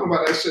just talking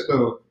about that shit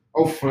though.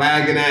 Oh,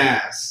 flagging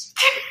ass.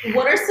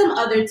 What are some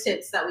other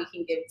tips that we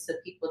can give to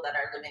people that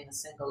are living a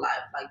single life?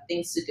 Like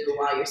things to do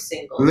while you're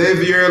single.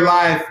 Live your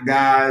life,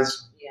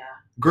 guys. Yeah.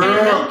 Girl.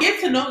 And don't get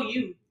to know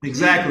you.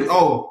 Exactly.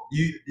 Oh,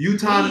 you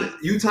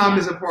time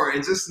is important.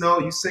 And just know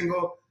you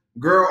single,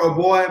 girl or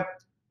boy,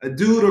 a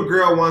dude or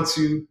girl wants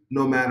you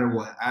no matter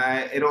what.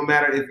 It don't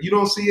matter. If you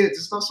don't see it,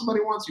 just know somebody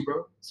wants you,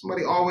 bro.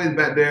 Somebody always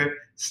back there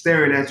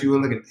staring at you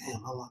and looking, damn,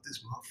 I want this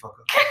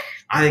motherfucker.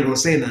 I ain't gonna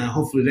say nothing.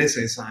 Hopefully they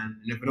say something.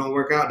 And if it don't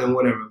work out, then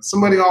whatever.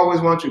 Somebody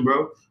always wants you,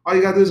 bro. All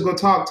you gotta do is go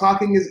talk.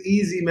 Talking is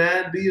easy,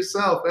 man. Be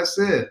yourself. That's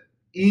it.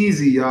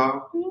 Easy,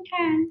 y'all.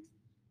 Okay.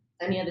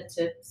 Any other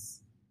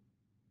tips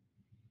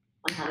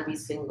on how to be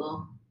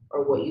single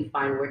or what you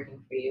find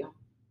working for you?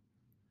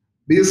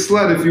 Be a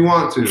slut if you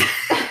want to.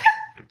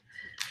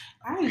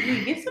 I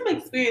agree. Get some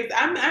experience.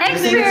 I'm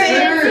Experience,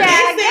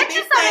 yeah. Get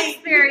you some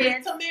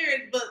experience. To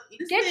marriage, but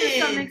Get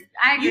you some listen,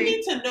 I agree. you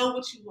need to know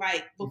what you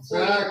like before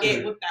you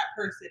get with that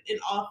person in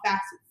all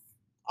facets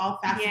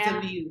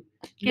of you.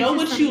 Know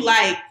what you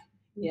like,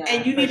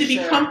 and you need to be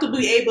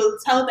comfortably able to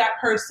tell that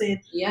person,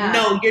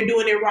 no, you're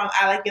doing it wrong.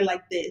 I like it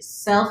like this.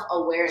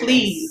 Self-awareness.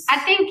 Please. I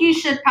think you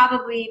should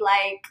probably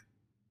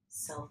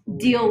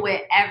deal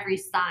with every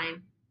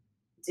sign.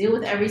 Deal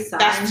with every sign.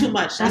 That's too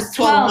much. That's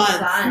 12 months.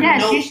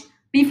 Yes, Nope.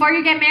 Before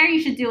you get married,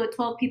 you should deal with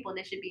 12 people, and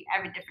it should be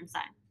every different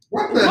sign.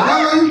 What the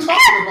hell are you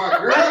talking about,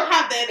 girl? I don't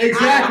have that.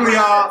 Exactly,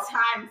 y'all.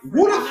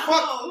 Who the No.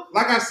 fuck?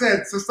 Like I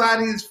said,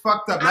 society is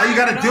fucked up. Now you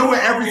got to deal with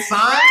every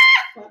sign?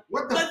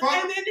 What the fuck?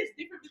 And then it's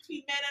different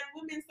between men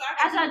and women. So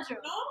That's not true.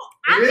 No.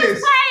 I'm It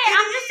just is.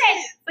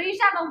 saying. But you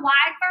should have a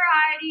wide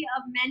variety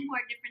of men who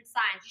are different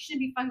signs. You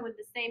shouldn't be fucking with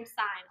the same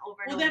sign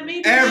over and Well, over. then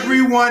maybe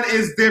Everyone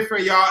is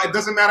different, y'all. It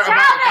doesn't matter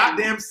about the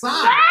goddamn sign.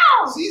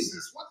 Wow.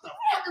 Jesus, what the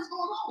fuck is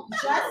going on?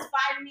 Just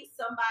find me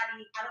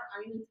somebody.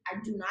 I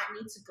do not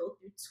need to go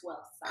through 12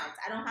 signs.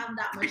 I don't have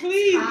that much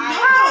Please, time.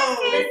 no.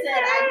 Listen,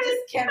 I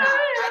just cannot.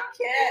 I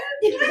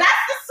can't.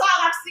 That's the song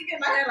I'm singing in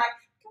my head. Like,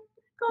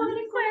 Golden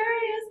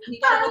Aquarius. you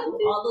gotta go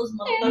through all those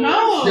motherfuckers.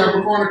 No. Yeah,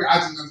 before I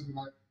just be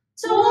like,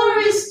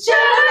 Taurus,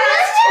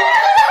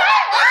 Gemini.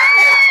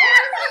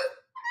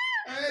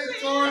 hey,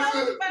 Taurus.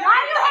 Why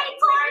do you hate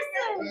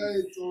Tauruses?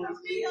 Hey, Taurus.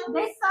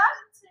 They suck.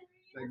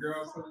 That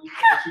girl said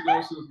she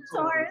knows she was a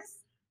Taurus.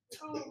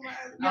 Taurus.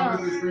 I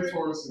really three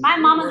Tauruses. My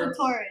mama's a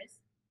Taurus.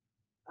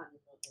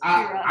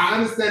 I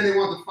understand they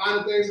want the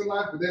finer things in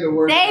life, but they're the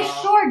worst. They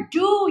sure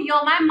do,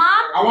 yo. My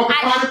mom, I want the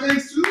finer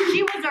things too.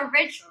 she was a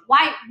rich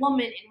white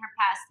woman in her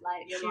past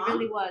life. Your She mom?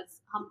 really was.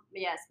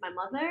 Yes, my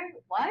mother.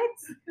 What?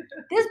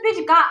 This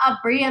bitch got a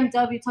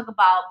BMW. Talk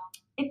about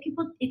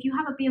if you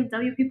have a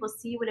BMW, people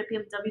see you with a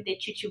BMW, they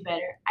treat you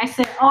better. I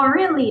said, oh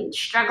really?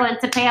 Struggling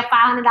to pay a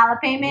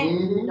 $500 payment?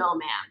 Mhm. No,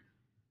 ma'am.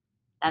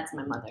 That's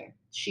my mother.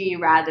 She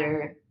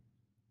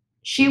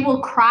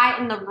will cry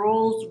in the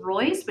Rolls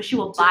Royce, but she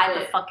will buy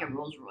the fucking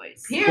Rolls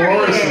Royce.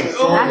 Period. That's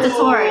a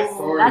Taurus.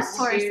 Taurus. That's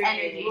Taurus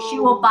energy. She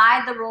will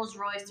buy the Rolls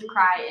Royce to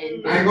cry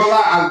in. I ain't gonna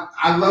lie,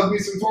 I love me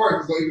some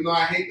Tauruses, though, even though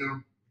I hate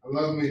them. I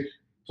love me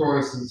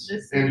Tauruses.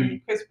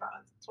 And Chris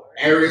Brown's a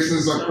Taurus.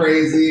 Ariuses are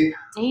crazy.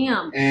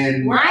 Damn.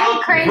 And I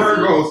ain't crazy.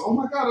 Virgos. Oh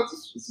my god,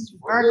 this is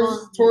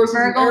Virgos. Tauruses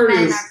and Virgo men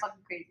Aries. are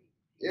fucking crazy.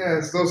 Yeah,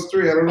 it's those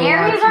three. I don't know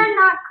Aries why. are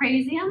not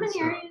crazy. I'm an What's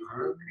up, Aries.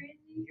 huh? I'm crazy.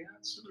 Yeah,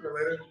 sooner or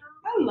later.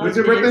 I love When's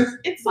your this.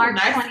 birthday? It's so March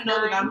nice to know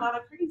 29. that I'm not a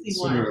crazy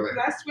one. Sooner or later.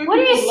 That's where What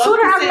do you people love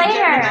sooner to or say later?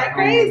 Gemini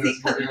crazy That's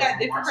because we what got I'm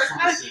different March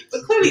personalities. 26th. But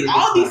clearly, It's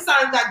all fine. these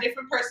signs got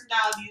different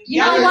personalities.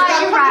 You know Y'all what?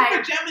 stop You're looking right.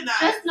 for Gemini.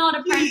 Just know the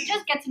person. Please.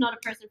 Just get to know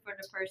the person for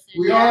the person.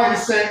 We all the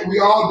same. We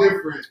all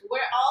different.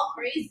 We're all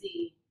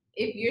crazy.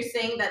 if you're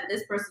saying that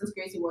this person's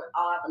crazy, we're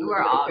all have a little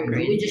We're bit all crazy.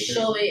 crazy. We just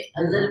show it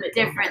a little bit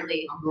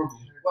Differently. I'm normal.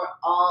 We're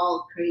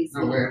all crazy.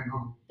 No way, I'm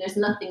normal. There's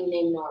nothing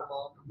named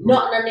normal.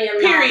 No name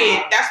Period.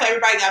 normal. That's why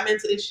everybody got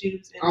mental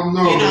issues. And, I'm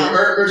normal. You know,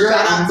 Girl,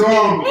 shout I'm out to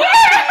normal. you.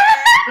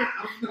 I'm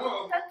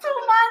normal. The 2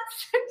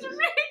 months in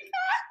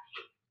Jamaica.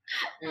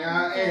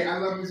 Yeah, I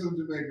love me some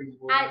Jamaicans,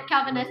 boy.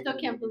 Calvin, I still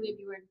can't believe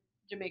you were in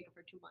Jamaica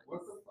for 2 months.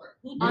 What the fuck?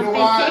 Who You On know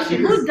why?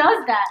 vacation. Because Who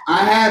does that? I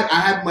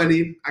had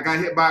money. I got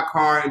hit by a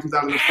car in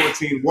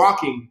 2014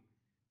 walking.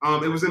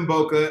 It was in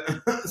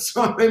Boca,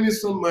 so I made me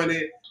some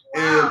money.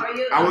 And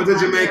I went to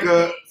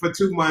Jamaica for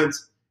 2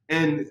 months.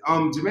 And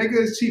Jamaica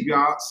is cheap,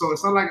 y'all. So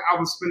it's not like I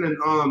was spending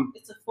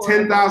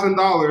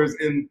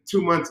 $10,000 in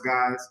 2 months,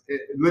 guys.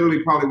 It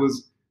literally probably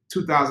was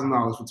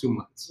 $2,000 for 2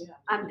 months. Yeah.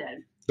 I'm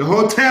dead. The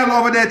hotel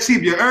over there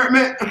cheap, you heard me?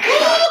 Now That's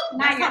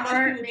you're how much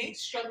hurting people be me.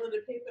 struggling to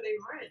pay for their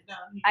rent down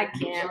here. I I'm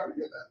can't. sorry to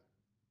hear that.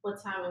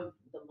 What time of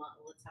the month?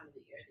 What time of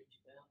the year did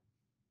you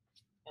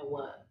go? And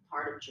what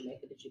part of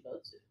Jamaica did you go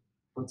to?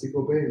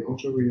 Montego Bay and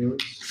Ocho Rios.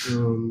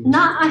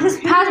 Not his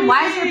pass.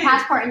 Why is your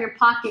passport in your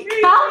pocket,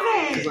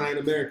 Calvin? Because I ain't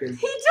American.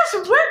 He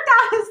just whipped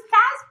out his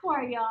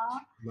passport, y'all.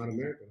 I'm not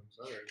American.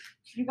 I'm sorry.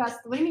 You guys,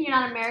 what do you mean you're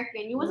not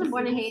American? You wasn't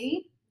born in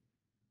Haiti.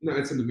 No,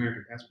 it's an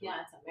American passport. Yeah,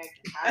 it's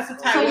American. That's the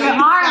passport. time So where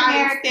you are fly and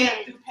American.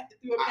 stay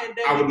through a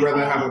pandemic. I would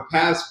rather have a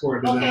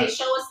passport than Okay, that.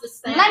 show us the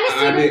stamp. Let me see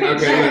I the mean, picture.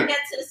 okay, Let look. me get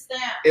to the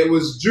stamp. It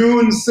was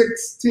June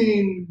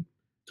 16,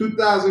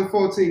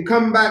 2014.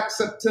 Come back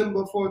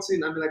September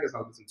 14. I mean, I guess I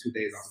was in 2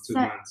 days after 2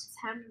 months.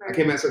 September. I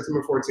came back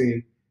September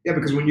 14. Yeah,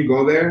 because when you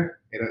go there,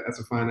 hey, that's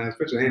a fine ass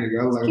picture, ain't it,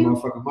 girl? Like a Cute.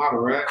 motherfucking model,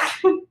 right?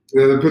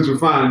 Yeah, the picture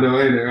fine though,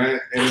 ain't it, right?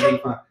 Everything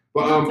fine.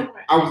 But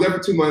I was there for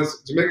 2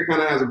 months. Jamaica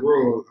kind of has a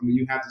rule. I mean,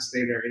 you have to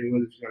stay there anyway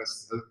if you got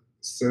a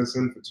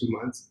citizen for 2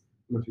 months.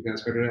 I don't know if you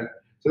guys heard of that.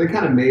 So they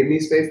kind of made me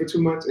stay for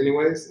 2 months,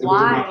 anyways. It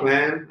wasn't my Why?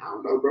 plan. I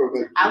don't know, bro.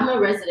 But I'm a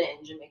resident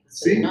in Jamaica,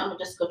 so See? you know I'm gonna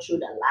just go through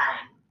the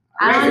line.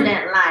 I don't-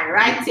 Resident line,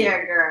 right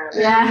there, girl.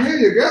 Yeah. Here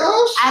you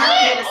go. I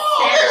don't need to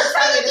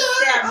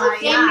stand. My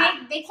They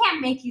yacht. they can't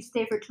make you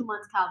stay for 2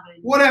 months, Calvin.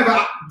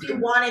 Whatever. You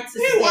wanted to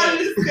He wanted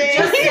stay. to stay.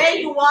 Just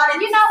say you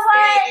wanted You to know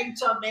what? stay in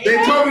Jamaica.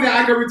 They told me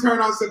that I could return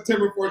on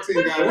September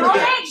 14th, guys. What is Oh,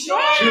 that? they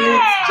June,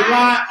 did.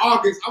 July,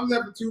 August. I was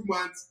there for 2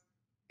 months.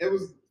 It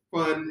was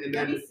fun, and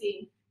Let then me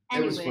see.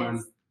 it was Anyways.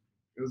 fun.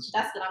 It was.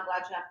 That's good. I'm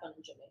glad you have fun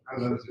in Jamaica. I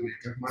love Jamaica.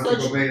 So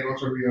Montego Bay and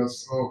Ocho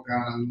Rios. Oh God,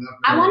 I love it.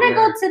 I want to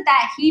go to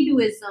that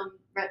Hinduism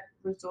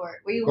resort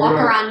where you walk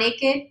Alright. around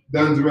naked.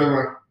 Duns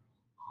River.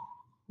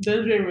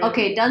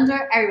 Okay,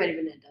 Dunsor. Everybody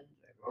been in Dunsor.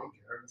 I don't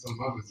care. Some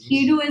others.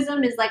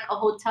 Hinduism is like a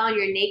hotel and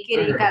you're naked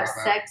and you can have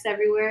sex I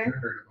everywhere.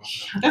 heard about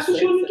that. That's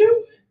what you want to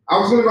do? I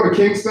was gonna go to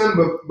Kingston,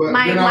 but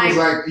My- then I was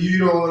my- like, you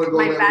don't want to go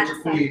my there bad with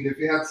your side. queen. If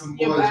you had some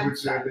Your boys bad with you,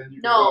 side. then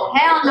you. No, could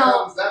go. hell What the no.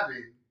 hell does that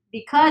mean?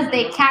 Because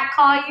they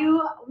catcall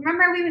you.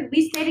 Remember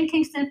we stayed in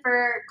Kingston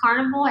for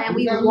Carnival and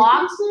we You guys went to walked.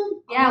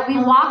 Kingston? Yeah, we I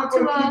wanna walked go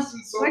to a.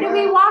 Kingston so Where did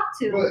bad. we walk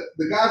to? But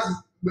the guys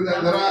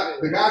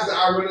the guys that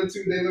I run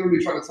into, they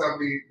literally try to tell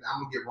me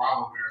I'm gonna get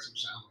robbed over there or some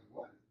shit. I'm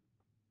like,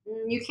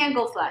 what? You can't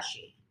go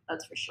flashy.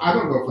 That's for sure. I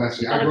don't go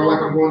flashy. I Gotta go go like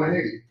home. I'm going to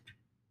Haiti.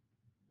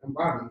 I'm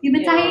vibing. You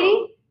been to Yeah.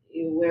 Haiti?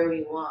 You where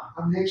you want.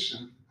 I'm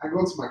Haitian. I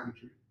go to my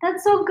country.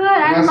 That's so good.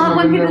 I Last love time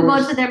when I people there go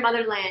was to their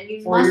motherland.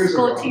 You 4 years must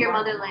go ago. to your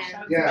Shout motherland.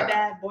 out Yeah. to my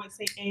dad, Boyd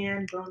St.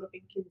 Anne, growing up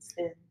in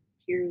Kingston.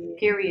 Period.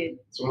 Period.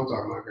 That's what I'm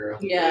talking about, girl.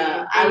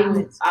 Yeah,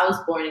 I was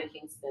born in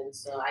Kingston,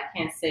 so I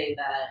can't say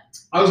that.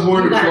 I was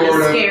born You in gotta be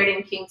Florida. scared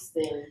in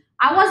Kingston.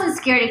 I wasn't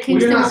scared of Well,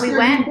 Kingston you're not when we scared,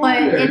 went, you but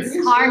born there. it's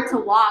You hard scared. to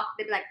walk.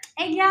 They'd be like,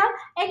 hey, yeah,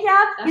 you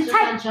That's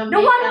tight. just a The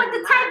one with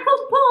Jamaican the tight line.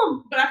 boom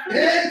boom. But I feel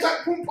like, Hey,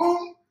 type boom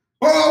boom.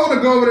 Oh, I want to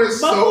go over there but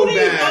so who do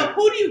bad.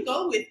 you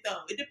go with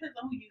though? It depends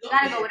on who you You go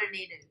gotta with. go with a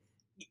native.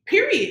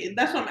 Period.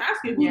 That's what I'm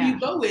asking. Who Yeah. do you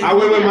go with? I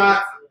went with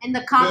my And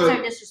the cops Look,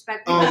 are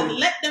disrespectful. Because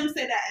let them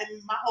say that,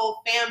 and my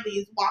whole family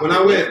is walking When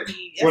I went- with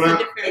me. It's when a I-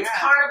 different It's route.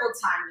 carnival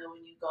time though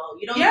when you go.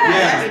 You don't. Yeah,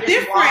 Yeah. that's you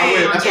just walk different. I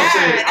went, that's what I'm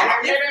saying. Yeah, that's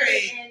I'm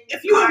literally different. in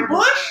If you in carnival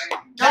Bush, there.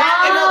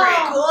 that's No.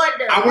 different.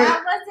 Good. I went-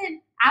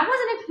 I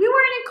wasn't, we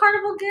weren't in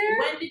Carnival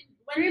Good.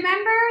 When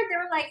Remember? They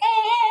were like,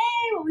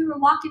 hey, when we were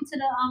walking to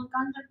the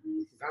ganja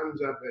place.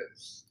 Ganja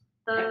Fest.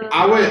 The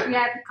I went-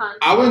 VIP con.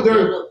 I went you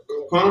during look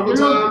good. carnival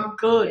time,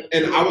 good.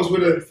 and I was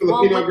with a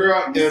Filipino Well,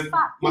 girl the and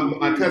spot.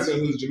 my cousin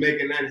who's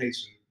Jamaican and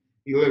Haitian.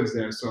 He lives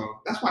there, so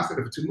that's why I stayed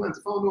there for 2 months.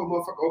 If I don't know a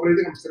motherfucker over there,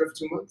 think I'm stay there for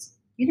 2 months.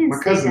 You didn't My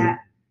say cousin. that.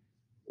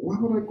 Why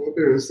would I go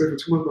there and stay for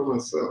 2 months by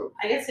myself?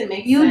 I guess it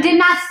makes You sense. did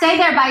not stay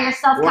there by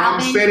yourself, Well, I'm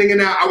Calvin. stating it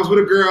now. I was with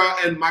a girl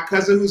and my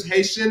cousin who's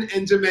Haitian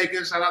and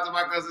Jamaican. Shout out to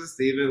my cousin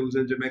Steven, who's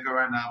in Jamaica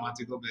right now.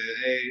 Montego Bay.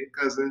 Hey,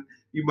 cousin,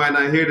 you might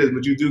not hear this,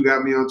 but you do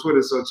got me on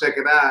Twitter, so check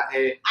it out.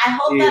 Hey, I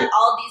hope Yeah. that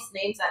all these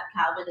names that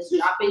Calvin is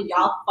dropping,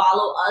 y'all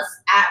follow us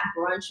at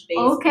Brunch Base.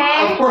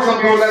 Okay. of course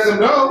I'm gonna let them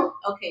know.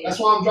 Okay.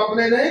 That's why I'm dropping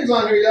their names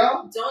on here,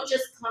 y'all. Don't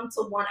just come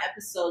to one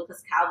episode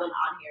because Calvin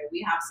on here.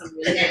 We have some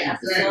really good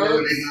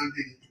episodes.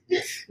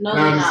 No, Nah,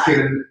 they're I'm just not.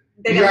 kidding.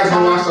 They You guys got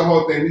don't all- watch the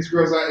whole thing. These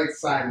girls are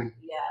exciting.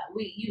 Yeah,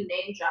 you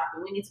name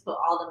dropping. We need to put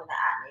all them in the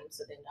at name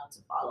so they know to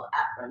follow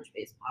at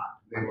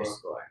brunchbasepod They will.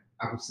 _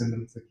 I will send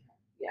them to.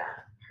 Yeah,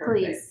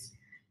 perfect. Please.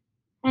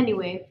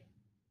 Anyway,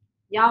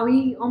 y'all,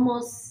 we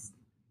almost.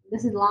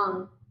 This is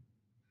long.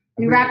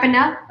 We wrapping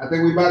up? I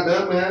think we about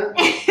done, man.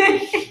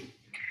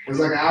 It's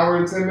like an hour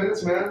and 10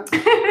 minutes, man.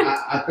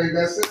 I think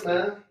that's it,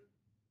 man.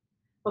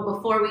 But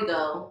before we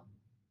go,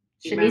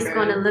 Shanice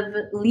remember-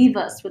 gonna leave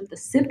us with the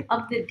sip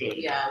of the day.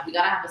 Yeah, we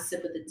gotta have a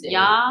sip of the day.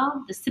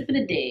 Y'all, the sip of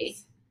the day.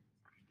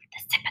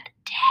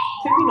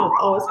 You know,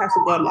 always has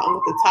to go along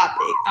with the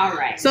topic. All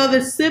right. So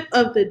the sip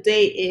of the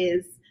day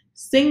is: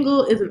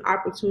 single is an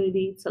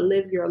opportunity to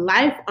live your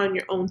life on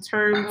your own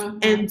terms,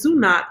 Mhm. and do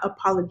not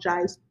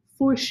apologize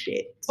for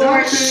shit.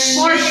 For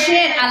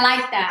shit, I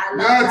like that. I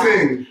love that.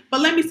 Nothing.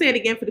 But let me say it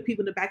again for the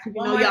people in the back, because you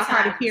One know more y'all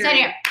hard time. of hearing.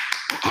 Say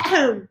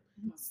it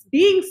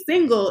Being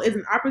single is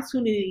an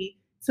opportunity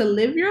to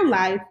live your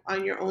life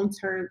on your own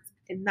terms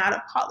and not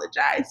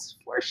apologize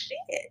for shit.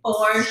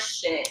 For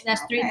shit.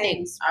 That's 3 Okay.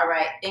 things. All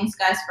right. Thanks,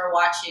 guys, for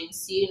watching.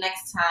 See you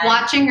next time.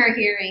 Watching or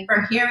hearing.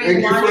 For hearing. Thank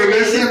you for watching,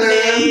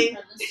 listening.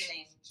 For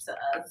listening to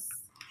us.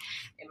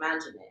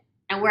 Imagine it.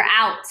 And we're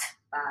out.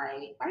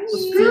 Bye. Bye.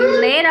 See you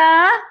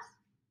later.